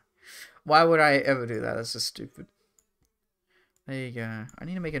 Why would I ever do that? That's just stupid. There you go. I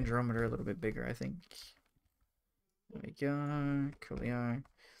need to make Andromeda a little bit bigger, I think. There we go. Coolio.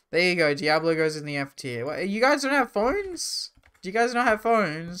 There you go. Diablo goes in the F tier. What, you guys don't have phones? Do you guys not have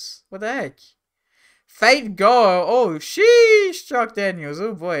phones? What the heck? Fate Go. Oh, sheesh, Chuck Daniels.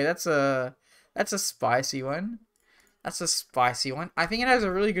 Oh boy, that's a spicy one. That's a spicy one. I think it has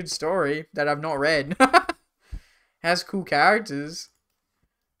a really good story that I've not read. Has cool characters.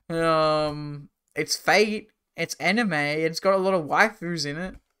 It's Fate. It's anime. It's got a lot of waifus in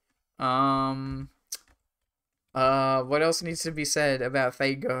it. What else needs to be said about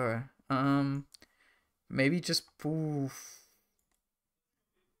Fate Go? Maybe just poof.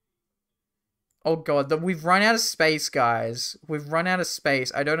 Oh god, we've run out of space, guys. We've run out of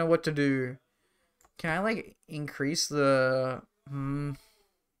space. I don't know what to do. Can I like increase the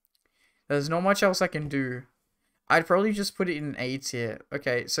There's not much else I can do. I'd probably just put it in A tier.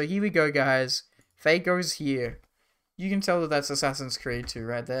 Okay, so here we go, guys. Fate goes here. You can tell that that's Assassin's Creed 2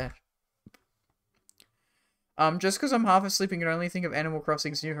 right there. Just because I'm half asleep and can only think of Animal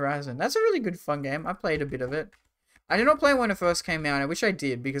Crossing's New Horizon. That's a really good fun game. I played a bit of it. I did not play it when it first came out. I wish I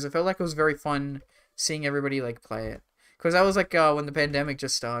did because I felt like it was very fun seeing everybody like play it. Because that was like when the pandemic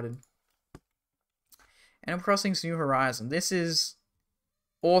just started. Animal Crossing's New Horizon. This is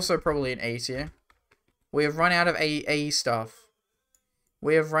also probably an A tier. We have run out of A stuff.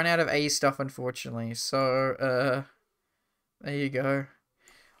 We have run out of A stuff, unfortunately. So, there you go.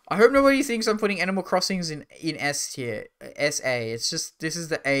 I hope nobody thinks I'm putting Animal Crossings in S tier. SA. It's just, this is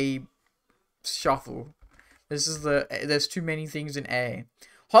the A shuffle. This is the, there's too many things in A.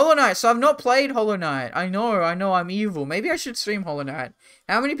 Hollow Knight. So I've not played Hollow Knight. I know, I'm evil. Maybe I should stream Hollow Knight.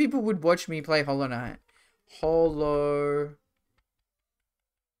 How many people would watch me play Hollow Knight? Hollow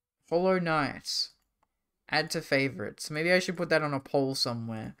Knight. Add to favorites. Maybe I should put that on a poll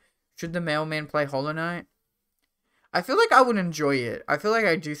somewhere. Should the mailman play Hollow Knight? I feel like I would enjoy it. I feel like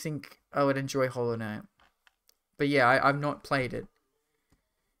I do think I would enjoy Hollow Knight. But yeah, I've not played it.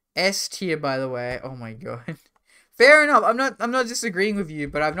 S tier, by the way. Oh my god. Fair enough. I'm not disagreeing with you,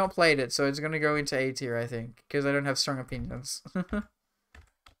 but I've not played it, so it's gonna go into A tier, I think, because I don't have strong opinions.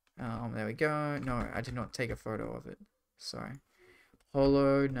 There we go. No, I did not take a photo of it. Sorry.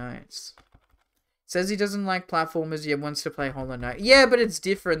 Hollow Knight. Says he doesn't like platformers yet wants to play Hollow Knight. Yeah, but it's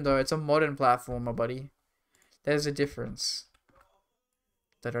different though. It's a modern platformer, buddy. There's a difference.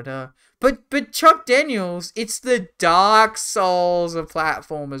 But Chuck Daniels, it's the Dark Souls of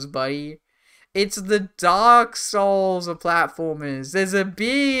platformers, buddy. It's the Dark Souls of platformers. There's a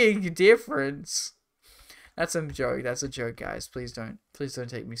big difference. That's a joke. That's a joke, guys. Please don't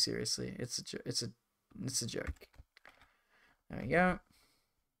take me seriously. It's a joke. There we go.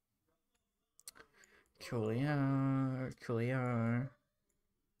 Coolio.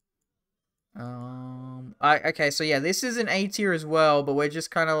 Okay, so yeah, this is an A tier as well, but we're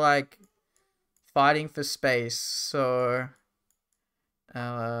just kind of like fighting for space. So, you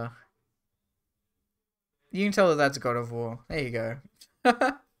can tell that that's God of War. There you go.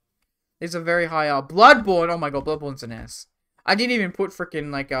 It's a very high up. Bloodborne. Oh my god, Bloodborne's an S. I didn't even put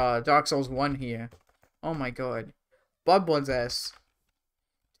freaking like Dark Souls 1 here. Oh my god. Bloodborne's ass.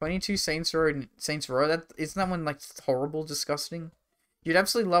 22 Saints Row. That isn't that one like horrible, disgusting? You'd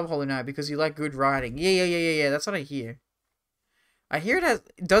absolutely love Hollow Knight because you like good writing. Yeah. That's what I hear. I hear it has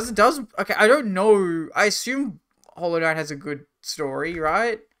does okay. I don't know. I assume Hollow Knight has a good story,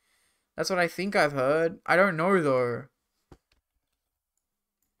 right? That's what I think I've heard. I don't know though.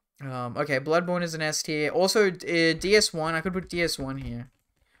 Okay, Bloodborne is an S tier. Also, DS1. I could put DS1 here.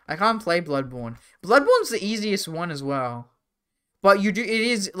 I can't play Bloodborne. Bloodborne's the easiest one as well. But it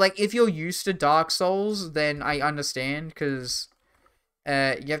is, like, if you're used to Dark Souls, then I understand, because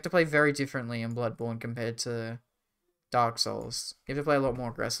you have to play very differently in Bloodborne compared to Dark Souls. You have to play a lot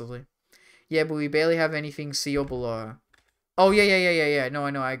more aggressively. Yeah, but we barely have anything C or below. Oh, yeah. No, I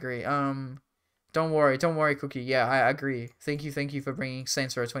know, I agree. Don't worry, Cookie. Yeah, I agree. Thank you for bringing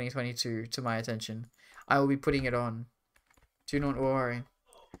Saints Row 2022 to my attention. I will be putting it on. Do not worry.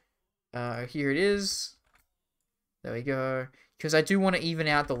 Here it is. There we go. Because I do want to even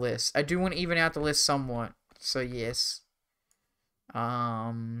out the list. I do want to even out the list somewhat. So, yes.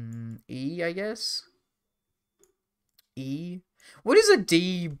 E, I guess? E? What is a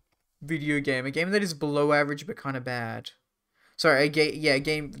D video game? A game that is below average but kind of bad. Sorry, a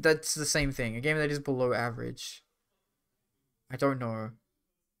game that's the same thing. A game that is below average. I don't know.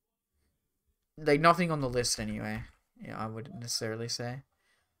 Like, nothing on the list anyway. Yeah, I wouldn't necessarily say.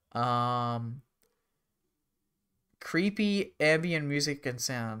 Creepy ambient music and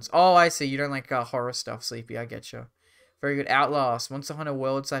sounds. Oh, I see. You don't like horror stuff, Sleepy. I get you. Very good. Outlast. Monster Hunter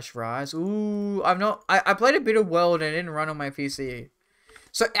World / Rise. Ooh, I played a bit of World and it didn't run on my PC.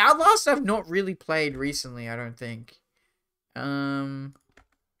 So Outlast I've not really played recently, I don't think.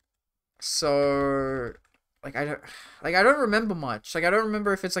 So like I don't remember much. Like I don't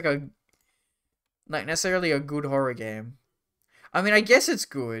remember if it's like necessarily a good horror game. I mean, I guess it's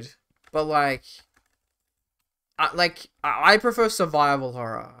good, but like I prefer survival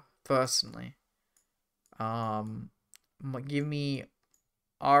horror personally. Give me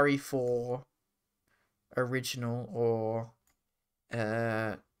RE4 original or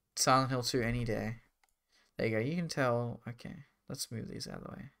Silent Hill 2 any day. There you go. You can tell. Okay, let's move these out of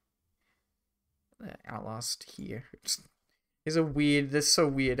the way. Outlast here. Is a weird. That's so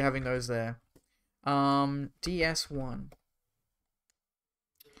weird having those there. DS1.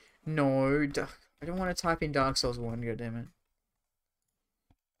 No, I don't want to type in Dark Souls 1. Goddammit.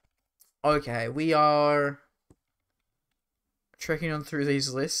 Okay, we are trekking on through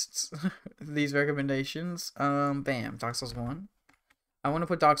these lists, these recommendations. Bam, Dark Souls 1. I want to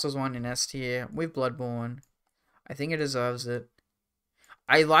put Dark Souls 1 in S tier with Bloodborne. I think it deserves it.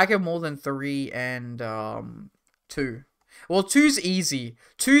 I like it more than 3 and 2. Well, 2's easy.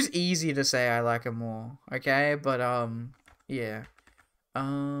 2's easy to say I like it more. Okay, but yeah.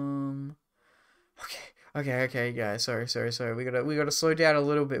 Okay, guys. Sorry. We gotta slow down a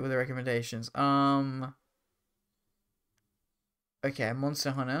little bit with the recommendations. Okay,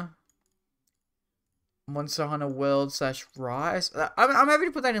 Monster Hunter World / Rise. I'm happy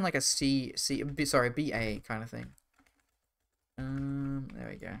to put that in like a BA kind of thing. There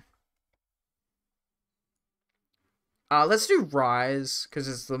we go. Let's do Rise because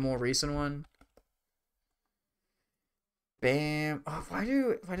it's the more recent one. Bam. Oh, why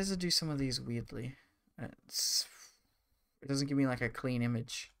does it do some of these weirdly? It doesn't give me like a clean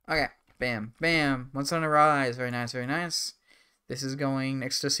image. Okay. Bam. Monster Hunter Rise. Very nice. This is going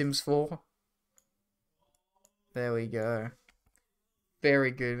next to Sims 4. There we go.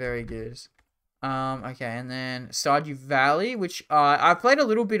 Very good. Okay, and then Stardew Valley, which I played a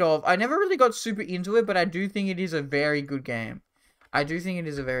little bit of. I never really got super into it, but I do think it is a very good game.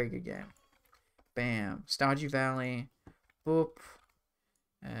 Bam. Stardew Valley. Boop.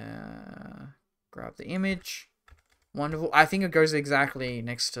 Grab the image. Wonderful. I think it goes exactly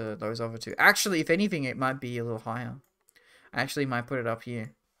next to those other two. Actually, if anything, it might be a little higher. I actually might put it up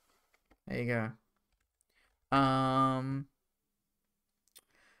here. There you go.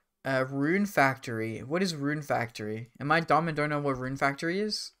 Rune Factory. What is Rune Factory? Am I dumb and don't know what Rune Factory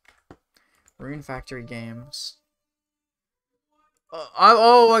is? Rune Factory games.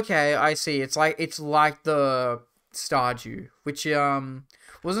 Oh, okay. I see. It's like the Stardew, which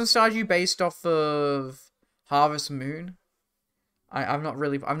wasn't Stardew based off of Harvest Moon? I've not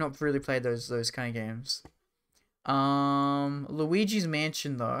really played those kind of games. Luigi's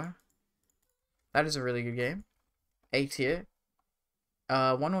Mansion though. That is a really good game. A tier.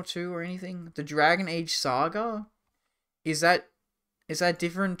 1 or 2 or anything. The Dragon Age Saga. Is that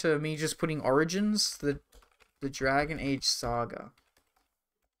different to me just putting Origins? The Dragon Age Saga.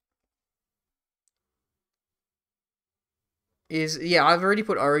 is, yeah, I've already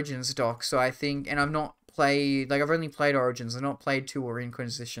put Origins doc, so I think, and I've not played, like, I've only played Origins, I've not played 2 or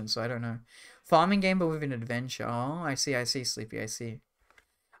Inquisition, so I don't know. Farming game, but with an adventure. Oh, I see, Sleepy, I see.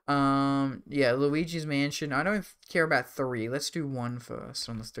 Yeah, Luigi's Mansion. I don't care about 3. Let's do 1 first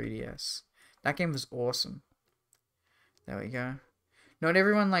on the 3DS. That game was awesome. There we go. Not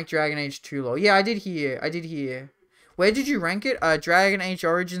everyone liked Dragon Age 2 lol. Yeah, I did hear. Where did you rank it? Dragon Age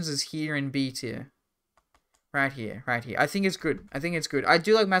Origins is here in B tier. Right here. I think it's good. I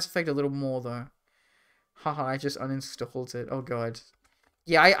do like Mass Effect a little more, though. Haha, I just uninstalled it. Oh, God.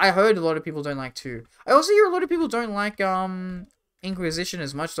 Yeah, I heard a lot of people don't like 2. I also hear a lot of people don't like, Inquisition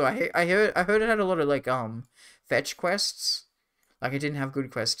as much, though. I heard it had a lot of, like, fetch quests. Like, it didn't have good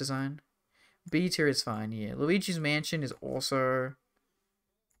quest design. B tier is fine, yeah. Luigi's Mansion is also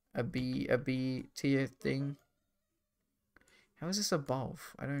a B tier thing. How is this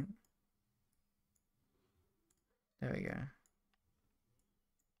above? I don't... There we go.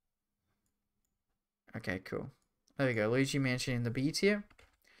 Okay, cool. There we go. Luigi Mansion in the B tier.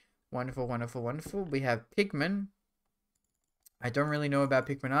 Wonderful. We have Pikmin. I don't really know about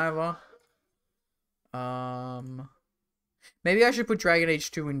Pikmin either. Maybe I should put Dragon Age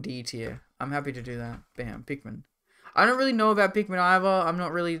 2 in D tier. I'm happy to do that. Bam, Pikmin. I don't really know about Pikmin either. I'm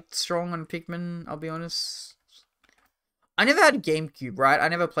not really strong on Pikmin, I'll be honest. I never had a GameCube, right? I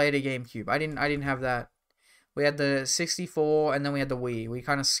never played a GameCube. I didn't have that. We had the 64 and then we had the Wii. We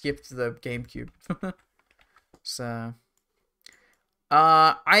kind of skipped the GameCube. So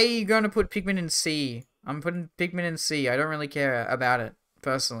I'm gonna put Pikmin in C. I'm putting Pikmin in C. I don't really care about it,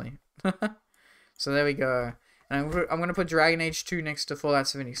 personally. So there we go. And I'm gonna put Dragon Age 2 next to Fallout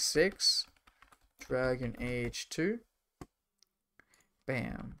 76. Dragon Age 2.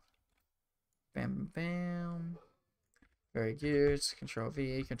 Bam. Bam. Very good. Control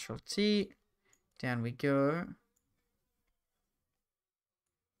V, Control T. Down we go.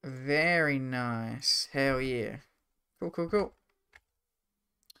 Very nice. Hell yeah. Cool.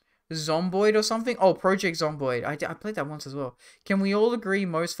 Zomboid or something? Oh, Project Zomboid. I played that once as well. Can we all agree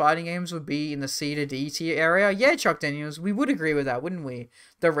most fighting games would be in the C to D tier area? Yeah, Chuck Daniels. We would agree with that, wouldn't we?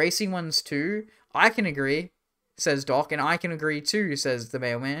 The racing ones too. I can agree, says Doc. And I can agree too, says the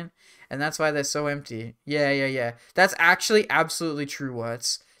mailman. And that's why they're so empty. Yeah. That's actually absolutely true,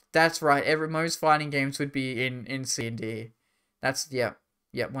 Words. That's right. Most fighting games would be in C and D. That's, yeah,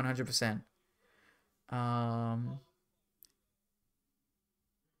 100%.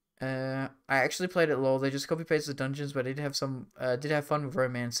 I actually played it lol. They just copy pasted the dungeons, but it did have some did have fun with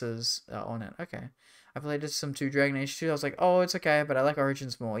romances on it. Okay. I played some 2 Dragon Age 2. I was like, oh, it's okay, but I like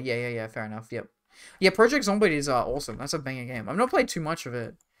Origins more. Yeah, fair enough. Yep. Yeah, Project Zomboid is awesome. That's a banger game. I've not played too much of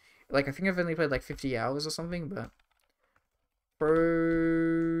it. Like, I think I've only played like 50 hours or something, but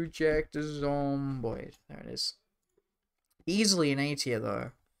Project Zomboid. There it is. Easily an A tier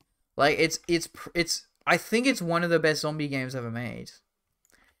though. Like, it's I think it's one of the best zombie games ever made.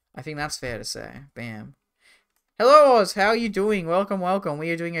 I think that's fair to say. Bam. Hello, Oz. How are you doing? Welcome. We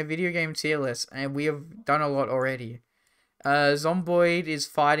are doing a video game tier list, and we have done a lot already. Zomboid is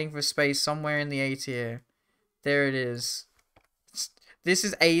fighting for space somewhere in the A tier. There it is. This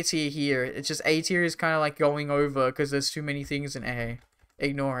is A tier here. It's just A tier is kind of like going over because there's too many things in A.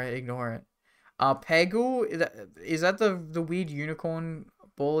 Ignore it. Peggle, is that the weird unicorn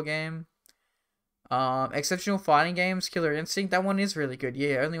ball game? Exceptional fighting games, Killer Instinct. That one is really good.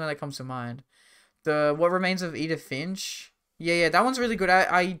 Yeah, only one that comes to mind. The What Remains of Edith Finch. Yeah, that one's really good.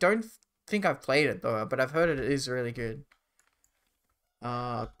 I don't think I've played it though, but I've heard it is really good.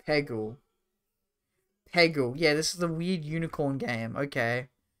 Peggle. Yeah, this is the weird unicorn game. Okay.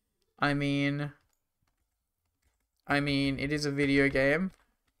 I mean, it is a video game.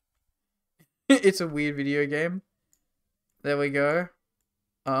 It's a weird video game. There we go.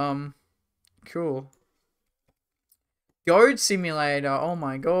 Cool. Goat Simulator. Oh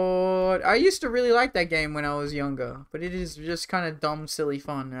my god. I used to really like that game when I was younger. But it is just kind of dumb, silly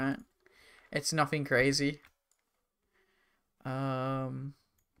fun, right? It's nothing crazy.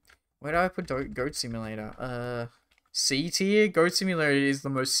 Where do I put Goat Simulator? C tier? Goat Simulator is the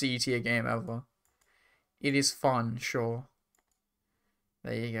most C tier game ever. It is fun, sure.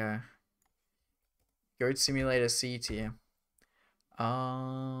 There you go. Goat Simulator C tier.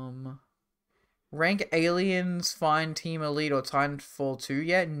 Rank Aliens Fine Team Elite or Titanfall 2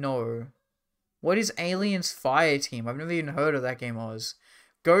 yet? No. What is Aliens Fire Team? I've never even heard of that game, Oz.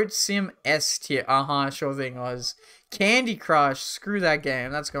 Goat Sim S tier. Sure thing, Oz. Candy Crush. Screw that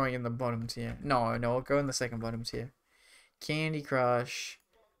game. That's going in the bottom tier. No, it'll go in the second bottom tier. Candy Crush.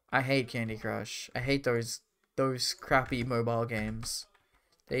 I hate Candy Crush. I hate those crappy mobile games.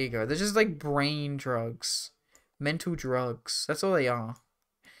 There you go. They're just like brain drugs. Mental drugs. That's all they are.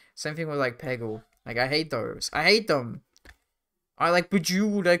 Same thing with like Peggle. Like I hate those. I hate them. I like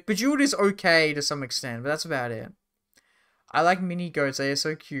Bejeweled. Like Bejeweled is okay to some extent, but that's about it. I like mini goats. They are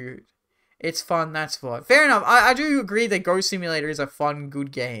so cute. It's fun. That's what. Fair enough. I do agree that Ghost Simulator is a fun,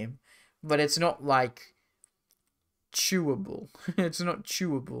 good game, but it's not like chewable. It's not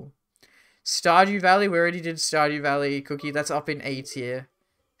chewable. Stardew Valley. We already did Stardew Valley. Cookie. That's up in A tier.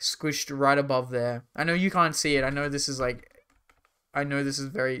 Squished right above there. I know you can't see it. I know this is like. I know this is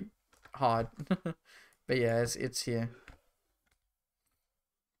very hard. But yeah, it's here.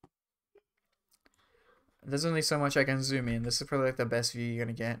 There's only so much I can zoom in. This is probably like the best view you're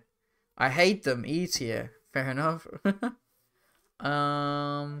gonna get. I hate them. E tier. Fair enough.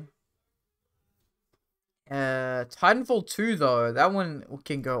 Titanfall 2 though, that one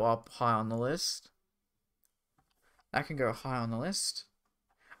can go up high on the list. That can go high on the list.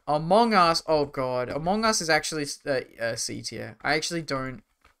 Among Us, oh god, Among Us is actually C tier. I actually don't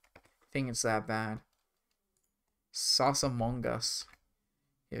think it's that bad. Sus Among Us.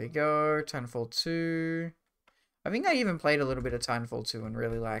 Here we go, Titanfall 2. I think I even played a little bit of Titanfall 2 and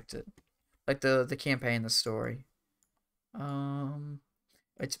really liked it. Like the campaign, the story.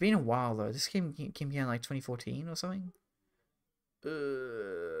 It's been a while though. This came here in like 2014 or something.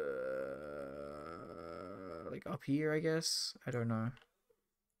 Like up here, I guess. I don't know.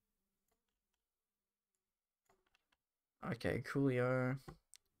 Okay, coolio.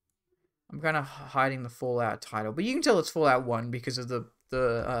 I'm kind of hiding the Fallout title, but you can tell it's Fallout 1 because of the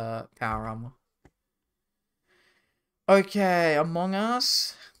power armor. Okay, Among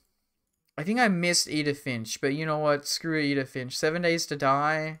Us. I think I missed Edith Finch, but you know what? Screw Edith Finch. 7 Days to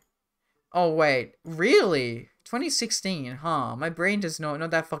Die. Oh, wait. Really? 2016, huh? My brain does not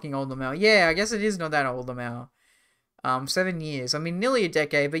that fucking old now. Yeah, I guess it is not that old now. 7 years. I mean, nearly a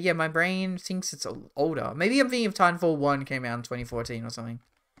decade, but yeah, my brain thinks it's older. Maybe I'm thinking of Titanfall 1 came out in 2014 or something.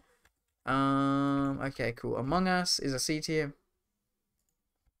 Okay, cool. Among Us is a C tier.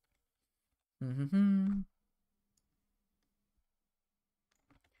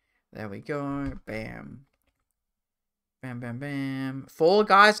 There we go. Bam. Bam, bam, bam. Fall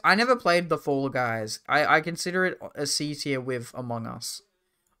Guys. I never played the Fall Guys. I consider it a C tier with Among Us.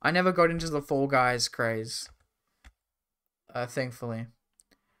 I never got into the Fall Guys craze. Thankfully.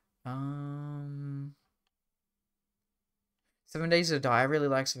 7 Days to Die. I really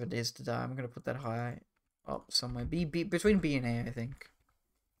like 7 Days to Die. I'm gonna put that high up somewhere. Between B and A, I think.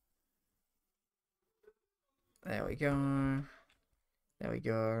 There we go. There we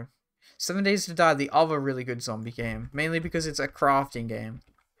go. 7 Days to Die, the other really good zombie game. Mainly because it's a crafting game.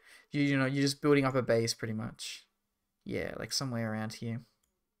 You know, you're just building up a base pretty much. Yeah, like somewhere around here.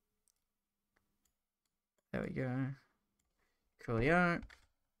 There we go. Coolio.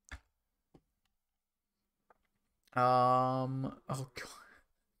 Oh god.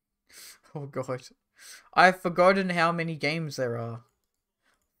 Oh god. I've forgotten how many games there are.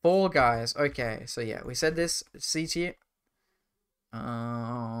 Fall Guys. Okay, so yeah, we said this. C tier.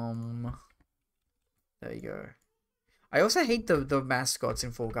 There you go. I also hate the mascots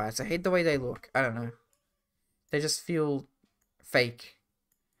in Fall Guys. I hate the way they look. I don't know. They just feel fake.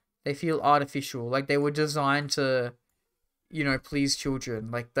 They feel artificial. Like they were designed to, you know, please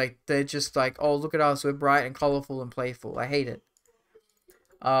children. Like they're just like, oh, look at us, we're bright and colorful and playful. I hate it.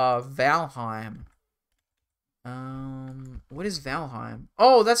 Valheim. What is Valheim?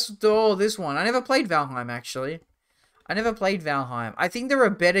 Oh, that's this one. I never played Valheim actually. I never played Valheim. I think there are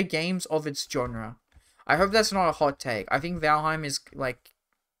better games of its genre. I hope that's not a hot take. I think Valheim is like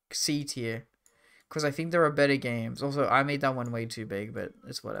C tier. Because I think there are better games. Also, I made that one way too big, but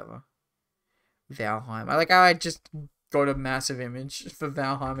it's whatever. Valheim. I just got a massive image for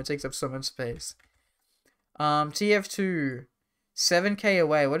Valheim. It takes up so much space. TF2. 7k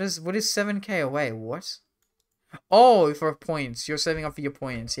away. What is 7k away? What? Oh, for points. You're saving up for your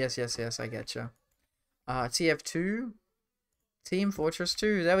points. Yes, I getcha. TF2. Team Fortress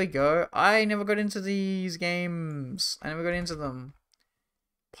 2. There we go. I never got into these games. I never got into them.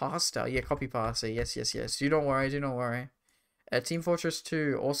 Pasta. Yeah, copy pasta. Yes. Do not worry. Team Fortress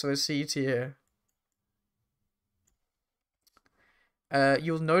 2. Also a C tier.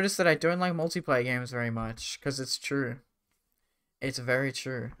 You'll notice that I don't like multiplayer games very much. Because it's true. It's very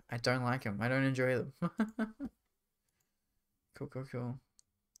true. I don't like them. I don't enjoy them. Cool.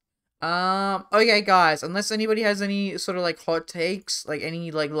 Okay, guys. Unless anybody has any sort of like hot takes, like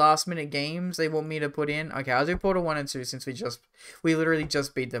any like last minute games they want me to put in. Okay, I'll do Portal 1 and 2 since we literally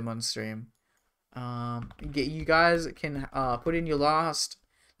just beat them on stream. You guys can put in your last.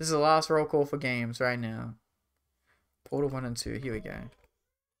 This is the last roll call for games right now. Portal 1 and 2. Here we go.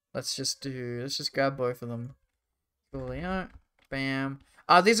 Let's just grab both of them. Coolio. Bam.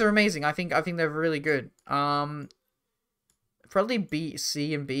 These are amazing. I think they're really good. Probably B,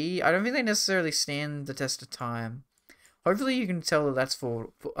 C, and B. I don't think they necessarily stand the test of time. Hopefully you can tell that that's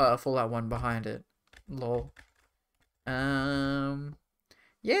Fallout 1 behind it. Lol. Yeah.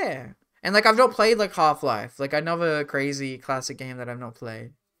 And like I've not played like Half-Life, like another crazy classic game that I've not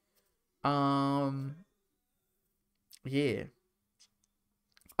played. Yeah.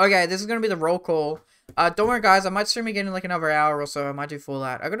 Okay, this is gonna be the roll call. Don't worry guys, I might stream again in like another hour or so. I might do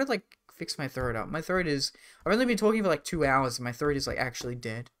Fallout. I gotta like fix my throat up. My throat is, I've only been talking for like 2 hours and my throat is like actually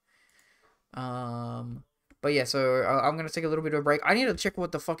dead. But yeah, so I'm gonna take a little bit of a break. I need to check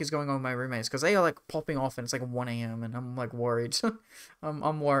what the fuck is going on with my roommates because they are like popping off and it's like 1 a.m. and I'm like worried.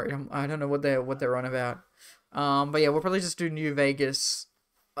 I'm worried. I don't know what they're on about. But yeah, we'll probably just do New Vegas.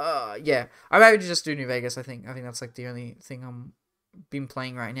 Yeah, I might just do New Vegas. I think that's like the only thing I'm been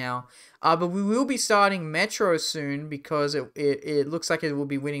playing right now. But we will be starting Metro soon because it looks like it will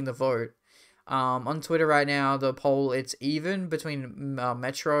be winning the vote. On Twitter right now, the poll, it's even between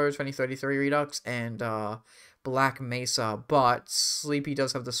Metro 2033 Redux and Black Mesa, but Sleepy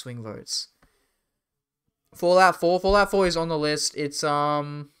does have the swing votes. Fallout 4 is on the list. It's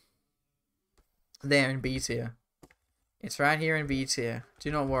there in B tier. It's right here in B tier.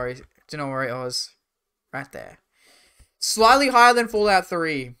 Do not worry, Oz. Right there. Slightly higher than Fallout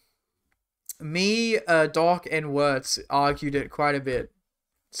 3. Me, Doc, and Wirtz argued it quite a bit.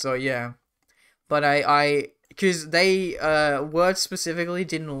 So yeah. But because they, Wirtz specifically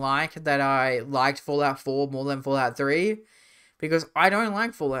didn't like that I liked Fallout 4 more than Fallout 3. Because I don't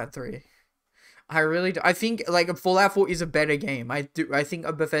like Fallout 3. I really do. I think, like, Fallout 4 is a better game. I think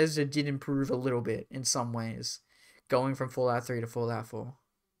Bethesda did improve a little bit in some ways. Going from Fallout 3 to Fallout 4.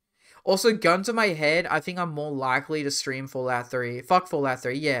 Also, gun to my head, I think I'm more likely to stream Fallout 3. Fuck Fallout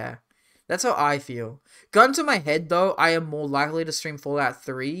 3, yeah. That's how I feel. Gun to my head, though, I am more likely to stream Fallout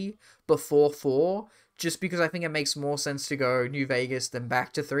 3 before 4, just because I think it makes more sense to go New Vegas than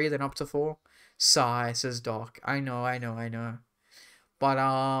back to 3 than up to 4. Sigh, says Doc. I know. But,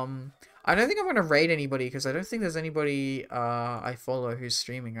 I don't think I'm gonna raid anybody, because I don't think there's anybody, I follow who's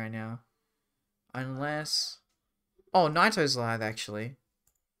streaming right now. Unless... Oh, Naito's live, actually.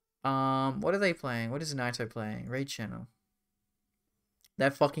 What are they playing? What is Naito playing? Raid channel.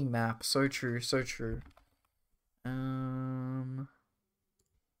 That fucking map. So true, so true.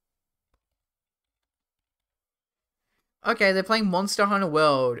 Okay, they're playing Monster Hunter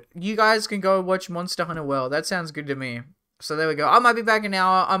World. You guys can go watch Monster Hunter World. That sounds good to me. So there we go. I might be back in an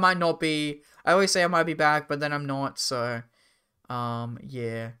hour. I might not be. I always say I might be back, but then I'm not. So,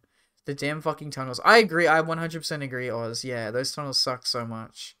 yeah. The damn fucking tunnels. I agree. I 100% agree, Oz. Yeah, those tunnels suck so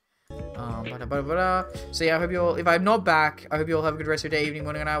much. So yeah, I hope you all, if I'm not back, I hope you all have a good rest of your day, evening,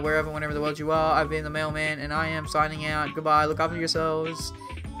 morning, night, wherever, whenever in the world you are. I've been the Mailman, and I am signing out. Goodbye, look after yourselves.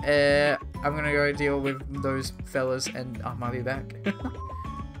 I'm gonna go deal with those fellas, and I might be back.